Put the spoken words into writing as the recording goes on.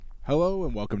Hello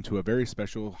and welcome to a very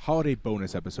special holiday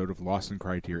bonus episode of Lost in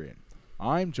Criterion.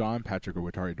 I'm John Patrick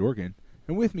Owatari Dorgan,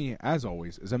 and with me, as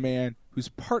always, is a man who's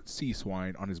part sea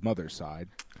swine on his mother's side.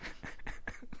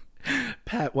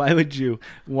 Pat, why would you?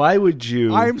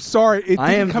 I'm sorry, it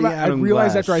didn't come out. I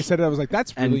realized Glass. after I said it, I was like,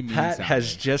 that's really and mean Pat sounding.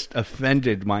 has just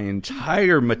offended my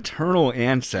entire maternal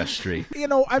ancestry. You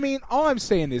know, I mean, all I'm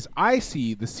saying is I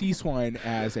see the sea swine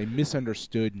as a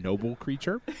misunderstood noble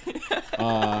creature.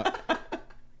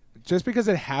 Just because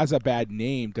it has a bad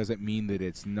name doesn't mean that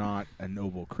it's not a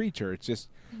noble creature. It's just,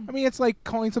 I mean, it's like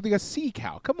calling something a sea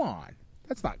cow. Come on.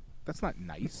 That's not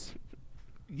nice.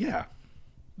 Yeah.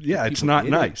 Yeah, it's People not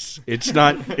did nice. It's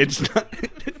not.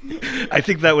 I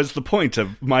think that was the point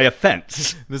of my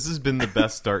offense. This has been the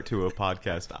best start to a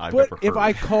podcast I've But ever heard. if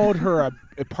I called her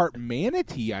a part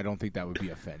manatee, I don't think that would be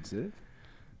offensive.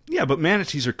 Yeah, but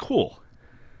manatees are cool.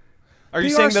 Are you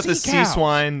They saying are that the sea sea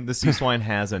cows. swine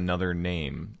has another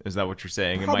name? Is that what you're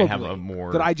saying? Probably. It might have a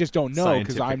more that I just don't know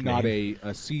because I'm scientific not name.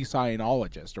 a sea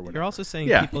scientologist or whatever. You're also saying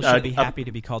Yeah, people should be happy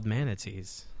to be called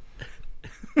manatees.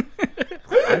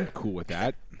 I'm cool with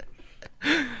that.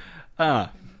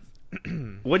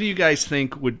 What do you guys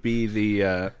think would be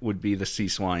the sea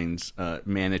swine's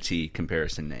manatee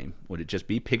comparison name? Would it just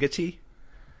be Pigotee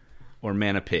or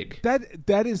Manapig?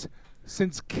 That is,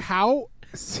 since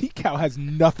sea cow has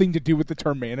nothing to do with the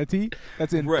term manatee,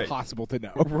 that's Right. impossible to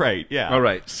know. Right, yeah. All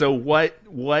right. So what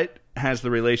has the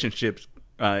relationship?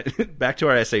 Back to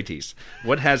our SATs.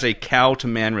 What has a cow to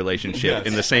man relationship Yes.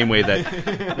 in the same way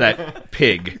that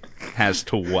pig has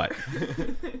to what?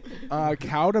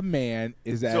 Cow to man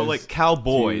is as So like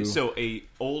cowboy, to- so a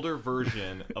older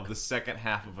version of the second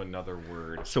half of another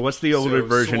word. So what's the older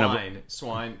version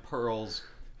swine, pearls,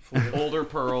 older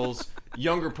pearls,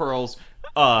 younger pearls,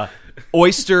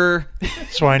 oyster,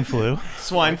 Swine flu.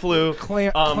 swine flu,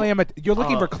 Calamity. You're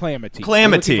looking for calamity.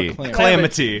 calamity, You're looking for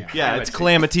calamity. Yeah, it's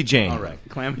Calamity. Calamity Jane. All right,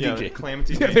 Calamity Yeah, Jane.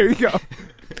 Calamity Yeah, Jane. there you go.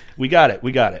 We got it.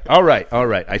 All right.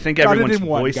 I think Got it everyone's in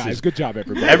one, voices. guys. Good job,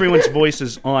 everybody. Everyone's voice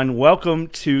is on. Welcome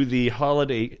to the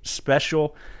holiday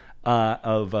special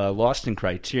of Lost in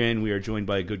Criterion. We are joined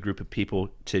by a good group of people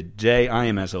today. I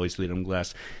am, as always, Leadham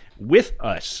Glass. With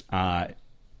us,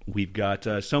 we've got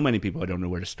so many people I don't know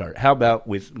where to start. How about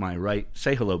with my right?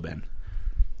 Say hello, Ben.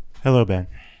 Hello, Ben.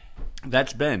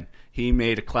 That's Ben. He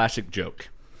made a classic joke.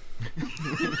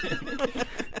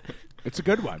 It's a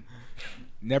good one.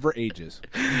 Never ages.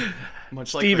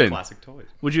 Much like Steven. the classic toys.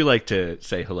 Would you like to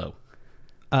say hello?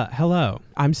 Hello,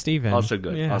 I'm Steven. Also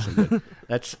good. Yeah. Also good.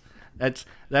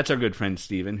 That's our good friend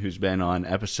Steven, who's been on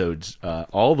episodes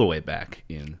all the way back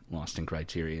in Lost in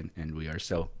Criterion, and we are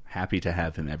so happy to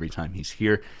have him every time he's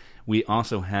here. We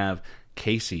also have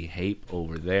Casey Hape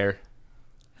over there,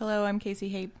 Hello, I'm Casey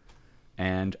Hape.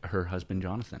 and her husband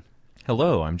Jonathan.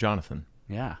 Hello, I'm Jonathan.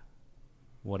 Yeah.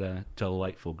 What a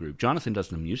delightful group. Jonathan does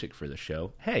the music for the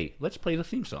show. Hey, let's play the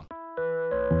theme song.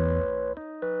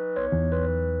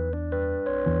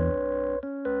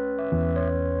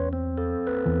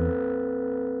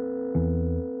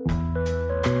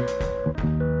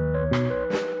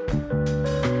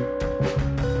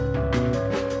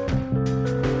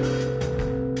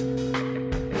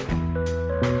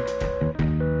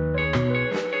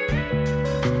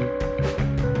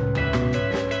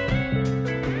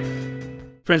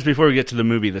 Friends, before we get to the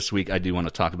movie this week, I do want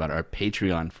to talk about our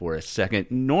Patreon for a second.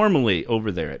 Normally,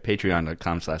 over there at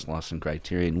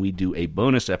patreon.com/LostInCriterion, we do a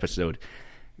bonus episode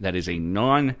that is a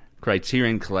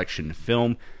non-Criterion Collection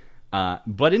film.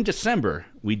 But in December,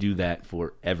 we do that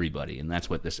for everybody, and that's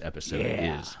what this episode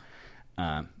is.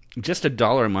 Just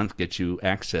 $1 a month gets you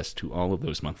access to all of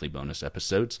those monthly bonus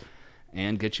episodes,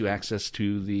 and get you access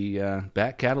to the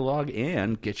back catalog,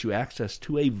 and get you access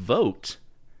to a vote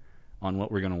on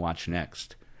what we're going to watch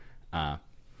next.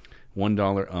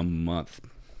 $1 a month.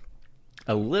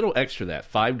 A little extra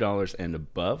that, $5 and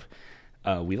above.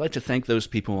 We like to thank those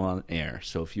people on air.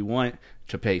 So if you want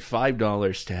to pay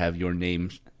 $5 to have your name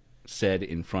said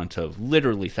in front of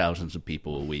literally thousands of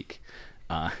people a week,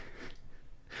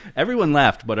 everyone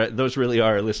laughed, but those really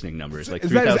are our listening numbers. Like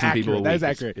That is 3,000 people a accurate. week. That is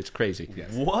accurate. It's crazy.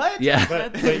 Yes. What? Yeah.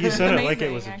 But you said it like it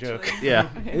Amazing, was a joke. actually. Yeah.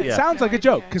 It Yeah. sounds like a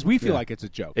joke because we feel Yeah. like it's a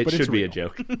joke. It but should it's be real. a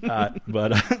joke.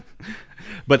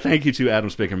 But thank you to Adam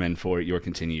Spickerman for your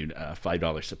continued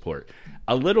 $5 support.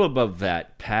 A little above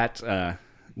that, Pat,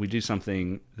 we do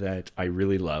something that I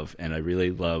really love, and I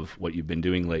really love what you've been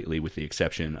doing lately, with the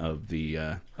exception of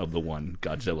the one,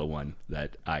 Godzilla one,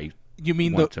 that I You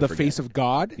mean want the to forget. face of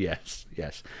God? Yes.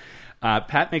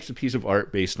 Pat makes a piece of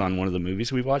art based on one of the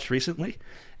movies we've watched recently,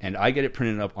 and I get it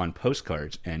printed up on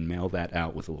postcards and mail that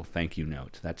out with a little thank you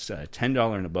note. That's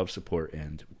 $10 and above support,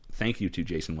 and thank you to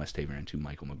Jason Westhaver and to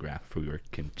Michael McGrath for your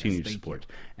continued thank support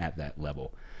at that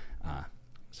level.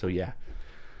 So yeah,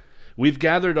 we've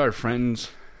gathered our friends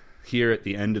here at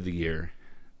the end of the year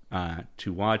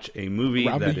to watch a movie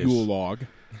Around that the is... Yule log.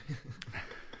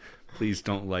 Please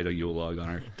don't light a Yule log on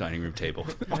our dining room table.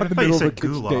 On the thought you middle of a said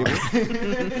kitchen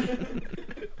gulag.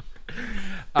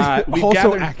 table.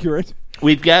 Also accurate.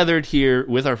 We've gathered here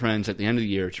with our friends at the end of the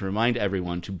year to remind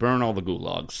everyone to burn all the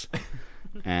gulags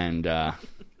and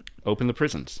open the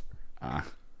prisons.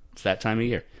 It's that time of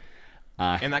year.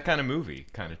 And that kind of movie,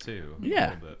 kind of too. a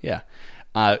Yeah, little bit. yeah.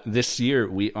 This year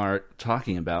we are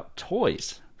talking about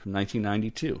Toys from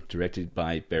 1992, directed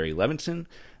by Barry Levinson,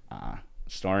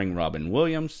 starring Robin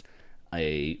Williams,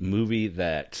 a movie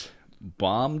that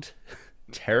bombed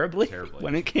terribly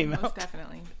when it came Most out.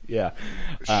 definitely. Yeah.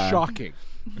 Shocking.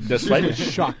 Despite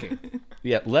Shocking.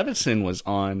 Yeah, Levinson was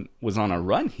on a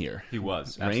run here. He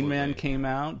was. Rain Man absolutely. came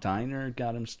out. Diner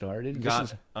got him started. This Got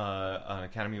is- an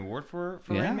Academy Award for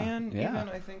Yeah, Rain Man, yeah. even,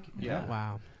 I think. Yeah.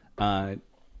 Wow.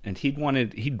 and he'd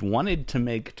wanted to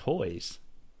make Toys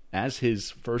as his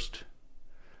first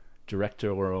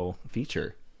directorial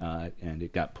feature, and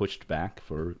it got pushed back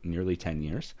for nearly 10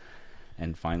 years,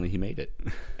 and finally he made it.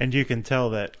 And you can tell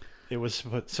that it was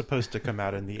supposed to come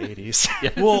out in the 80s.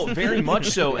 Well, very much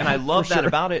so, and I love that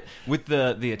about it with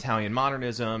the Italian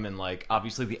modernism and like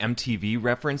obviously the MTV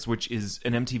reference, which is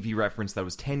an MTV reference that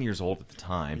was 10 years old at the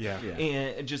time. Yeah.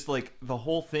 And just like the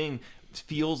whole thing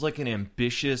feels like an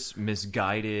ambitious,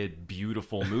 misguided,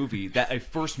 beautiful movie. That a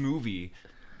first movie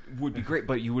would be great,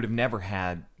 but you would have never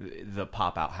had the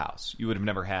pop out house. You would have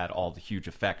never had all the huge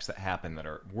effects that happen that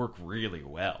work really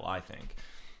well, I think.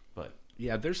 But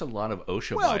Yeah, there's a lot of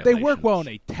OSHA Well, they violations. work well in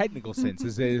a technical sense,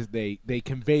 as they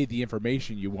convey the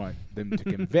information you want them to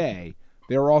convey.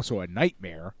 They're also a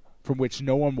nightmare from which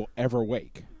no one will ever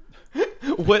wake.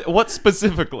 what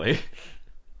specifically?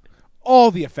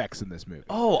 All the effects in this movie.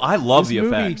 Oh, I love This the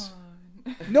movie- effects.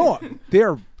 No,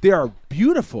 they are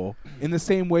beautiful in the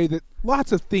same way that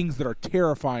lots of things that are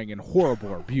terrifying and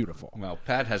horrible are beautiful. Well,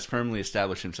 Pat has firmly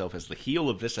established himself as the heel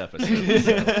of this episode.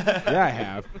 Yeah, I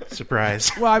have.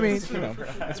 Surprise. Well, I mean,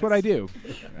 that's what I do.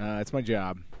 It's my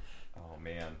job. Oh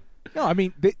man. No, I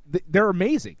mean they're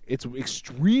amazing. It's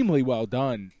extremely well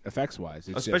done effects wise,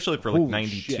 Especially for like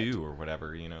 92 or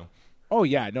whatever, you know. Oh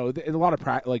yeah, no, a lot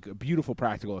of beautiful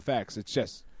practical effects. It's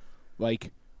just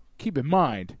like keep in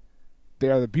mind they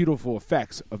are the beautiful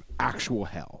effects of actual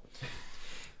hell.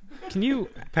 Can you?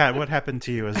 Pat, what happened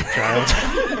to you as a child?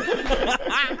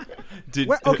 Did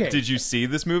Well, okay. Did you see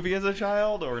this movie as a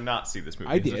child or not see this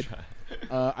movie I as did. a child?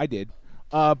 I did,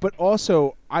 but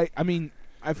also we'll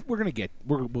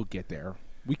get there.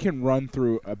 We can run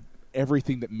through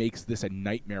everything that makes this a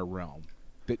nightmare realm.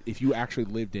 That if you actually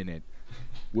lived in it,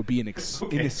 would be an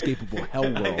inescapable hell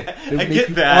world. That would I make get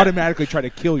you that. automatically try to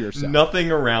kill yourself.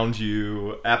 Nothing around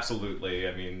you, absolutely.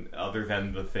 I mean, other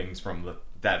than the things from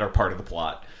that are part of the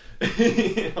plot.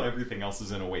 You know, everything else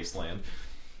is in a wasteland.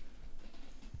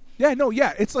 Yeah, no,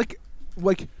 yeah. It's like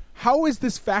how is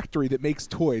this factory that makes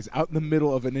toys out in the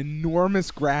middle of an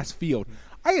enormous grass field?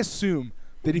 I assume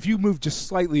that if you move just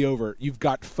slightly over, you've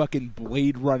got fucking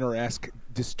Blade Runner-esque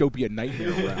dystopia nightmare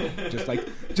around.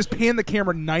 Just pan the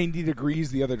camera 90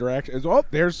 degrees the other direction. Oh,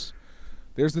 there's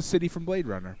the city from Blade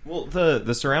Runner. Well,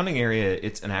 the surrounding area,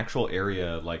 it's an actual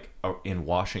area like in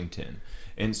Washington.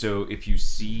 And so if you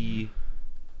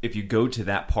go to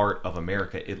that part of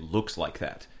America, it looks like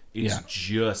that. It's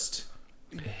just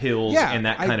hills Yeah, and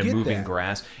that I kind of get moving that.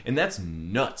 grass. And that's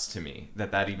nuts to me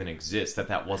that even exists,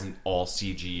 that wasn't all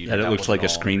CG. That it looks like a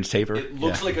screensaver. It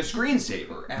looks Yeah. like a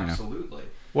screensaver, absolutely.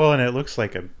 Well, and it looks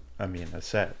like a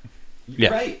set. Yeah.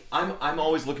 Right. I'm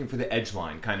always looking for the edge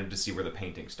line kind of to see where the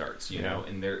painting starts, you know,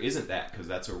 and there isn't that because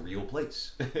that's a real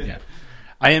place. Yeah.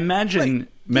 I imagine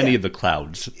many yeah. of the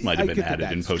clouds might have I been get that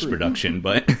added in that's true. post-production,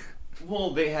 but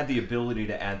Well, they had the ability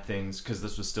to add things because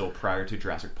this was still prior to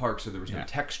Jurassic Park, so there was no Yeah.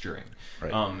 texturing.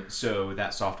 Right. So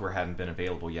that software hadn't been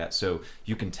available yet. So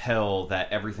you can tell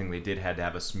that everything they did had to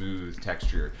have a smooth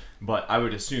texture. But I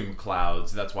would assume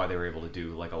clouds, that's why they were able to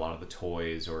do like a lot of the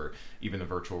toys or even the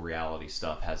virtual reality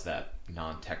stuff has that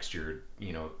non-textured,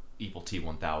 you know, Evil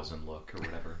T-1000 look or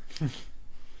whatever.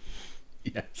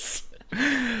 yes.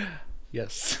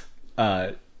 Yes.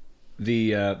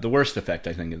 The worst effect,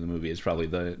 I think, in the movie is probably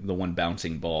the one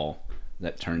bouncing ball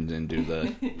that turns into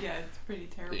the... Yeah, it's pretty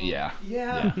terrible. Yeah.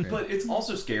 Yeah, but it's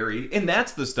also scary, and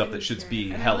that's the stuff that should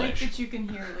be And I like hellish. that you can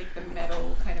hear like the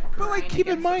metal kind of But like, keep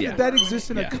in mind Yeah. that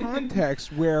exists in a Yeah.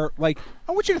 context where, like,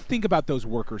 I want you to think about those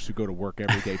workers who go to work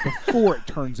every day before it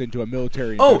turns into a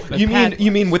military. Oh, industrial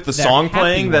you mean with the They're song happy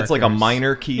playing? That's like a workers.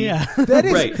 minor key. Yeah. That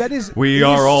is Right. that is. We it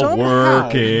are is all somehow-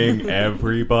 working,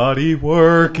 everybody They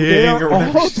working. are or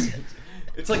whatever. all-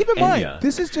 It's like Keep in mind, Enya.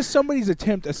 this is just somebody's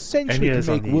attempt, essentially, Enya is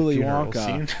to on make the Willy funeral Wonka.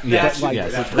 scene. Yes, like,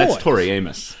 yes, toys. that's Tori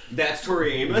Amos. That's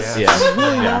Tori Amos. Yeah. Yes.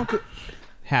 Willy Yeah. Wonka.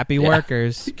 Happy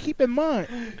workers. Keep in mind,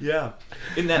 Yeah.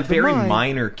 In that Keep in very mind-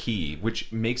 minor key,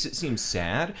 which makes it seem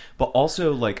sad, but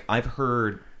also, like, I've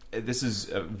heard, this is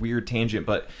a weird tangent,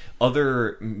 but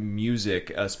other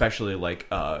music, especially like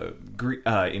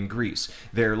in Greece,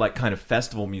 their like kind of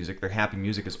festival music, their happy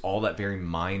music is all that very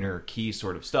minor key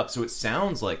sort of stuff. So it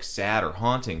sounds like sad or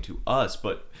haunting to us,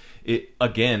 but it,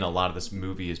 again, a lot of this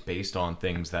movie is based on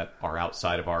things that are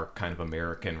outside of our kind of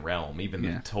American realm. Even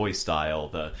Yeah. the toy style,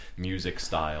 the music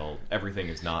style, everything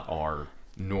is not our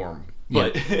norm. Yeah.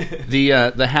 But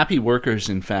The Happy Workers,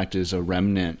 in fact, is a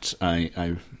remnant.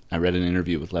 I read an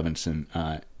interview with Levinson.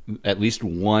 At least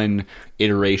one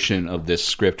iteration of this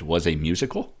script was a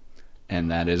musical,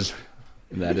 and that is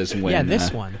when Yeah,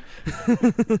 this one.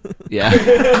 Yeah.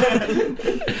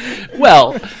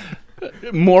 Well,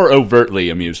 more overtly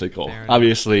a musical. Fair enough.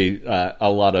 Obviously, a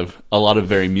lot of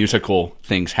very musical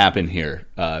things happen here,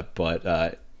 but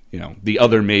the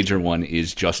other major one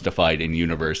is justified in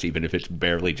universe, even if it's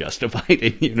barely justified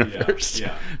in universe.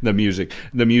 yeah. The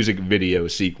music video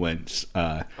sequence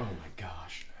oh my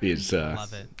gosh. is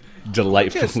Love it.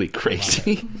 delightfully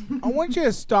crazy. I want you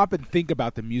to stop and think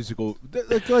about the musical.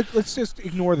 Let's just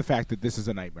ignore the fact that this is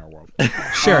a nightmare world.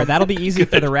 Sure, that'll be easy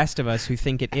for the rest of us who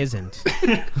think it isn't.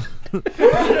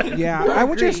 Yeah, I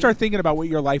want you to start thinking about what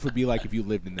your life would be like if you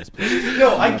lived in this place.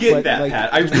 No, I get but, that, like,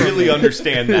 Pat. I really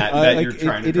understand that Like, you're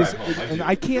trying to it is, drive home. and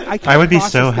I can't. I would be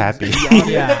process so things happy. beyond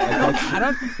Yeah.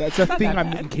 that. That's a thing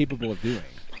I'm incapable of doing.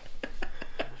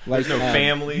 Like, There's no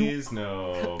families,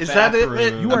 no. Is that it?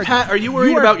 bathrooms. You are, Pat, are you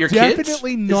worried are about your kids?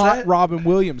 Definitely Is not that- Robin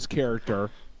Williams'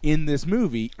 character in this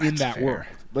movie in that fair. world.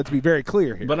 Let's be very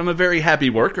clear here. But I'm a very happy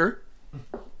worker.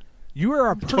 You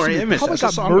are a person Tori who Amos probably has a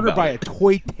got song murdered about by it. a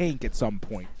toy tank at some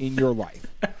point in your life.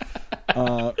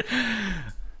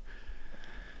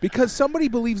 Because somebody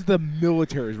believes the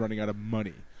military is running out of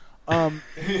money.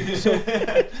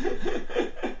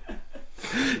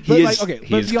 He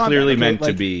but is beyond clearly that, meant to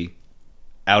like- be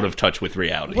out of touch with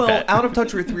reality. Well, Pat. out of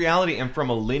touch with reality and from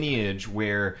a lineage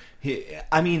where,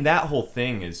 that whole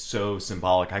thing is so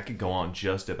symbolic. I could go on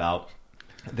just about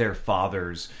their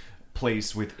father's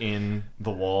place within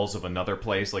the walls of another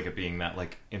place, like it being that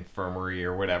like infirmary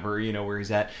or whatever, where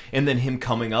he's at, and then him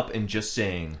coming up and just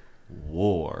saying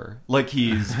war, like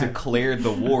he's declared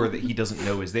the war that he doesn't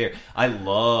know is there. I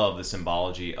love the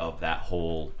symbology of that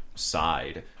whole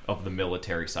side of the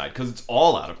military side, because it's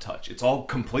all out of touch, it's all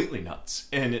completely nuts,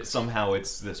 and it's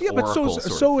this Yeah, but oracle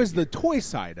so is the figure. toy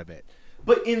side of it.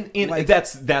 But in like-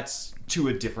 that's to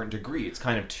a different degree. It's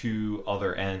kind of two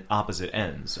other opposite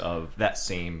ends of that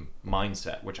same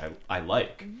mindset, which I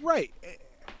like. Right.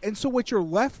 And so what you're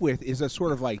left with is a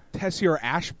sort of like Tessier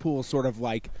Ashpool sort of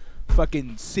like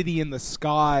fucking city in the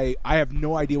sky, I have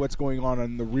no idea what's going on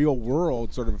in the real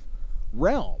world sort of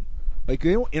realm. Like,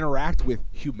 they don't interact with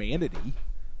humanity.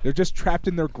 They're just trapped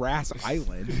in their grass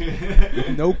island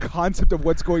with no concept of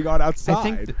what's going on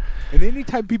outside. And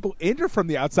anytime people enter from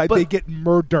the outside, But- they get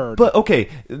murdered. But okay,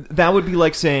 that would be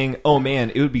like saying, "Oh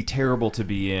man, it would be terrible to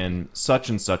be in such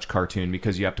and such cartoon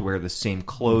because you have to wear the same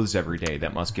clothes every day.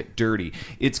 That must get dirty."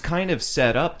 It's kind of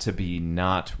set up to be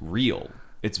not real.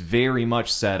 It's very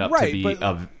much set up to Right, be but-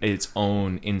 of its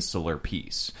own insular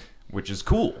piece, which is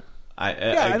cool.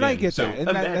 and I get that,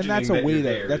 and that's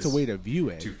a way to view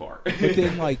it. Too far. But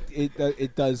then, like,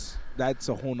 it does. That's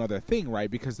a whole other thing, right?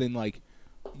 Because then, like,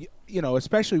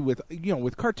 especially with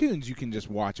with cartoons, you can just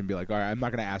watch and be like, all right, I'm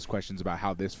not going to ask questions about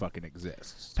how this fucking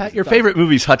exists. Pat, your favorite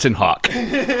movie's Hudson Hawk.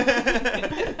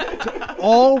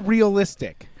 All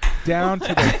realistic, down to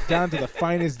the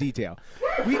finest detail.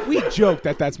 We joke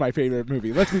that that's my favorite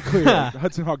movie. Let's be clear.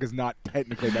 Hudson Hawk is not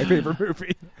technically my favorite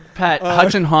movie. Pat,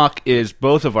 Hudson Hawk is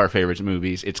both of our favorite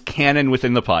movies. It's canon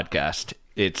within the podcast.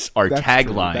 It's our That's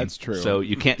tagline. true. That's true. So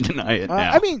you can't deny it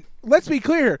now. I mean, let's be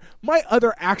clear. My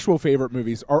other actual favorite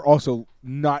movies are also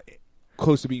not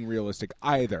close to being realistic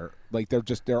either. Like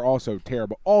they're also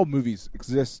terrible. All movies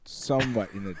exist somewhat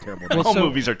in a terrible. Well, All so-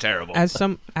 movies are terrible. As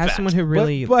someone who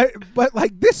really but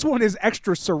like this one is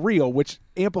extra surreal, which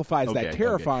amplifies Okay, that okay.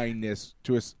 terrifyingness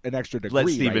to an extra degree. Let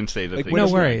Steven right? say the Like, thing. when no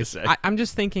he's trying to worries. say. I'm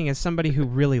just thinking, as somebody who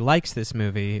really likes this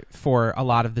movie for a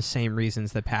lot of the same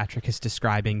reasons that Patrick is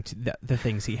describing to the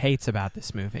things he hates about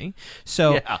this movie.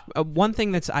 So, Yeah. one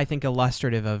thing that's I think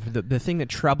illustrative of the thing that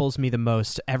troubles me the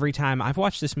most every time I've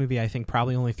watched this movie, I think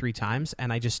probably only 3 times,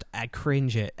 and I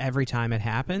cringe it every time it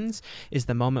happens, is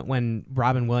the moment when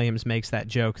Robin Williams makes that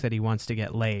joke that he wants to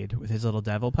get laid with his little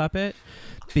devil puppet,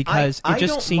 because I it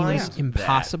just don't seems mind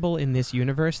impossible in this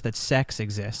universe that sex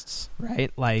exists,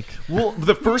 right? Like. Well,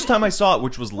 the first time I saw it,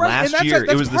 which was Right, and last that's- year,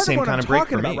 that's it was the part same what kind I'm of break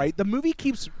talking for about, me. right? The movie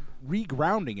keeps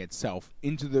regrounding itself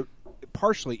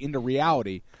partially into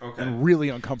reality in really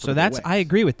uncomfortable So that's ways. I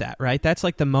agree with that, right? That's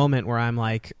like the moment where I'm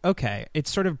like, okay, it's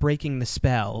sort of breaking the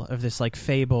spell of this like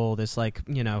fable, this like,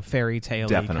 fairy tale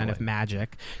kind Definitely. of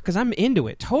magic, because I'm into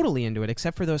it, totally into it,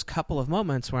 except for those couple of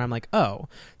moments where I'm like, oh,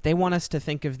 they want us to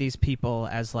think of these people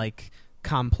as like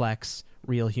complex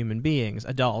real human beings,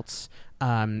 adults,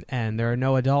 and there are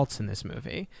no adults in this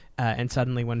movie. And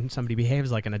suddenly when somebody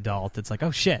behaves like an adult, it's like,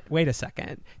 oh shit, wait a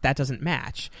second, that doesn't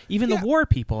match. Even Yeah. the war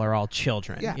people are all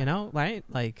children, Yeah. right?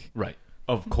 Like, Right.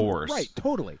 Of course. right,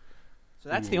 totally. so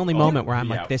that's the only moment where I'm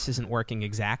like, this isn't working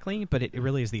exactly, but it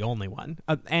really is the only one.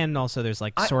 And also there's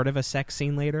like sort of a sex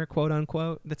scene later, quote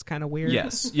unquote, that's kind of weird.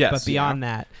 Yes, But beyond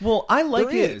that, Well, I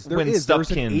like it when There's stuff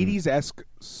an can 80s-esque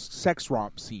sex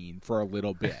romp scene for a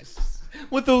little bit.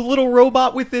 with the little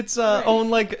robot with its own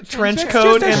like trench That's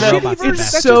coat just a and shitty the, version-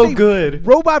 it's that's so just a good.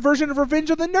 Robot version of Revenge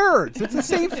of the Nerds. It's the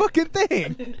same fucking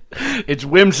thing. It's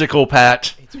whimsical,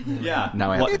 Pat. Yeah.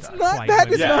 Now I have What- to It's die. not Quite that.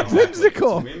 It's Yeah, not exactly.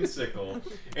 whimsical. It's whimsical.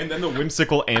 And then the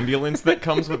whimsical ambulance that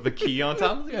comes with the key on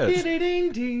top. Yes. Ding,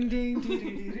 ding, ding, ding,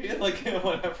 ding, like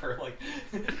whatever. Like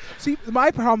See,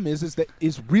 my problem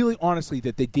is really honestly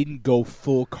that they didn't go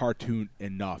full cartoon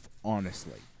enough.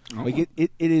 Honestly, like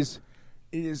it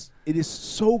is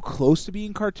so close to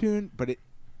being cartoon, but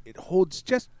it holds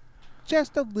just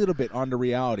a little bit onto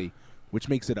reality, which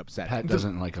makes it upsetting. Pat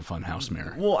doesn't like a funhouse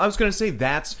mirror. Well, I was going to say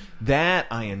that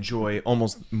I enjoy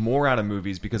almost more out of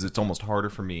movies because it's almost harder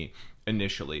for me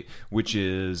initially, which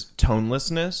is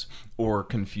tonelessness or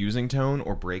confusing tone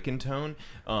or break in tone.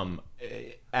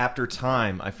 After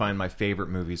time, I find my favorite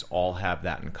movies all have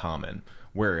that in common,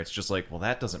 where it's just like, well,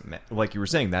 that doesn't like you were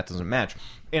saying, that doesn't match.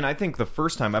 And I think the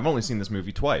first time, I've only seen this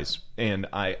movie twice, and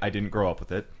I didn't grow up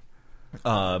with it.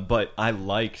 But I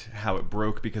liked how it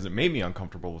broke because it made me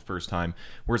uncomfortable the first time,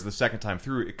 whereas the second time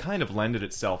through, it kind of lended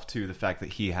itself to the fact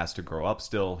that he has to grow up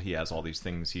still. He has all these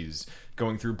things he's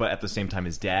going through, but at the same time,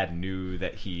 his dad knew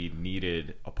that he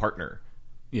needed a partner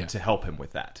to help him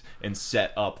with that and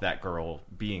set up that girl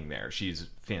being there. She's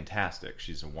fantastic.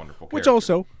 She's a wonderful character. Which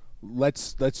also,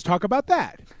 let's talk about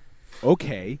that.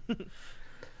 Okay,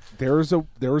 there is a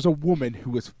woman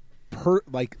who was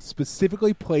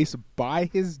specifically placed by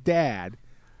his dad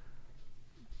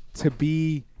to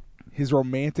be his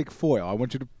romantic foil. I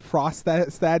want you to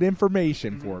process that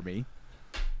information for me,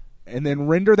 and then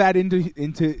render that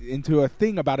into a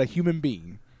thing about a human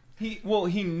being. He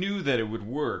knew that it would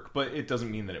work, but it doesn't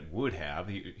mean that it would have.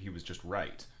 He was just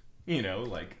right.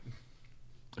 Like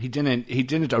He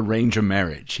didn't arrange a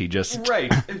marriage. He just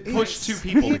right. It pushed two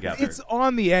people together. It's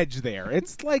on the edge there.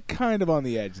 It's like kind of on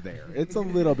the edge there. It's a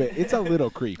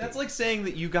little creepy. That's like saying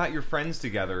that you got your friends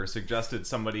together, or suggested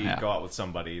somebody go out with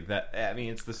somebody.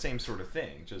 It's the same sort of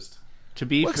thing. Just to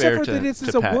be Well, fair except for that this is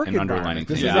to a Pat, work an underlining environment.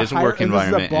 This thing. is It a is a higher- work this is a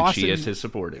environment, and boss she is and his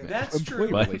subordinate. that's employee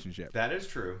true. relationship. That is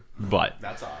true. But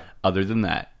That's odd. other than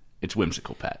that, it's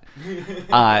whimsical, Pat.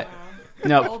 All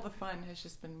No. the fun has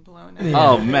just been blown out. Yeah.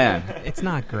 Oh man, it's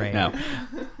not great. no.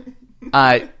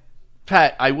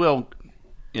 Pat, I will.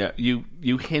 Yeah, you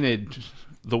hinted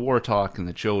the war talk and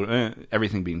the children,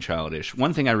 everything being childish.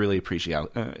 One thing I really appreciate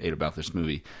about this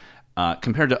movie,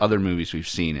 compared to other movies we've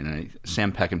seen, and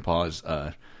Sam Peckinpah's,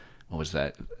 what was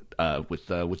that,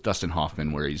 with Dustin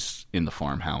Hoffman, where he's in the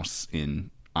farmhouse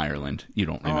in Ireland. You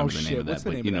don't remember the name of that,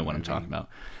 but you know what I'm talking about.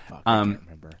 Fuck, I can't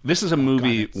remember. This is a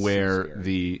movie it's so where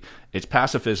scary. it's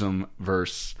pacifism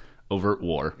versus overt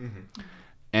war,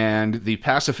 and the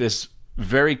pacifists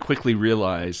very quickly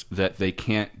realize that they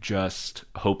can't just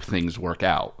hope things work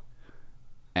out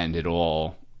and it'll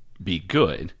all be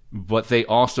good, but they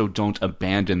also don't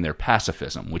abandon their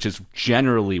pacifism, which is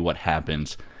generally what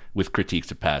happens with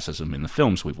critiques of pacifism in the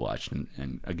films we've watched.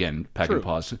 And again,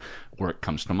 Peckinpah's work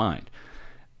comes to mind.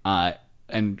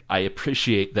 And I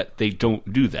appreciate that they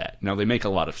don't do that. Now, they make a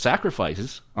lot of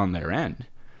sacrifices on their end,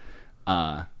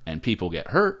 and people get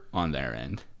hurt on their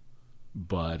end,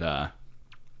 But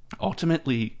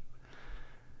ultimately,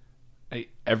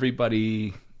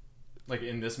 everybody, Like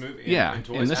in this movie, yeah, in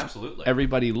Toys, in this, absolutely.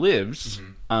 everybody lives.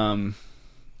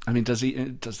 I mean, does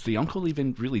the uncle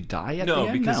even really die at the No,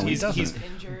 end? because No, he he's doesn't.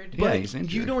 Injured. Yeah, But he's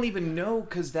injured. you don't even know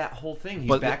because that whole thing. He's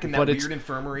But- back in that but it's- weird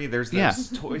infirmary. There's Yeah, those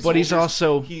toy but he's soldiers.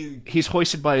 also He- he's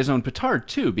hoisted by his own petard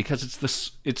too, because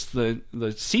it's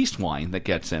the sea swine that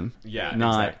gets him. Yeah,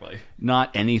 not, exactly.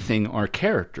 Not anything our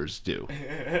characters do.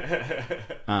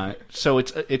 So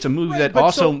it's a movie Right, that but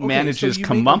also so- okay, manages so you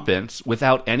make 'em- comeuppance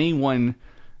without anyone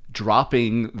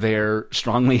dropping their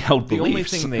strongly held The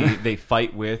beliefs. only thing they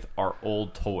fight with are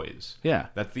old toys. Yeah.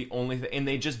 That's the only thing, and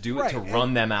they just do it Right, to and-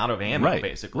 run them out of ammo, Right,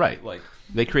 basically. right. Like,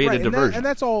 They create a Right, diversion. and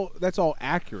that's all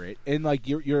accurate, and like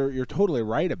you're totally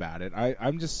right about it.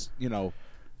 I'm just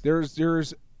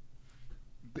there's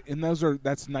and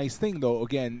that's a nice thing though.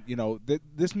 Again,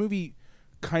 this movie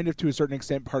kind of to a certain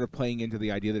extent part of playing into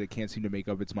the idea that it can't seem to make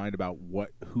up its mind about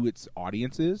who its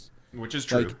audience is. which is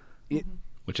true. Like it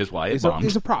which is why it is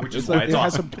bombed. a problem. Which is It's why like, it's it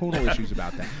has awesome. some tonal issues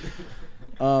about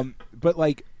that. But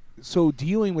like, so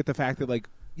dealing with the fact that like,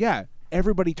 yeah,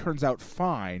 everybody turns out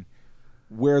fine,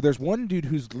 where there's one dude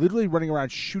who's literally running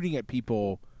around shooting at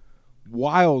people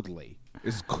wildly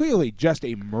is clearly just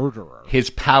a murderer. His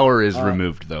power is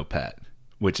removed, though, Pat,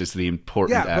 which is the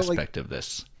important Yeah, but, like- aspect of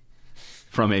this.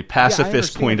 From a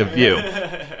pacifist understand point of that.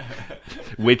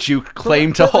 view, which you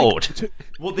claim to But, like, hold.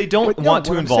 Well, they don't But no, want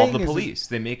to what I'm involve saying the is- police.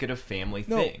 They make it a family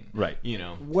No. thing. Right.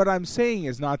 What I'm saying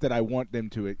is not that I want them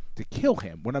to kill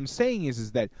him. What I'm saying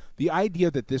is that the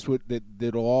idea that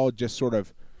that'll all just sort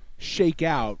of shake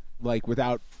out like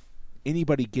without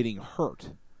anybody getting hurt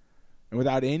and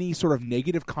without any sort of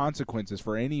negative consequences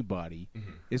for anybody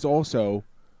is also,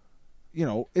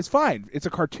 it's fine. It's a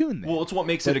cartoon. Then. Well, it's what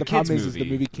makes But it a the kids problem is movie. the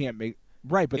movie can't make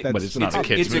right. But that's it's not a it's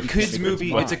kids It's a movie. kids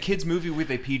movie. fine. It's a kids movie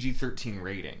with a PG-13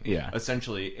 rating. Yeah.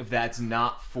 Essentially, if that's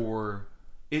not for,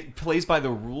 it plays by the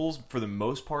rules for the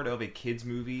most part of a kids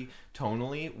movie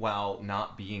tonally, while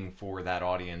not being for that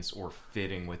audience or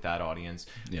fitting with that audience.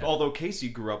 Yeah. Although Casey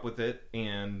grew up with it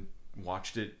and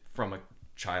watched it from a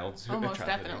child's Almost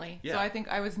childhood. definitely. Yeah. So I think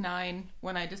I was 9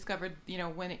 when I discovered,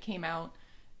 when it came out,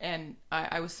 and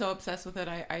I was so obsessed with it.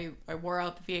 I wore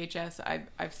out the VHS.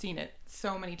 I've seen it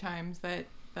so many times that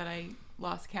I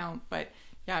lost count. But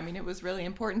yeah, I mean, it was really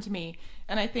important to me,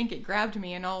 and I think it grabbed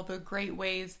me in all the great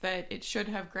ways that it should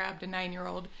have grabbed a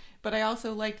 9-year-old. But I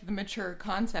also liked the mature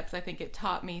concepts. I think it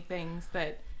taught me things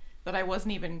that I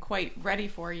wasn't even quite ready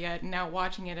for yet. And now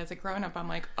watching it as a grown-up, I'm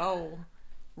like, oh,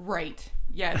 right,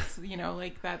 yes,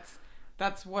 like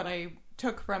that's what I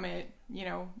took from it,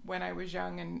 when I was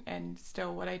young, and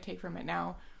still what I take from it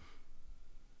now.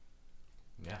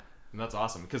 Yeah. And that's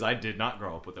awesome because I did not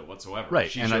grow up with it whatsoever.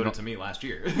 Right, She and I showed don't- it to me last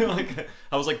year.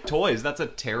 I was like, Toys, that's a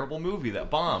terrible movie that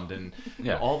bombed and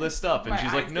Yeah. all this stuff. And My she's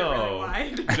eyes like, get no, really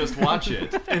wide. just watch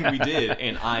it. And we did.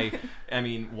 And I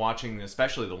mean, watching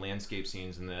especially the landscape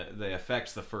scenes and the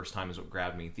effects the first time is what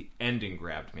grabbed me. The ending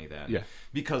grabbed me then. Yeah.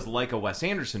 Because like a Wes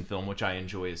Anderson film, which I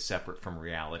enjoy is separate from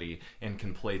reality and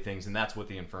can play things, and that's what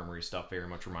the infirmary stuff very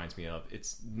much reminds me of.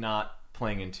 It's not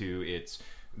playing into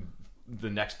the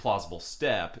next plausible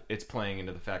step. It's playing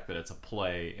into the fact that it's a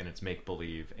play and it's make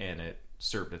believe and it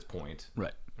served its point.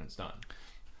 Right. And it's done.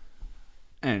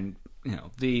 And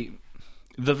the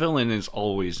villain is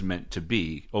always meant to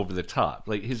be over the top.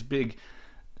 Like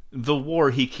the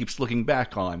war he keeps looking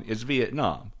back on is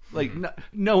Vietnam. Like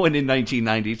no one in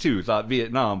 1992 thought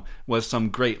Vietnam was some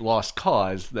great lost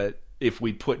cause that if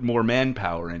we put more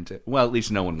manpower into, well, at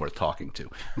least no one worth talking to.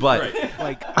 But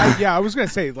Like, I was gonna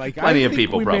say, like, Plenty I of think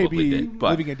people we may probably be did, but-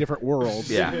 living in different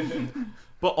worlds. yeah,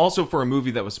 But also for a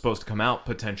movie that was supposed to come out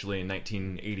potentially in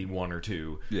 1981 or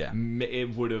 2, Yeah.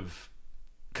 It would have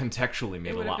contextually made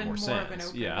It a would have lot been more more of an sense.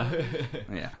 open Yeah.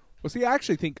 yeah. Well, see, I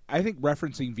actually think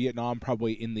referencing Vietnam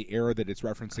probably in the era that it's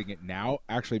referencing it now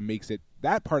actually makes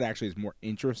that part actually is more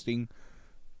interesting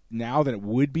now than it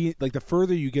would be. Like, the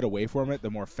further you get away from it, the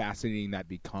more fascinating that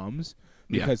becomes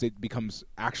because it becomes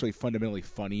actually fundamentally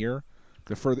funnier.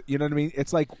 The further, you know what I mean?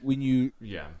 It's like when you,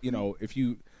 Yeah. if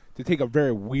you to take a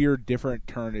very weird, different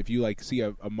turn, if you like see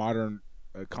a modern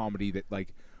comedy that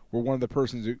like where one of the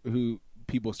persons who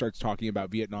people starts talking about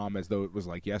Vietnam as though it was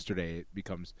like yesterday, it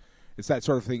becomes. It's that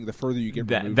sort of thing. The further you get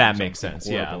removed That from makes something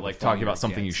sense. Yeah. horrible, the Like talking funnier about it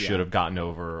something you gets, should have gotten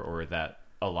over or that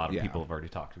a lot of Yeah. people have already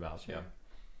talked about. Yeah.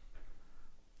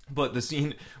 But the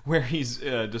scene where he's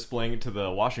displaying it to the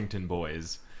Washington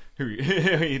boys, who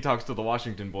he talks to the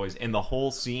Washington boys, and the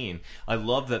whole scene, I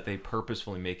love that they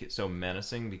purposefully make it so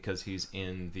menacing because he's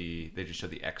in they just show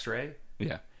the X-ray,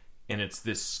 Yeah. and it's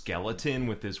this skeleton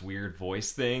with this weird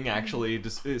voice thing actually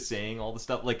just saying all the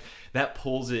stuff, like that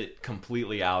pulls it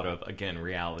completely out of, again,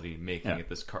 reality, making it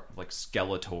this like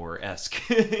Skeletor-esque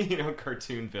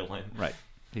cartoon villain. Right.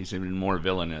 He's even more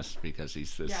villainous because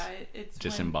he's this it's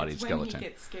disembodied when skeleton. he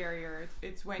gets scarier.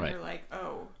 It's when you're like,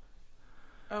 oh,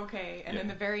 okay. And then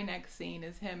the very next scene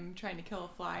is him trying to kill a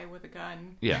fly with a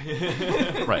gun. Yeah.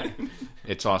 Right.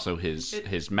 It's also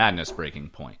his madness breaking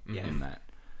point in that.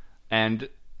 And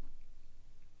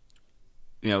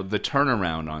the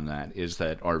turnaround on that is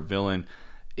that our villain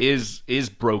is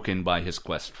broken by his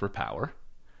quest for power.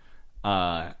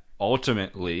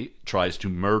 Ultimately tries to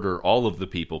murder all of the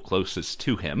people closest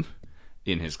to him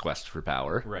in his quest for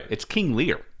power. Right. It's King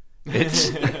Lear.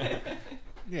 It's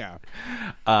Yeah.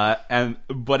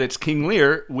 But it's King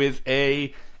Lear with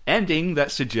a ending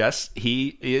that suggests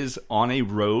he is on a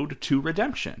road to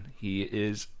redemption. He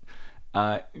is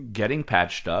getting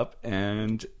patched up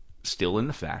and still in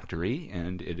the factory,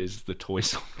 and it is the toy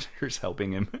soldiers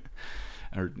helping him.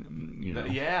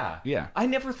 Yeah. I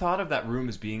never thought of that room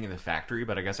as being in the factory,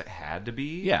 but I guess it had to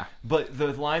be. Yeah. But the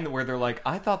line where they're like,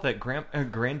 I thought that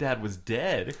Granddad was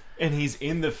dead, and he's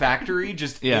in the factory,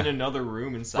 just in another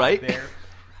room inside there.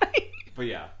 But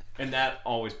yeah, and that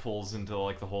always pulls into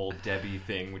like the whole Debbie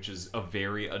thing, which is a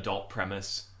very adult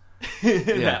premise.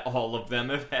 That all of them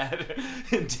have had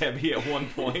Debbie at one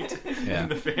point in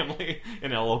the family,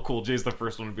 and LL Cool J's the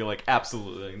first one to be like,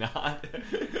 absolutely not.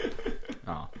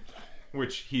 Oh.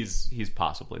 Which he's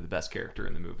possibly the best character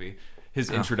in the movie. His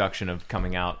introduction of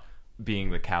coming out,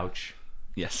 being the couch,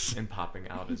 yes, and popping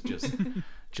out is just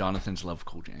Jonathan's love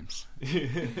Cool James.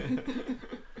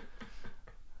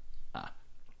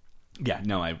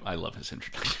 I love his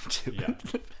introduction too. Yeah.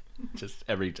 Just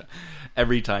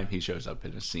every time he shows up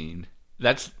in a scene,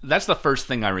 that's the first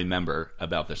thing I remember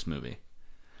about this movie,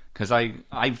 because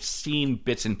I've seen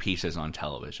bits and pieces on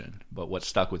television, but what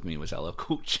stuck with me was LL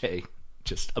Cool J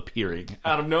just appearing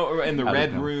out of nowhere in the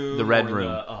red room. The red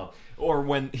room. Or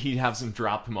when he has him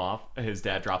drop him off, his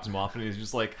dad drops him off, and he's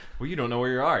just like, well, you don't know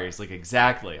where you are. He's like,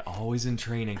 exactly, always in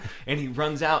training. And he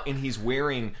runs out, and he's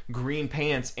wearing green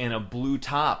pants and a blue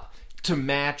top to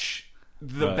match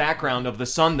the background of the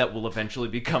sun that will eventually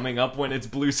be coming up when it's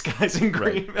blue skies and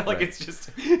green. It's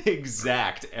just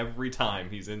exact every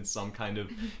time he's in some kind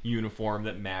of uniform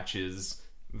that matches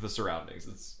the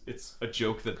surroundings. It's a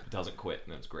joke that doesn't quit,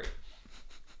 and it's great.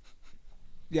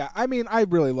 Yeah, I mean, I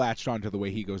really latched on to the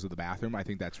way he goes to the bathroom. I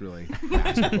think that's really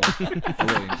masterful. I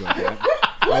really enjoyed that.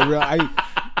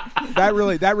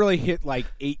 That really hit like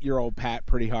 8-year-old Pat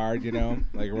pretty hard,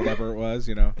 like whatever it was,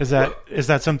 Is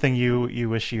that something you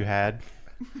wish you had?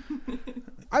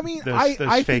 I mean, those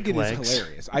I fake think it legs. is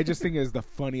hilarious. I just think it is the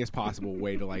funniest possible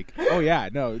way to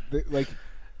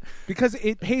because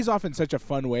it pays off in such a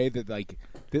fun way that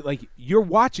you're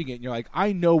watching it and you're like,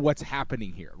 I know what's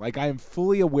happening here. Like, I am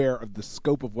fully aware of the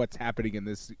scope of what's happening in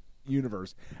this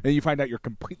universe, and then you find out you're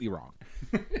completely wrong.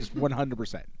 Just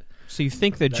 100%. So you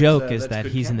think the joke is that's that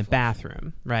good he's in the camouflage.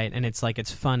 bathroom, right? And it's like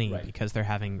it's funny because they're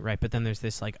having but then there's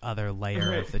this like other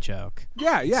layer of the joke.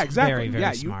 Yeah, exactly. Very,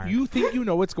 very smart. You think you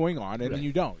know what's going on, and then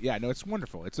you don't. Yeah, no, it's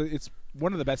wonderful. It's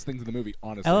one of the best things in the movie,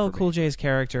 honestly. LL Cool J's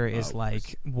character is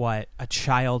like what a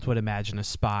child would imagine a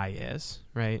spy is,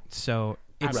 right? So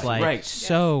it's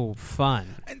so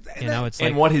fun. It's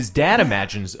and what his dad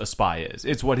imagines a spy is.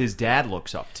 It's what his dad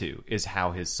looks up to is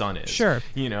how his son is. Sure.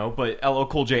 But LL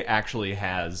Cool J actually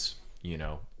has,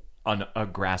 a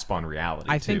grasp on reality.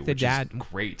 I think the which dad is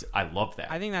great. I love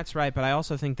that. I think that's right, but I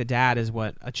also think the dad is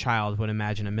what a child would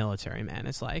imagine a military man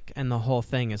is like, and the whole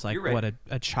thing is like what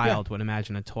a child would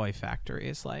imagine a toy factory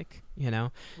is like,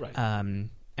 Right.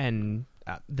 And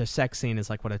the sex scene is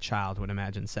like what a child would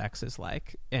imagine sex is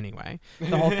like. Anyway,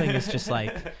 the whole thing is just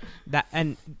like that,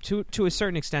 and to a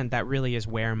certain extent, that really is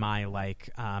where my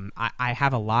I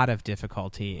have a lot of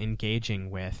difficulty engaging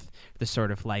with the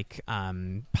sort of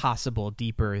possible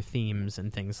deeper themes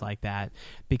and things like that,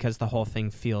 because the whole thing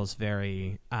feels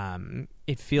very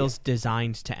it feels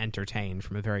designed to entertain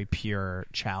from a very pure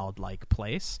childlike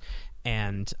place.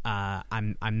 And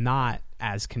I'm not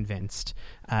as convinced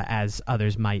as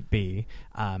others might be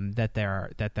that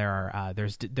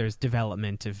there's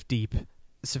development of deep,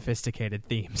 sophisticated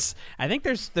themes. I think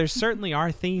there's certainly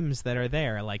are themes that are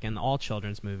there, like in all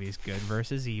children's movies, good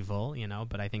versus evil,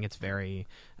 But I think it's very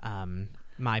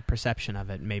my perception of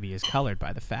it maybe is colored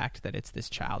by the fact that it's this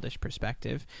childish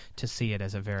perspective to see it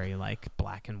as a very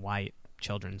black and white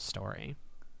children's story.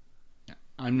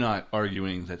 I'm not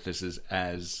arguing that this is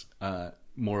as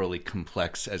morally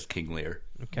complex as King Lear,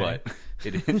 but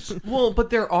it is. Well, but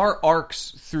there are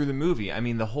arcs through the movie. I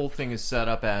mean, the whole thing is set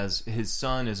up as his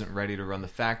son isn't ready to run the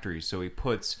factory, so he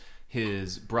puts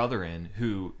his brother in,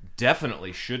 who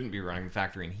definitely shouldn't be running the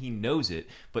factory, and he knows it,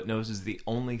 but knows is the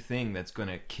only thing that's going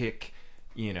to kick,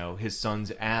 his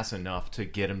son's ass enough to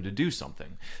get him to do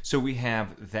something. So we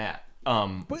have that.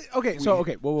 But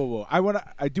whoa.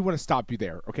 I do want to stop you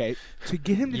there. Okay, to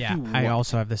get him to do I what?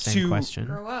 also have the same question.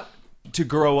 Grow up. To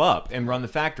grow up and run the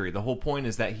factory. The whole point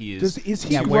is that he is... Is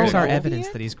he Yeah, where's grown our up evidence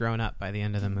yet? that he's grown up by the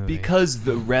end of the movie? Because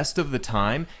the rest of the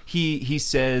time, he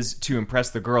says to impress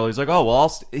the girl, he's like, oh,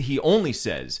 well, he only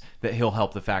says that he'll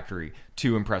help the factory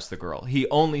to impress the girl. He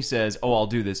only says, oh, I'll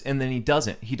do this. And then he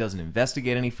doesn't. He doesn't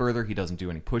investigate any further. He doesn't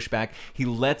do any pushback. He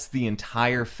lets the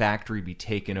entire factory be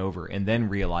taken over and then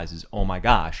realizes, oh my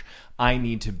gosh, I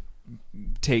need to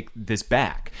take this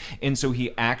back. And so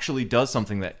he actually does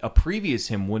something that a previous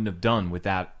him wouldn't have done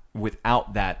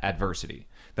without that adversity.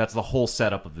 That's the whole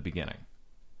setup of the beginning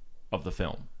of the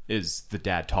film, is the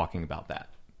dad talking about that.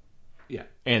 Yeah.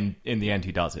 And in the end,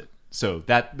 he does it. So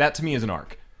that to me is an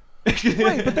arc.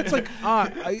 Right, but that's like,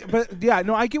 I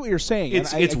get what you're saying.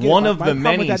 It's and I get one it. of My the problem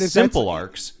many with that is simple that's-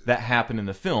 arcs that happen in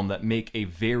the film that make a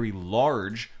very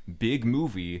large, big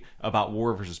movie about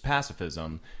war versus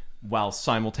pacifism, while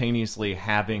simultaneously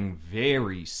having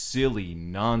very silly,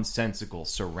 nonsensical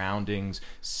surroundings,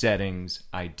 settings,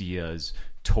 ideas,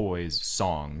 toys,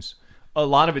 songs. A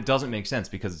lot of it doesn't make sense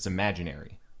because it's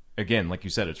imaginary. Again, like you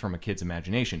said, it's from a kid's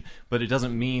imagination. But it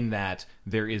doesn't mean that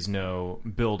there is no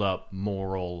build-up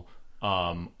moral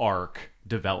arc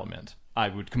development. I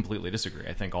would completely disagree.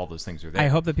 I think all those things are there. I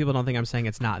hope that people don't think I'm saying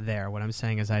it's not there. What I'm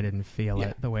saying is I didn't feel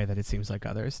it the way that it seems like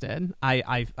others did.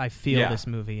 I feel this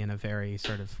movie in a very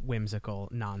sort of whimsical,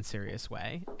 non-serious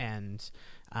way, and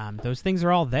those things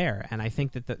are all there. And I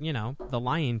think that the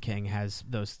Lion King has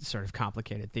those sort of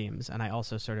complicated themes, and I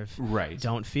also sort of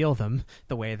don't feel them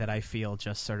the way that I feel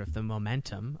just sort of the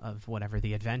momentum of whatever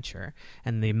the adventure.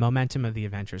 And the momentum of the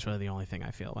adventure is really the only thing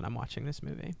I feel when I'm watching this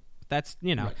movie. That's,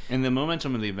 Right. And the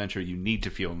momentum of the adventure you need to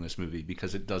feel in this movie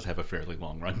because it does have a fairly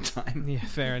long runtime. Yeah,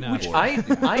 fair enough. Which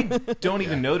I don't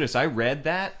even notice. I read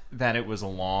that it was a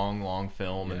long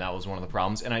film, and that was one of the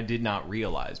problems, and I did not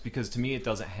realize, because to me it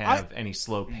doesn't have any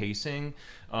slow pacing.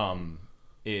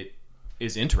 It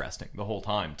is interesting the whole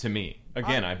time to me.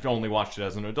 Again, I've only watched it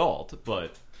as an adult,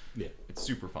 but it's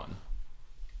super fun.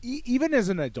 Even as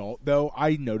an adult, though,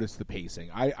 I noticed the pacing.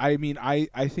 I mean, I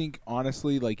think,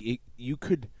 honestly, like, you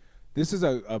could... This is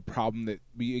a problem that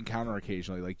we encounter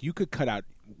occasionally. Like, you could cut out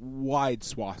wide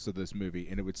swaths of this movie,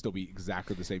 and it would still be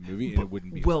exactly the same movie, and it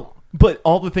wouldn't be. But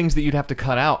all the things that you'd have to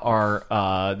cut out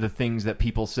are the things that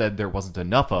people said there wasn't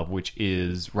enough of, which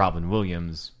is Robin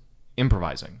Williams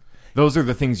improvising. Those are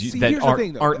the things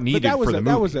aren't needed for the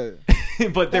movie.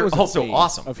 But they're also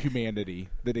awesome. Of humanity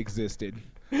that existed,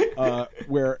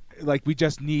 where like we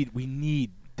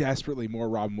need desperately more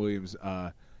Robin Williams.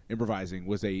 Improvising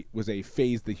was a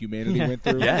phase that humanity went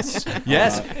through. Yes,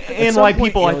 and why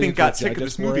people I think got sick of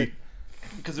this movie,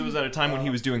 because it was at a time when he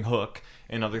was doing Hook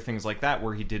and other things like that,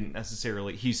 where he didn't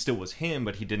necessarily, he still was him,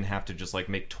 but he didn't have to just like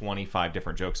make 25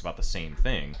 different jokes about the same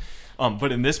thing.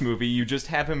 But in this movie, you just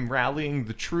have him rallying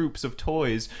the troops of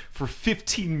toys for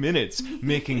 15 minutes,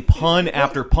 making pun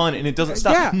after pun, and it doesn't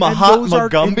stop. Yeah, Mahatma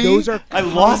Gumby, those are I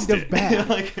lost kind of it.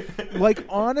 Bad. like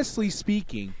honestly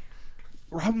speaking,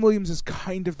 Robin Williams is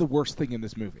kind of the worst thing in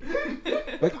this movie.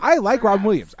 Like, I like Robin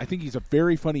Williams. I think he's a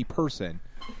very funny person.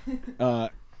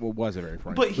 Was a very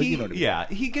funny. But you know what I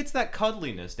mean. he gets that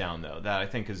cuddliness down though that I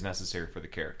think is necessary for the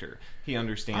character. He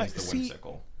understands the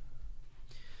whimsical.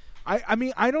 I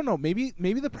mean, I don't know. Maybe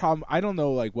the problem. I don't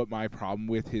know like what my problem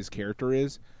with his character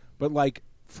is, but like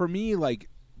for me, like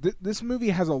this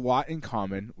movie has a lot in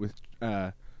common with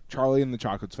Charlie and the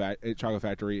Chocolate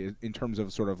Factory in terms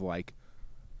of sort of like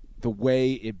the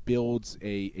way it builds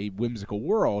a whimsical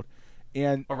world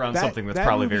and around something that's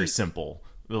probably very simple,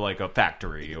 like a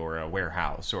factory or a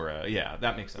warehouse or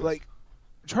that makes sense. Like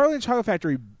Charlie and the Chocolate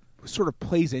Factory sort of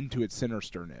plays into its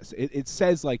sinisterness. It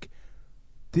says like,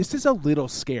 this is a little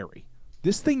scary.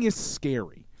 This thing is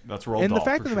scary. That's Roald Dahl. And the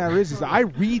fact of the matter is that I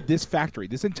read this factory,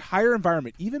 this entire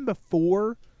environment, even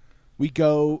before we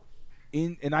go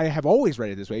in, and I have always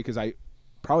read it this way because I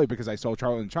saw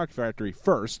Charlie and the Chocolate Factory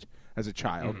first as a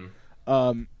child.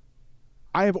 Mm-hmm.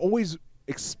 I have always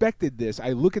expected this. I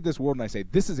look at this world and I say,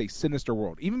 this is a sinister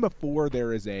world. Even before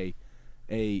there is a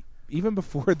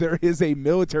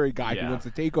military guy who wants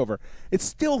to take over, it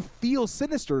still feels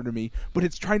sinister to me, but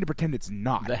it's trying to pretend it's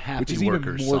not. The Happy which is even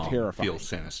Workers more song terrifying. feels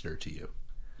sinister to you.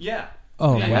 Yeah.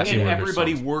 Oh, and, that's and one of her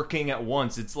everybody songs. working at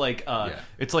once. It's like it's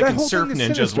That like in whole Surf thing is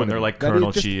Ninjas sinister when to they're me, like that it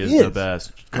Colonel just Chi is is. the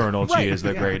best, Colonel Chi Right, is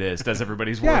the yeah. greatest, as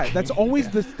everybody's Yeah, working. that's always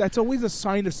that's always a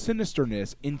sign of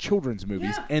sinisterness in children's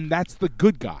movies, Yeah. and that's the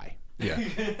good guy. Yeah.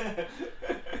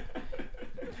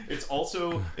 It's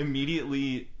also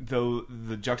immediately, though,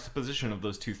 the juxtaposition of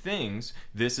those two things,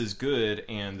 this is good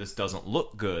and this doesn't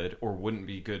look good or wouldn't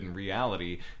be good in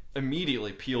reality,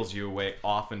 immediately peels you away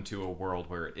off into a world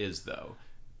where it is, though.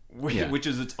 Which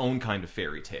is its own kind of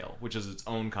fairy tale, which is its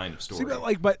own kind of story.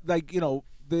 See, but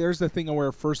there's the thing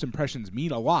where first impressions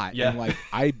mean a lot. Yeah. And like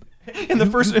I, And the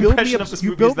first impression of this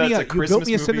movie is that it's a you Christmas built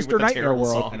me a movie Sinister with a Nightmare terrible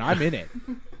world, song. and I'm in it.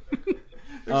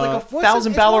 There's like Well,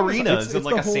 1,000 it's more- ballerinas, it's and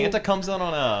like the a whole- Santa comes out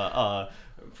on a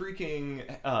freaking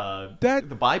That-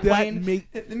 the biplane.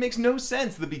 that It makes no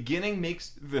sense.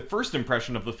 The first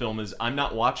impression of the film is I'm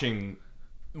not watching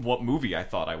what movie I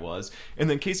thought I was, and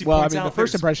then Casey Well, I points mean, out the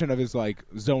first there's- impression of is like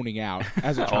zoning out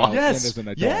as a child and Yes, as an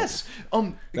adult. yes.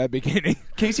 That beginning.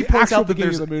 Casey the points actual out that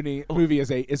beginning there's- of the movie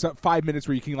is 5 minutes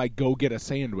where you can like go get a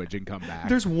sandwich and come back.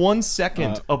 There's 1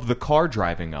 second of the car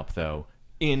driving up, though,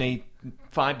 in a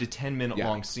 5 to 10 minute Yeah.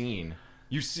 long scene.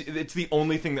 You see, it's the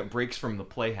only thing that breaks from the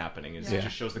play happening. Is it Yeah.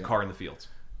 just shows the car in the fields.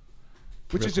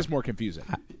 which is just more confusing.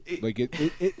 Like it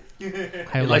I It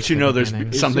like lets you the know there's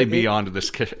beginning. something it- beyond this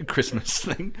Christmas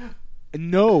thing.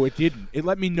 no, it didn't. It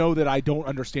let me know that I don't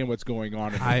understand what's going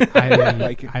on. In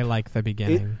I like the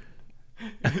beginning.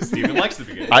 Steven likes the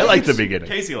beginning. I like the beginning.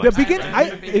 Casey the likes beginning. I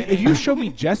like the beginning. If you show me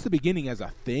just the beginning as a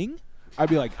thing, I'd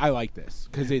be like, I like this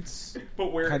because it's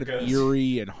But where kind it of goes.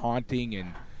 eerie and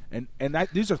haunting and that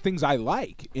these are things I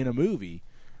like in a movie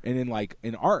and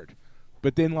in art.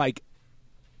 But then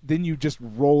you just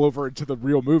roll over into the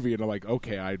real movie and I'm like,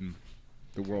 okay,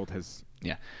 the world has.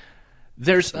 Yeah.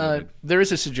 There is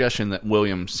a suggestion that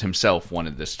Williams himself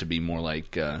wanted this to be more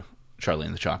like Charlie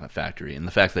and the Chocolate Factory, and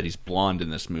the fact that he's blonde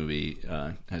in this movie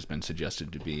has been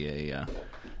suggested to be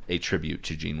a tribute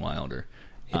to Gene Wilder.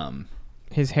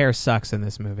 His hair sucks in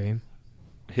this movie.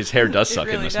 His hair does It suck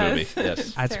in really this does. movie. Yes.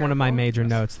 It's That's one of my terrible. major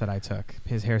notes that I took.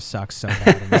 His hair sucks so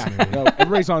bad in this movie. No,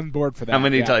 everybody's on board for that. How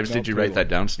many Yeah, times no, did you write totally. that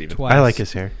down, Stephen? Twice. I like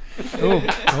his hair.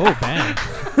 Oh, bang.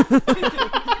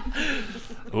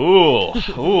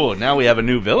 Ooh, now we have a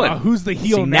new villain. Who's the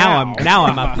heel See, now? now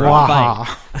I'm up for a Waha.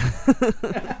 fight.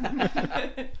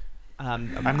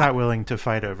 I'm not willing to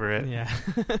fight over it. Yeah.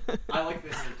 I like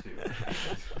this here too.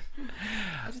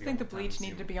 I just think the bleach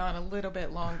needed to be on a little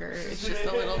bit longer. It's just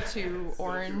a little too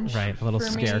orange. Right, a little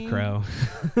for me. scarecrow.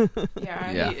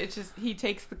 Yeah, Yeah. it's just he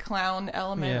takes the clown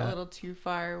element Yeah. a little too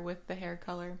far with the hair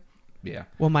color. Yeah.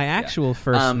 Well, my actual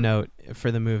first Um, note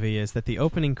for the movie is that the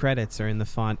opening credits are in the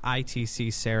font ITC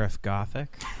Serif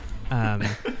Gothic,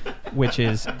 which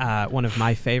is one of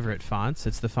my favorite fonts.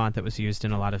 It's the font that was used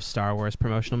in a lot of Star Wars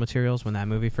promotional materials when that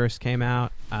movie first came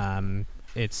out.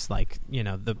 It's like,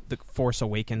 the Force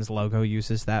Awakens logo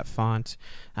uses that font.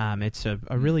 It's a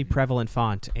really prevalent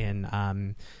font in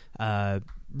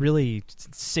really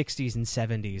 60s and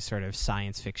 70s sort of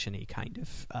science fiction-y kind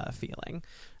of feeling.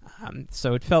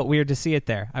 So it felt weird to see it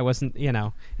there. I wasn't,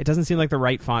 it doesn't seem like the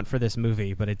right font for this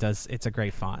movie, but it's a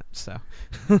great font. So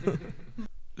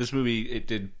This movie, it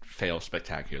did fail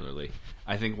spectacularly.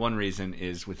 I think one reason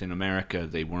is within America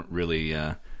they weren't really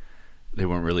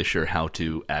sure how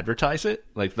to advertise it.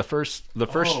 Like the first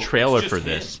it's trailer just for him.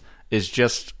 this is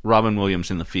just Robin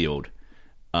Williams in the field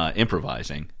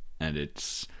improvising, and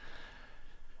it's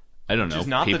I don't know, Which is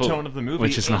not the tone of the movie.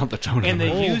 Which is not the tone And of the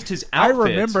they movie. used his I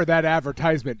outfit. remember that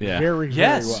advertisement very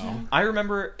Yes, well. I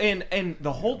remember, and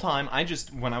the whole time,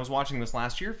 when I was watching this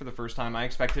last year for the first time, I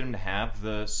expected him to have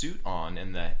the suit on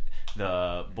and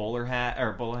the bowler hat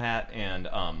and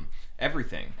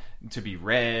everything to be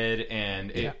red,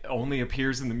 and it only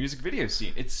appears in the music video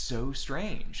scene. It's so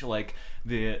strange, like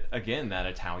that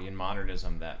Italian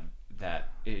modernism that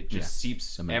it just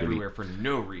seeps The Megumi. everywhere for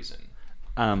no reason.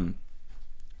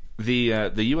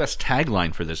 The U.S.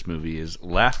 tagline for this movie is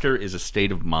 "Laughter is a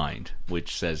state of mind,"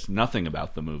 which says nothing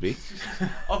about the movie.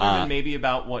 Other than maybe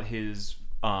about what his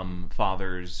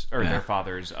father's or Yeah. their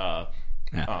father's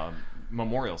Yeah.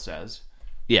 memorial says.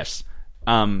 Yes.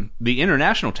 The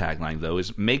international tagline, though,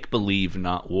 is "Make believe,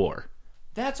 not war,"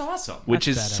 That's awesome. which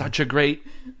is better. such a great,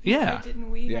 Why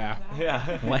didn't we? Yeah. Have that?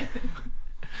 Yeah. What?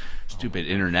 Stupid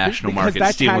international Because market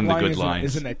that stealing the tagline good is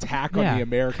lines an attack yeah, on the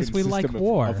American because we system like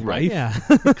war, of life. Yeah.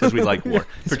 because we like war,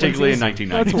 particularly in That's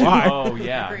 1990. why. Oh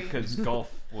yeah, Agreed. because Gulf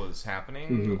was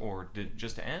happening, or did it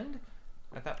just end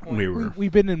at that point? We were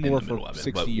We've been in in war the middle for of it,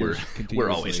 60 but years. we're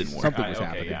always in war. Something was okay,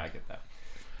 happening. yeah, I get that.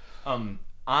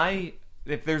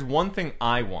 If there's one thing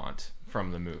I want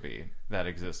from the movie that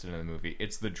existed in the movie,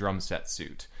 it's the drum set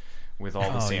suit. with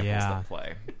all the samples yeah. that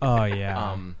play. Oh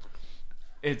yeah.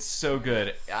 It's so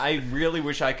good. I really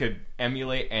wish I could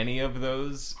emulate any of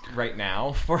those right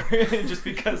now for just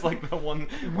because like the one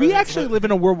We actually live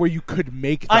in a world where you could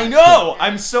make that I know.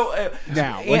 I'm so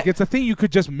now. Like, it's a thing you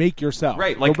could just make yourself.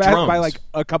 Right, Go like back, buy drums. like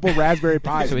a couple Raspberry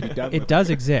Pis so and be done it with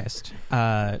does exist. You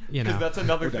because know. that's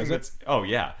another thing does it? that's oh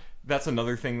yeah. That's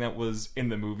another thing that was in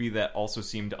the movie that also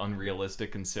seemed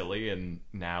unrealistic and silly, and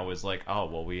now is like, oh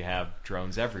well, we have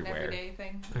drones An everywhere. everyday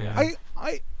thing.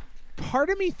 I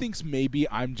part of me thinks maybe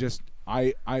I'm just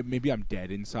maybe I'm dead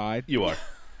inside You are.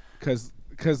 because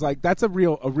like that's a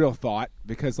real thought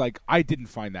because like I didn't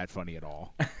find that funny at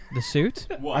all. The suit?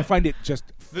 What? I find it just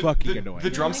fucking annoying.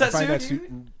 The drum I set find that suit?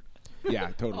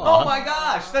 yeah, totally. Oh my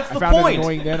gosh, that's I the found it point.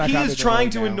 annoying then, I He found is it trying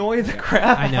to annoying now. annoy the Yeah.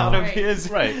 crap I know. out of Right. his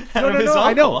Right. out No, of no, his no.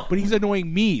 I know, uncle. but he's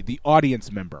annoying me, the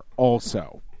audience member,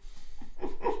 also.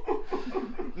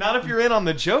 Not if you're in on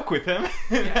the joke with him.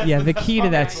 Yeah, the key to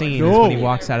that scene is No. when he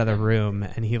walks out of the room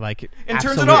and he like And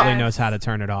turns it absolutely off. knows how to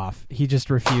turn it off. He just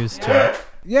refused to.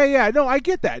 Yeah, no, I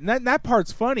get that. And that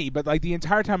part's funny, but like the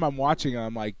entire time I'm watching,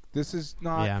 I'm like, this is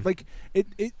not Yeah. like it.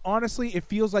 Honestly, it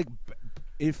feels like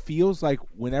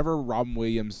whenever Robin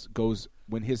Williams goes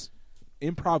when his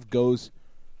improv goes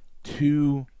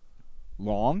too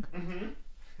long,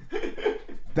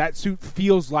 that suit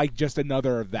feels like just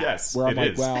another of that. Yes, where I'm it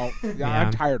like, is. well, Yeah.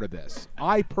 I'm tired of this.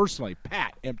 I personally,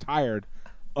 Pat, am tired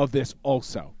of this.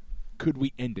 Also, could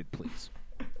we end it, please?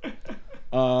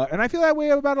 And I feel that way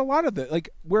about a lot of it. Like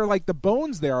where like the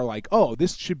bones there are like, oh,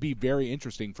 this should be very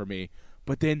interesting for me,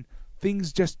 but then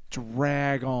things just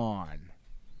drag on,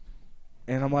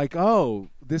 and I'm like, oh,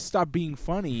 this stopped being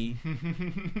funny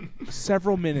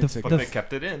several minutes ago. But they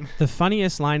kept it in. The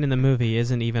funniest line in the movie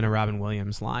isn't even a Robin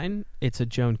Williams line. It's a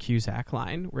Joan Cusack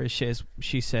line where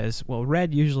she says, well,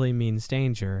 red usually means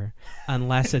danger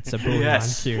unless it's a bouillon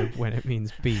Yes. cube when it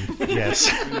means beef. Yes.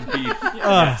 Beef.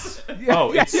 Yes. Yeah,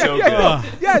 Oh, it's so yeah,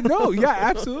 good. Yeah, no, yeah,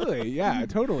 absolutely, yeah,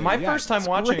 totally. My yeah, first time it's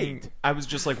watching, great. I was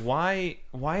just like, why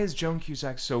is Joan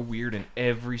Cusack so weird in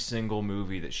every single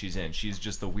movie that she's in? She's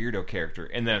just the weirdo character.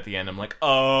 And then at the end, I'm like,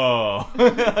 oh,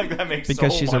 like, that makes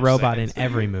Because so she's a much robot sense. in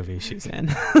every movie she's in.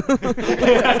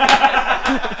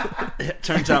 It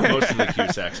turns out most of the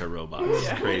Cusacks are robots.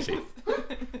 It's crazy.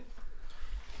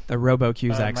 The Robo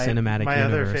Cusack cinematic my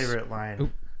universe. other favorite line,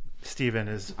 Oop. Stephen,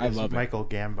 is I love it. Michael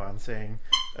Gambon saying,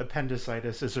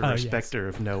 "Appendicitis is a Oh, yes. respecter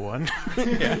of no one."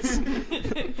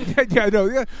 yeah, no,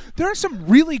 yeah. There are some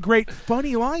really great,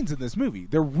 funny lines in this movie.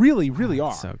 There really, really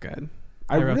are. So good.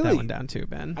 I I wrote that really- one down too,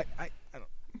 Ben. I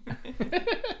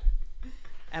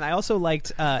And I also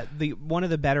liked the one of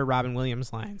the better Robin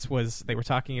Williams lines was they were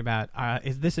talking about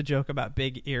is this a joke about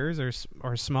big ears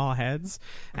or small heads?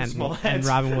 And Small and heads.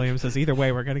 Robin Williams says either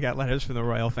way we're going to get letters from the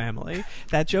royal family.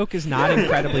 That joke is not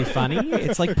incredibly funny.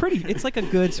 It's like it's like a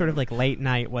good sort of like late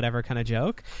night whatever kind of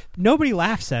joke. Nobody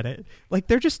laughs at it. Like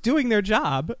they're just doing their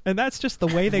job, and that's just the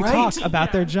way they Right. talk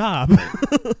about their job.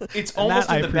 It's And almost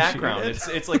that I in the appreciate background. it.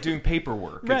 It's like doing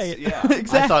paperwork. Right. Yeah.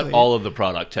 Exactly. I thought all of the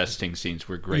product testing scenes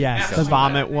were great. Yes, the because of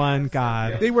vomit one,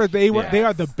 God. They are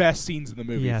Yes. the best scenes in the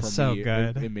movie. Yeah, for so me,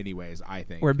 good. in many ways. I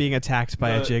think. We're being attacked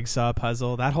by a The- jigsaw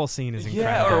puzzle. That whole scene is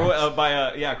Yeah, incredible. or by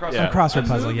a crossword. Yeah. A crossword The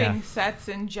puzzle, moving yeah. sets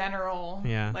in general.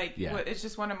 Yeah. Like Yeah. it's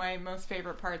just one of my most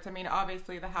favorite parts. I mean,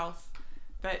 obviously the house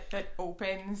that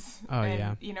opens. Oh, and,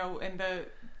 yeah. You know, and the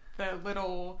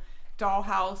little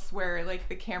dollhouse where like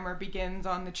the camera begins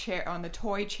on the chair on the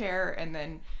toy chair and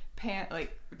then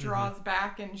draws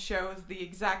back and shows the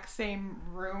exact same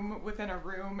room within a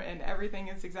room and everything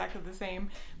is exactly the same.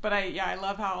 But I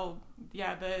love how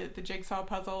the jigsaw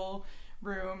puzzle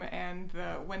room and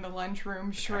when the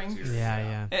lunchroom shrinks.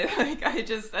 Yeah. And, like I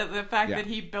just the fact Yeah. that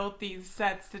he built these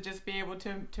sets to just be able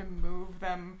to move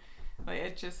them, like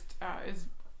it just is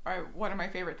one of my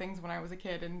favorite things when I was a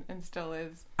kid and still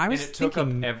is. I And was it took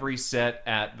thinking. up every set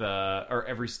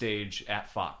every stage at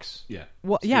Fox. Yeah.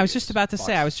 Well, yeah, I was just Studios. about to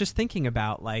say. Fox. I was just thinking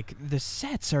about like the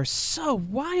sets are so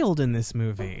wild in this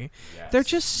movie. Yes, They're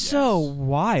just so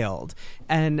wild,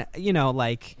 and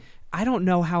like I don't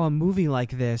know how a movie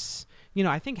like this.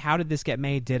 I think How Did This Get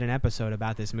Made did an episode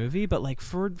about this movie, but like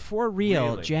for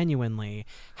real, Really? genuinely,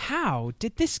 how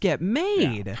did this get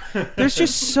made? There's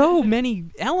just so many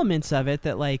elements of it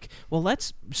that like,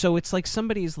 so it's like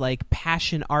somebody's like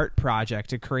passion art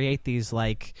project to create these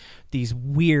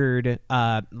weird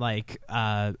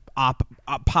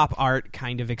pop art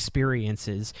kind of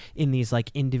experiences in these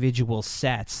like individual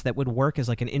sets that would work as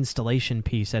like an installation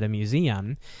piece at a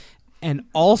museum. And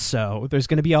also, there's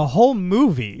going to be a whole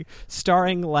movie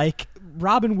starring like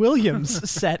Robin Williams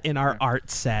set in our art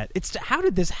set. How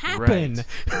did this happen?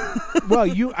 Right. Well,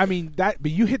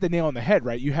 but you hit the nail on the head,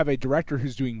 right? You have a director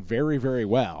who's doing very, very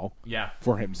well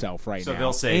for himself right now. So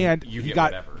they'll say, and you he get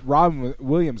got whatever. Robin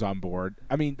Williams on board.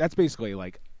 I mean, that's basically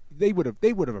like they would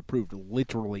have approved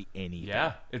literally anything.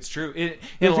 Yeah, it's true. And a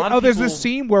There's, lot of there's people- this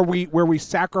scene where we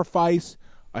sacrifice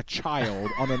a child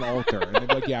on an altar, and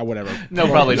they're like, yeah, whatever. No,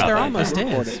 probably not. There Fine. almost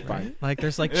Record is. it, fine. Right? Like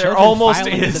there's like There children almost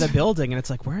filing is. into the building, and it's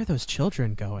like, where are those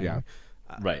children going? Yeah.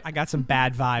 Right. I got some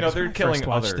bad vibes. No, they're when I killing first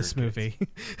watched other this kids. movie.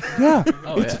 Yeah,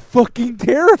 Oh, it's yeah. fucking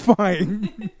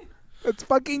terrifying. It's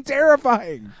fucking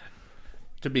terrifying.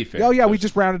 To be fair. Oh yeah, we those-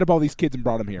 just rounded up all these kids and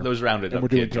brought them here. Those rounded and up we're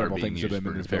doing kids are terrible being things to used them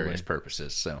in for this various building.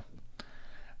 purposes. So,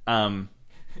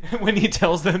 when he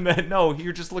tells them that no,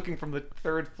 you're just looking from the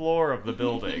third floor of the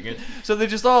building, and so they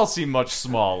just all seem much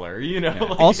smaller, you know.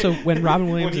 Like, Also, when Robin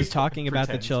Williams he is talking about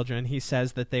the pretends. children, he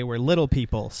says that they were little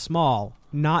people, small,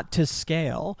 not to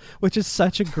scale, which is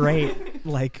such a great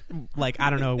like I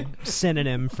don't know,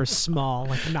 synonym for small,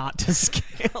 like not to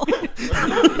scale.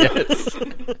 yes.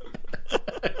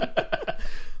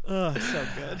 Oh, so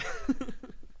good.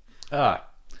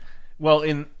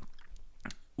 Well,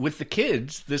 with the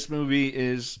kids, this movie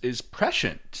is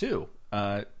prescient too,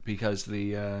 because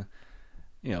we've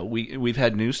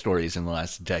had news stories in the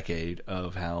last decade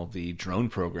of how the drone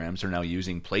programs are now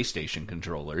using PlayStation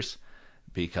controllers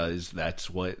because that's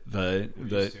what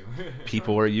the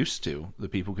people are used to, the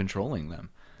people controlling them,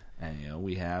 and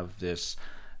we have this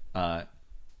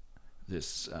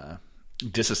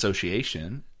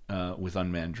disassociation with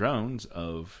unmanned drones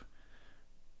of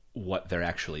what they're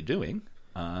actually doing.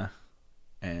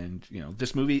 And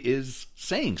this movie is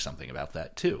saying something about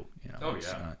that too. Oh, It's,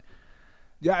 yeah.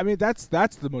 Yeah, I mean that's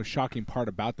the most shocking part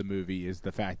about the movie is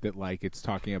the fact that like it's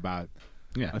talking about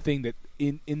yeah. a thing that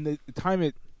in the time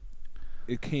it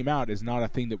came out is not a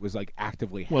thing that was like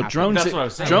actively Well, happening. drones That's what I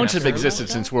was saying. drones Yeah. have existed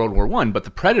since World War One, but the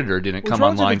Predator didn't Well, come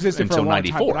drones have online existed for a until long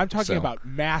time, '94. but I'm talking so- about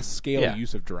mass scale Yeah.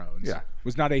 use of drones. Yeah.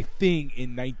 Was not a thing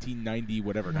in 1990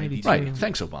 whatever 92. 92. right.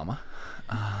 Thanks, Obama.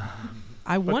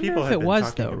 I wonder people if have it been was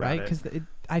talking though, about right? it. Because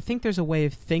I think there's a way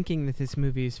of thinking that this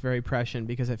movie is very prescient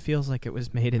because it feels like it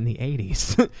was made in the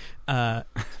 80s.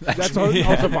 That's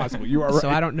also possible. You are right. So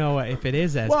I don't know if it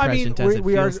is as Well, I mean, prescient as it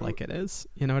we are- feels like it is.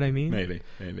 You know what I mean? Maybe.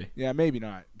 Yeah, maybe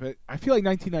not. But I feel like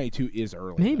 1992 is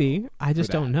early. Maybe. though, I just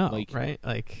for don't that. know, Like, right?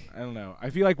 Like, I don't know. I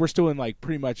feel like we're still in like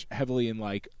pretty much heavily in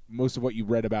like most of what you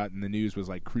read about in the news was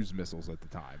like cruise missiles at the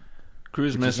time.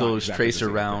 Cruise Which is not missiles, exactly the tracer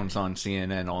same rounds thing. on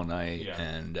CNN all night, Yeah.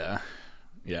 and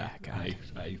God.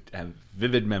 I have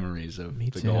vivid memories of Me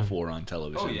the too. Gulf War on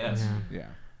television. Oh yes. yeah.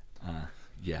 Yeah.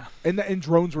 Yeah. And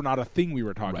drones were not a thing we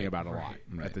were talking Right, about a lot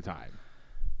right. at the time.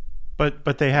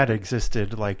 But they had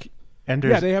existed like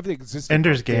Ender's Yeah, they have the existence.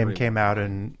 Ender's Game came out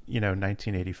in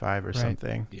 1985 or Right.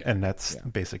 something, Yeah. and that's Yeah.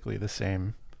 basically the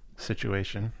same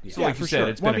situation. So like you for said, sure.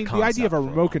 it's Well, been I mean, a the idea of a concept for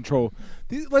remote while. control.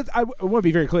 I want to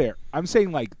be very clear. I'm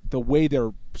saying like the way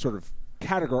they're sort of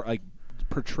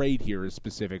portrayed here is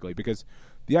specifically because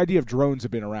the idea of drones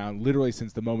have been around literally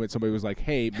since the moment somebody was like,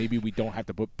 "Hey, maybe we don't have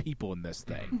to put people in this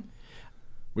thing,"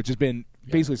 which has been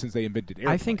basically since they invented I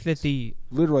airplanes. think that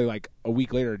literally like a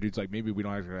week later, a dude's like, "Maybe we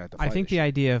don't have to." I fly think this the shit."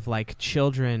 idea of like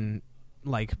children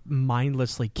like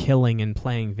mindlessly killing and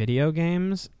playing video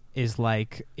games is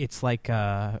like it's like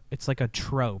a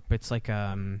trope. It's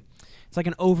like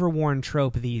an overworn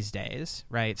trope these days,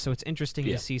 right? So it's interesting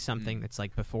Yeah. to see something that's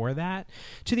like before that,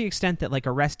 to the extent that like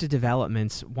Arrested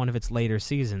Development's one of its later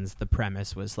seasons, the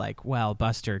premise was like, well,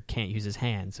 Buster can't use his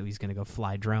hands, so he's going to go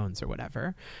fly drones or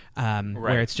whatever,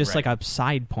 where it's just right. like a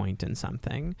side point in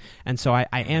something. And so I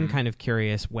am kind of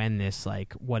curious when this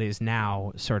like what is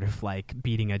now sort of like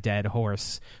beating a dead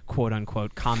horse, quote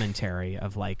unquote, commentary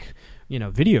of like,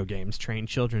 video games train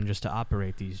children just to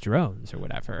operate these drones or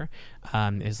whatever,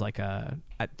 is like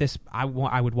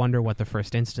I would wonder what the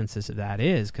first instances of that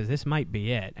is, because this might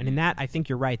be it. And in that, I think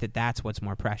you're right that's what's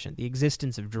more prescient. The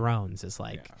existence of drones is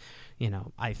like,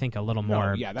 I think a little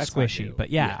more yeah, that's not squishy. new. But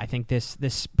yeah, I think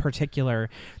this particular,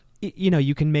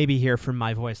 you can maybe hear from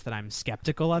my voice that I'm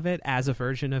skeptical of it as a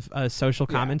version of social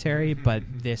commentary, but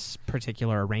this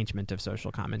particular arrangement of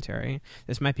social commentary,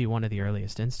 this might be one of the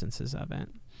earliest instances of it.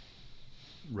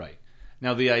 Right.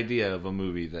 Now, the idea of a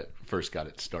movie that first got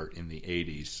its start in the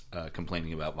 80s,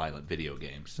 complaining about violent video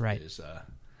games, Right. is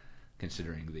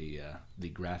considering the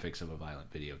graphics of a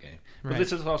violent video game. But Right.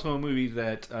 this is also a movie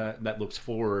that looks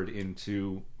forward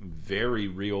into very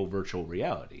real virtual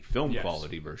reality, film Yes.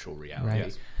 quality virtual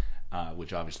reality, Right.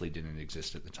 which obviously didn't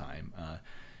exist at the time.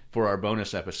 for our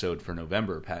bonus episode for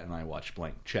November, Pat and I watched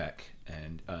Blank Check,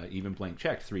 and even Blank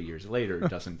Check 3 years later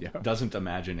doesn't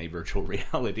imagine a virtual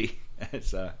reality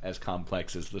as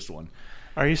complex as this one.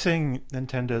 Are you saying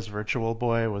Nintendo's Virtual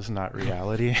Boy was not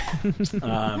reality?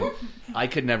 I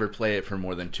could never play it for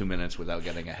more than 2 minutes without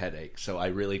getting a headache, so I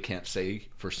really can't say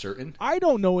for certain. I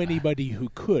don't know anybody who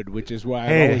could, which is why.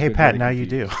 Hey, Pat, now you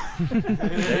do.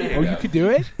 You could do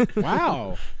it?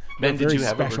 Wow. Ben, You're did a you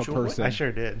have very a special virtual person. I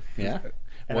sure did. Yeah?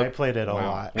 And I played it a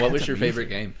lot. What was your favorite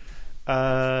game?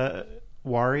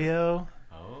 Wario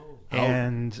Oh.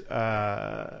 and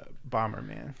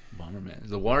Bomberman. Bomberman.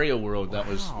 The Wario World, that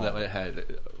had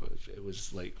it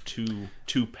was like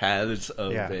two paths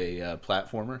of a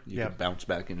platformer. You could bounce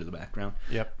back into the background.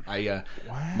 Yep.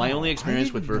 My only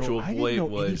experience with Virtual Boy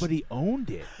was anybody owned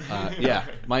it.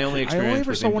 my only I experience only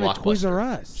ever was saw in one at Toys R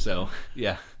Blockbuster. Us. So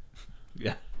yeah.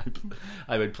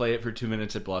 I would play it for 2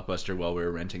 minutes at Blockbuster while we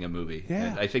were renting a movie. Yeah.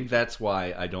 And I think that's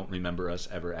why I don't remember us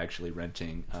ever actually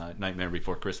renting Nightmare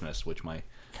Before Christmas, which my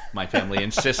family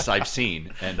insists I've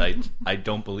seen, and I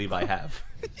don't believe I have.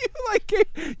 They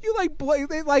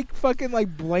fucking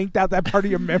blanked out that part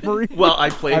of your memory. Well, I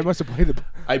must have played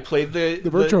the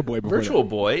Virtual Boy before Virtual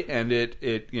Boy, and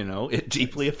it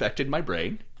deeply affected my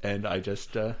brain, and I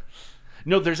just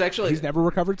no. There's actually He's never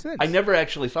recovered since. I never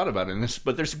actually thought about it in this,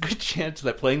 but there's a good chance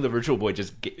that playing the Virtual Boy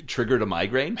just triggered a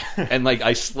migraine, and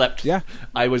I slept. Yeah.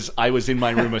 I was in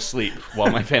my room asleep while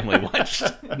my family watched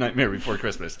Nightmare Before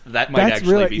Christmas. That might That's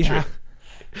actually really, be true.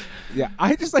 Yeah,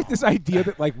 I just like this idea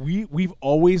that we've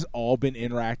always all been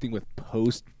interacting with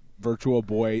post Virtual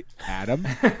Boy Adam.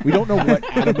 We don't know what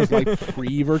Adam was like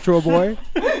pre Virtual Boy.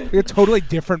 Like a totally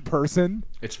different person.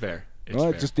 It's fair.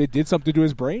 It did something to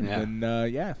his brain, Yeah.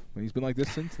 and he's been like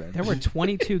this since then. There were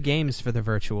 22 games for the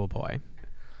Virtual Boy.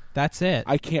 That's it.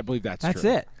 I can't believe that's true. That's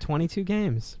it. 22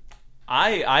 games.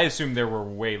 I assumed there were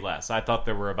way less. I thought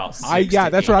there were about 6.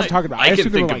 That's what I'm talking about. I can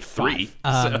assumed there think were of like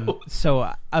 3.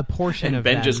 So a portion And of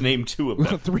Ben them, just named 2 of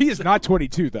them. 3 is not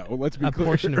 22 though. Let's be a clear.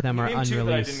 portion of them are Name 2 that I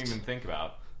unreleased. didn't even think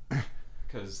about.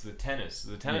 Because the tennis is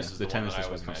the the tennis one that is I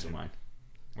what was comes to imagining. mind.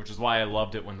 Which is why I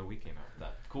loved it when the Wii came out.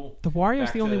 That cool. The Wario's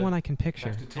Back the only to- one I can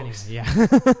picture. back to toys. Yeah.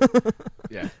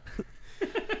 Yeah.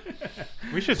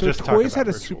 We should So just talk Toys about had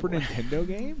a Virtual Super Boy. Nintendo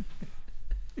game.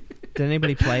 Did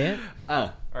anybody play it?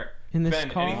 All right. In this Ben,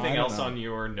 call? I anything don't else know. on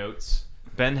your notes?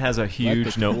 Ben has a Let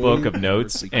huge the notebook toy- of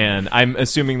notes, and I'm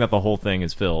assuming that the whole thing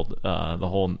is filled, the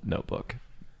whole notebook.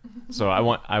 So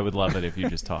I would love it if you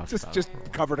just talked about Just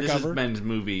cover to This cover. is Ben's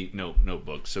movie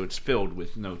notebook, so it's filled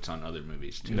with notes on other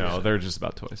movies too. it. No, So- they're just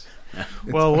about toys.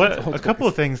 Well, all a couple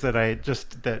of things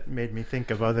that made me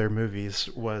think of other movies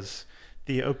was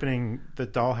the opening, the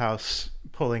dollhouse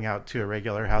pulling out to a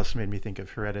regular house made me think of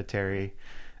Hereditary,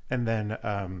 and then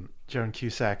Joan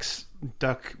Cusack's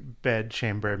duck bed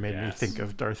chamber made me Yes. think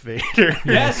of Darth Vader.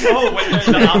 Yes. Oh, when they're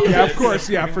in the outfits. Yeah, of course.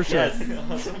 Yeah, for sure. Yes.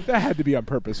 That had to be on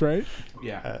purpose, right?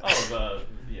 yeah.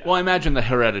 Yeah. Well, I imagine the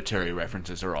Hereditary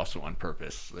references are also on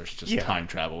purpose. There's just Yeah. time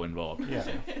travel involved. Yeah.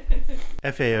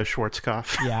 FAO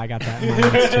Schwarzkopf. Yeah, I got that in my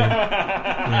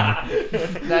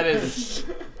notes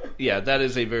too. Yeah. That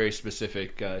is a very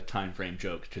specific time frame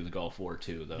joke to the Gulf War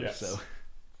too, though. Yes. So,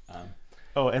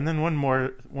 Oh, and then one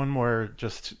more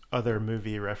just other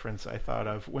movie reference I thought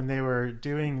of when they were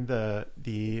doing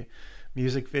the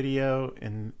music video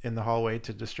in the hallway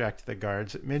to distract the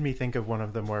guards. It made me think of one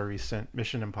of the more recent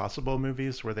Mission Impossible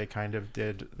movies where they kind of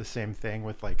did the same thing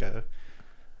with like a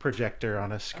projector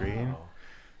on a screen.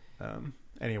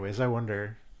 Anyways, I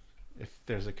wonder if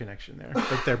there's a connection there,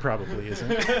 but there probably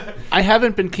isn't. I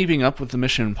haven't been keeping up with the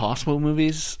Mission Impossible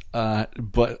movies,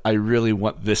 but I really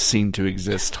want this scene to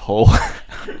exist whole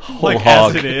Like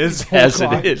hog, as it is. as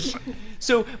it is.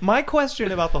 So my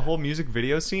question about the whole music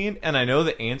video scene, and I know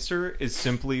the answer is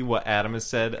simply what Adam has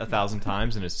said 1,000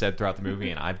 times and has said throughout the movie,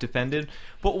 and I've defended.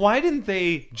 But why didn't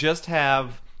they just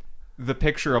have the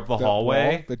picture of the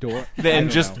hallway, wall, the door, I then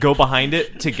don't just know. go behind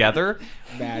it together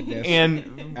Madness. and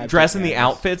Absolute dress in the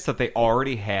madness. outfits that they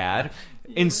already had?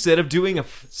 Instead of doing a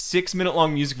 6-minute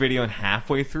long music video and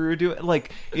halfway through do it,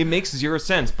 like it makes zero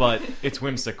sense, but it's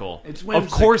whimsical. It's Of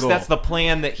course, whimsical. that's the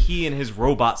plan that he and his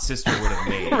robot sister would have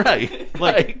made. Right.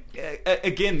 Like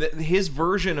again, his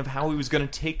version of how he was going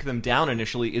to take them down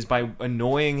initially is by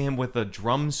annoying him with a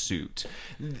drum suit.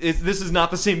 This is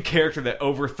not the same character that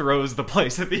overthrows the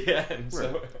place at the end.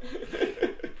 So.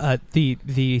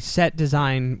 The set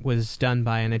design was done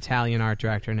by an Italian art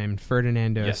director named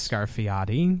Ferdinando Yes.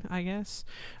 Scarfiati, I guess.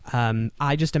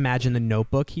 I just imagine the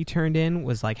notebook he turned in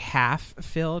was like half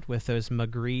filled with those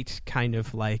Magritte kind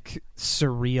of like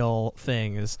surreal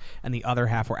things, and the other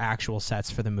half were actual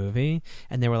sets for the movie.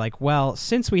 And they were like, well,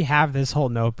 since we have this whole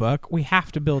notebook, we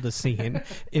have to build a scene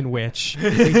in which we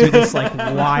do this like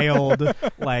wild,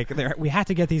 like we had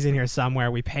to get these in here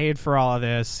somewhere. We paid for all of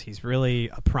this. He's really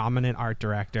a prominent art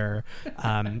director.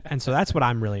 And so that's what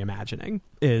I'm really imagining,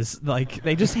 is like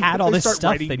they just had all They this start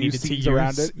stuff writing they new needed to scenes use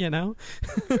around it. you know.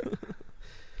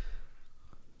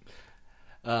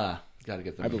 Gotta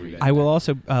get the I believe movie. it. I will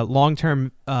also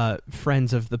long-term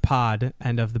friends of the pod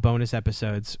and of the bonus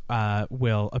episodes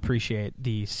will appreciate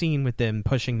the scene with them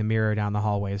pushing the mirror down the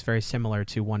hallway. Is very similar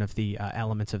to one of the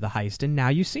elements of the heist in Now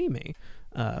You See Me,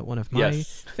 one of my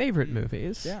Yes. favorite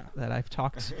movies Yeah. that I've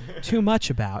talked too much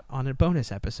about on a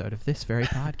bonus episode of this very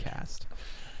podcast.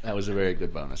 That was a very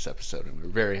good bonus episode, and we're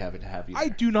very happy to have you I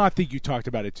there. do not think you talked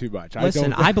about it too much.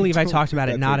 Listen, I believe I don't talked think about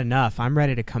it that's not enough. I'm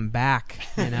ready to come back,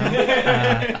 you know.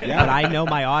 Yeah. But I know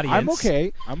my audience. I'm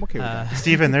okay. I'm okay with that.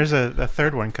 Steven, there's a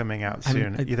third one coming out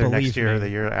soon, either believe next year me. or the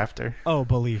year after. Oh,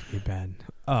 believe me, Ben.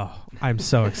 Oh, I'm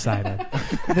so excited.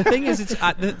 The thing is,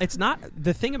 it's not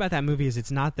the thing about that movie is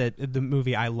it's not that the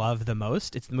movie I love the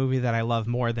most. It's the movie that I love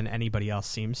more than anybody else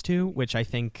seems to, which I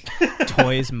think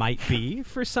Toys might be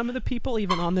for some of the people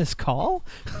even on this call.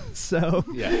 So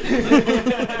Yeah.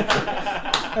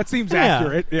 That seems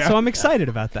accurate. Yeah. So I'm excited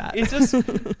about that. It's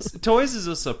just Toys is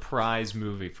a surprise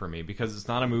movie for me because it's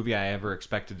not a movie I ever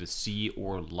expected to see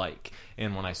or like.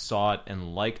 And when I saw it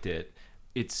and liked it,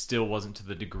 it still wasn't to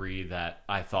the degree that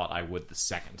I thought I would the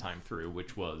second time through,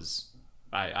 which was,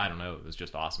 I don't know, it was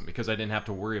just awesome because I didn't have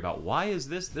to worry about why is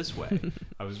this way.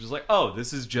 I was just like, oh,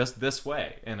 this is just this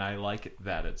way, and I like it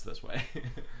that it's this way.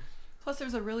 Plus,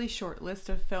 there's a really short list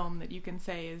of film that you can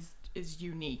say is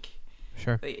unique.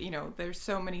 Sure. You know, there's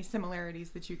so many similarities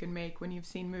that you can make when you've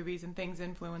seen movies and things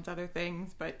influence other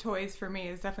things. But Toys, for me,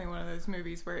 is definitely one of those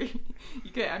movies where you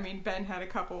get. I mean, Ben had a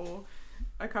couple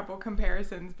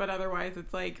comparisons, but otherwise,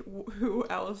 it's like who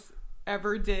else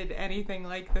ever did anything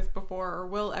like this before or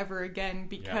will ever again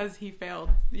because he failed.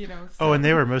 You know. So. Oh, and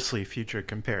they were mostly future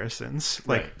comparisons,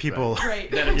 like Right, people. Right.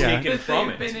 That have Yeah. taken that from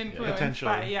they've it. been influenced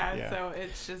Potentially, by. yeah. So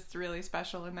it's just really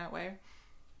special in that way.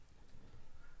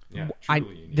 Yeah,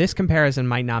 truly unique. This comparison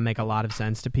might not make a lot of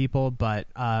sense to people, but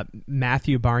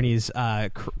Matthew Barney's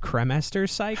Cremester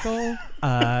cycle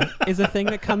is a thing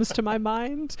that comes to my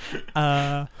mind.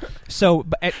 So,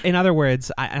 in other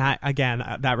words,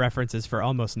 again, that reference is for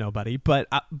almost nobody, but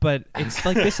it's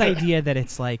like this idea that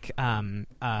it's like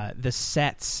the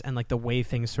sets and like the way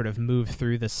things sort of move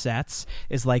through the sets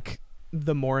is like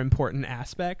the more important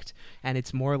aspect, and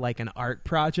it's more like an art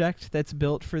project that's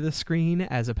built for the screen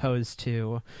as opposed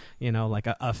to, you know, like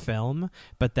a film.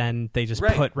 But then they just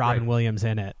put Robin Williams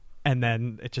in it, and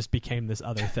then it just became this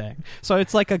other thing. So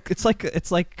it's like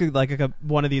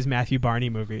one of these Matthew Barney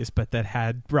movies, but that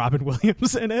had Robin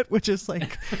Williams in it, which is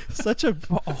like such a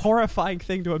horrifying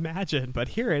thing to imagine. But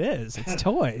here it is. It's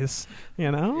Toys,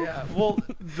 you know? Yeah, well,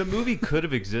 the movie could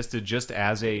have existed just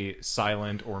as a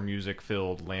silent or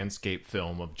music-filled landscape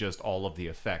film of just all of the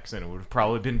effects, and it would have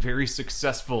probably been very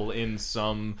successful in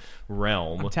some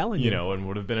realm. I'm telling you. know, and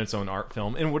would have been its own art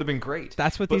film, and would have been great.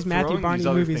 That's what But these Matthew throwing Barney these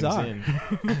other movies things are.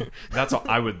 in, that's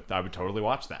I would totally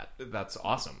watch that. That's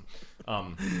awesome.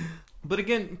 But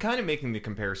again, kind of making the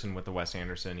comparison with the Wes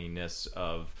Anderson-ness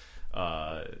of,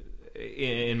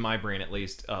 in my brain at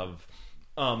least, of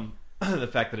the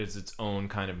fact that it's its own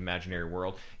kind of imaginary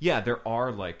world. Yeah, there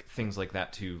are like things like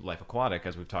that to Life Aquatic,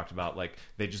 as we've talked about. Like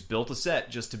they just built a set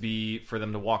just to be for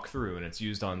them to walk through, and it's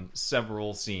used on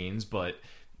several scenes, but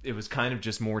it was kind of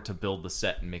just more to build the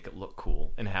set and make it look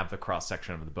cool and have the cross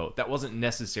section of the boat. That wasn't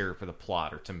necessary for the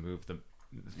plot or to move the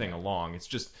thing along. It's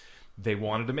just they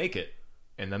wanted to make it,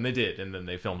 and then they did, and then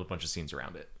they filmed a bunch of scenes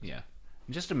around it. Yeah.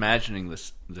 Just imagining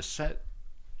this, the set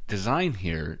design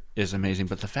here is amazing,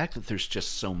 but the fact that there's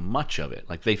just so much of it.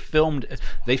 Like they filled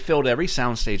every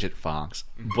soundstage at Fox,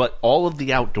 but all of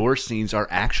the outdoor scenes are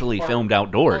actually filmed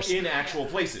outdoors in actual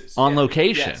places on Yeah.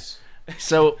 location. Yes.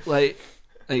 So like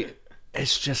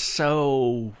it's just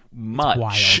so much.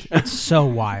 Wild. It's so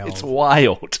wild. It's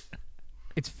wild.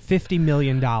 It's $50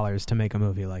 million to make a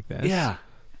movie like this. Yeah.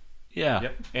 Yeah.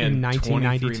 Yep. And In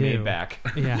 1992. 23 made back.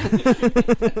 Yeah.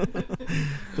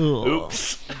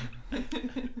 Oops.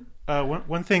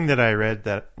 One thing that I read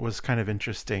that was kind of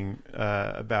interesting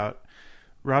about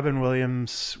Robin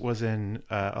Williams was in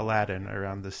Aladdin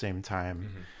around the same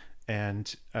time,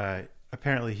 and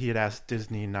apparently he had asked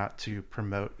Disney not to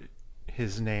promote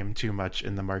his name too much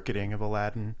in the marketing of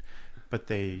Aladdin, but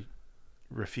they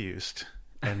refused,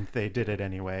 and they did it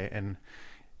anyway. And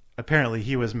apparently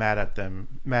he was mad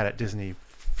at Disney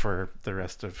for the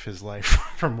rest of his life,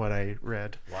 from what I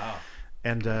read. Wow.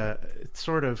 And it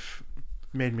sort of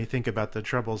made me think about the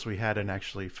troubles we had in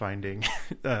actually finding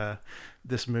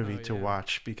this movie to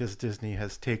watch, because Disney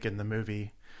has taken the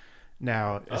movie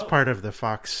now as part of the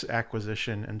Fox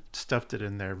acquisition and stuffed it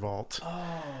in their vault.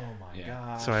 Oh my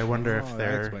god! So I wonder if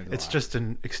that explains a it's lot. just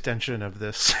an extension of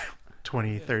this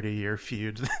 20, 30 year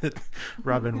feud that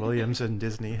Robin Williams and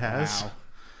Disney has. Wow.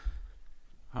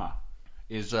 Huh.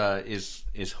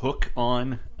 Is Hook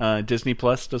on Disney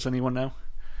Plus? Does anyone know?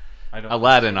 I don't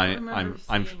Aladdin, I don't remember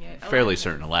I'm seeing it. fairly Aladdin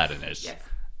certain is. Aladdin is. Yes.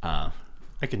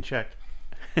 I can check.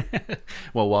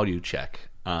 Well, while you check,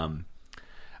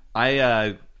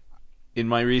 I in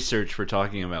my research for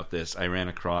talking about this, I ran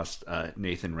across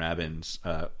Nathan Rabin's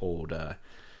old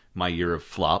My Year of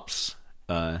Flops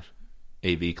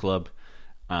AV Club,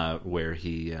 where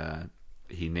he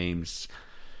names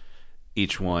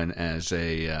each one as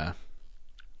an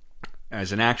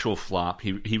actual flop.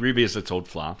 He revisits old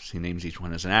flops. He names each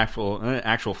one as an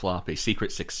actual flop, a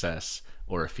secret success,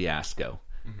 or a fiasco.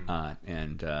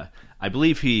 And I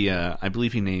believe he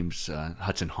names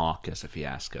Hudson Hawk as a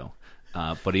fiasco,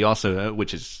 but he also,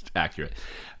 which is accurate,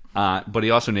 but he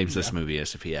also names this movie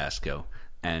as a fiasco,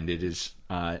 and it is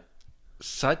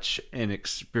such an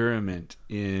experiment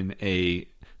in a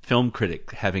film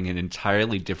critic having an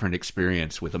entirely different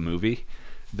experience with a movie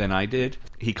than I did.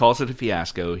 He calls it a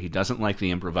fiasco. He doesn't like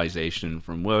the improvisation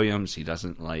from Williams. He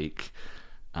doesn't like,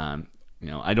 I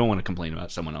don't want to complain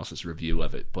about someone else's review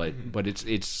of it, but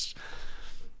it's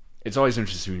always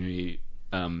interesting to me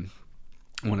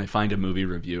when I find a movie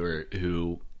reviewer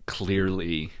who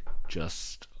clearly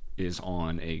just is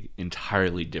on a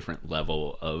entirely different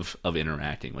level of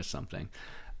interacting with something.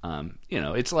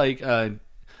 It's like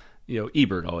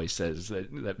Ebert always says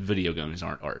that video games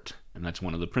aren't art, and that's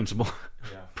one of the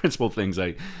principal things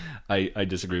I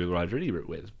disagree with Roger Ebert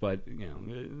with. But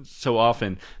so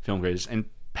often film critics, and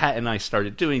Pat and I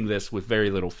started doing this with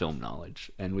very little film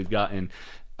knowledge, and we've gotten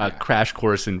a crash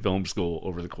course in film school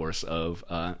over the course of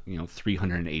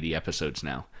 380 episodes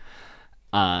now.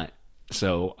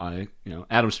 So Adam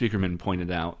Speakerman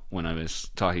pointed out when I was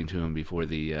talking to him before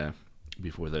the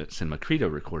Cinema Credo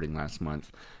recording last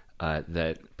month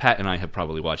that Pat and I have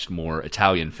probably watched more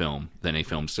Italian film than a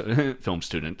film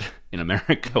student in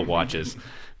America watches.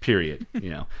 Period.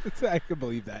 I can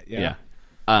believe that. Yeah.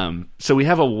 So we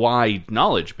have a wide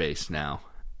knowledge base now,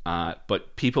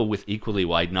 but people with equally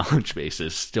wide knowledge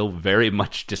bases still very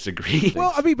much disagree.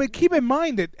 Well, I mean, but keep in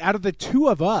mind that out of the two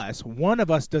of us, one of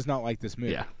us does not like this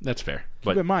movie. Yeah, that's fair.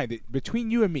 Keep in mind that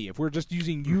between you and me, if we're just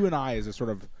using you and I as a sort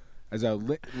of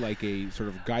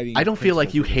guiding. I don't feel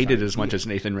like you principle for hate this it as much idea. as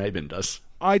Nathan Rabin does.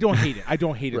 I don't hate it. I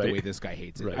don't hate it Right. the way this guy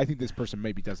hates it. Right. I think this person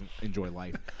maybe doesn't enjoy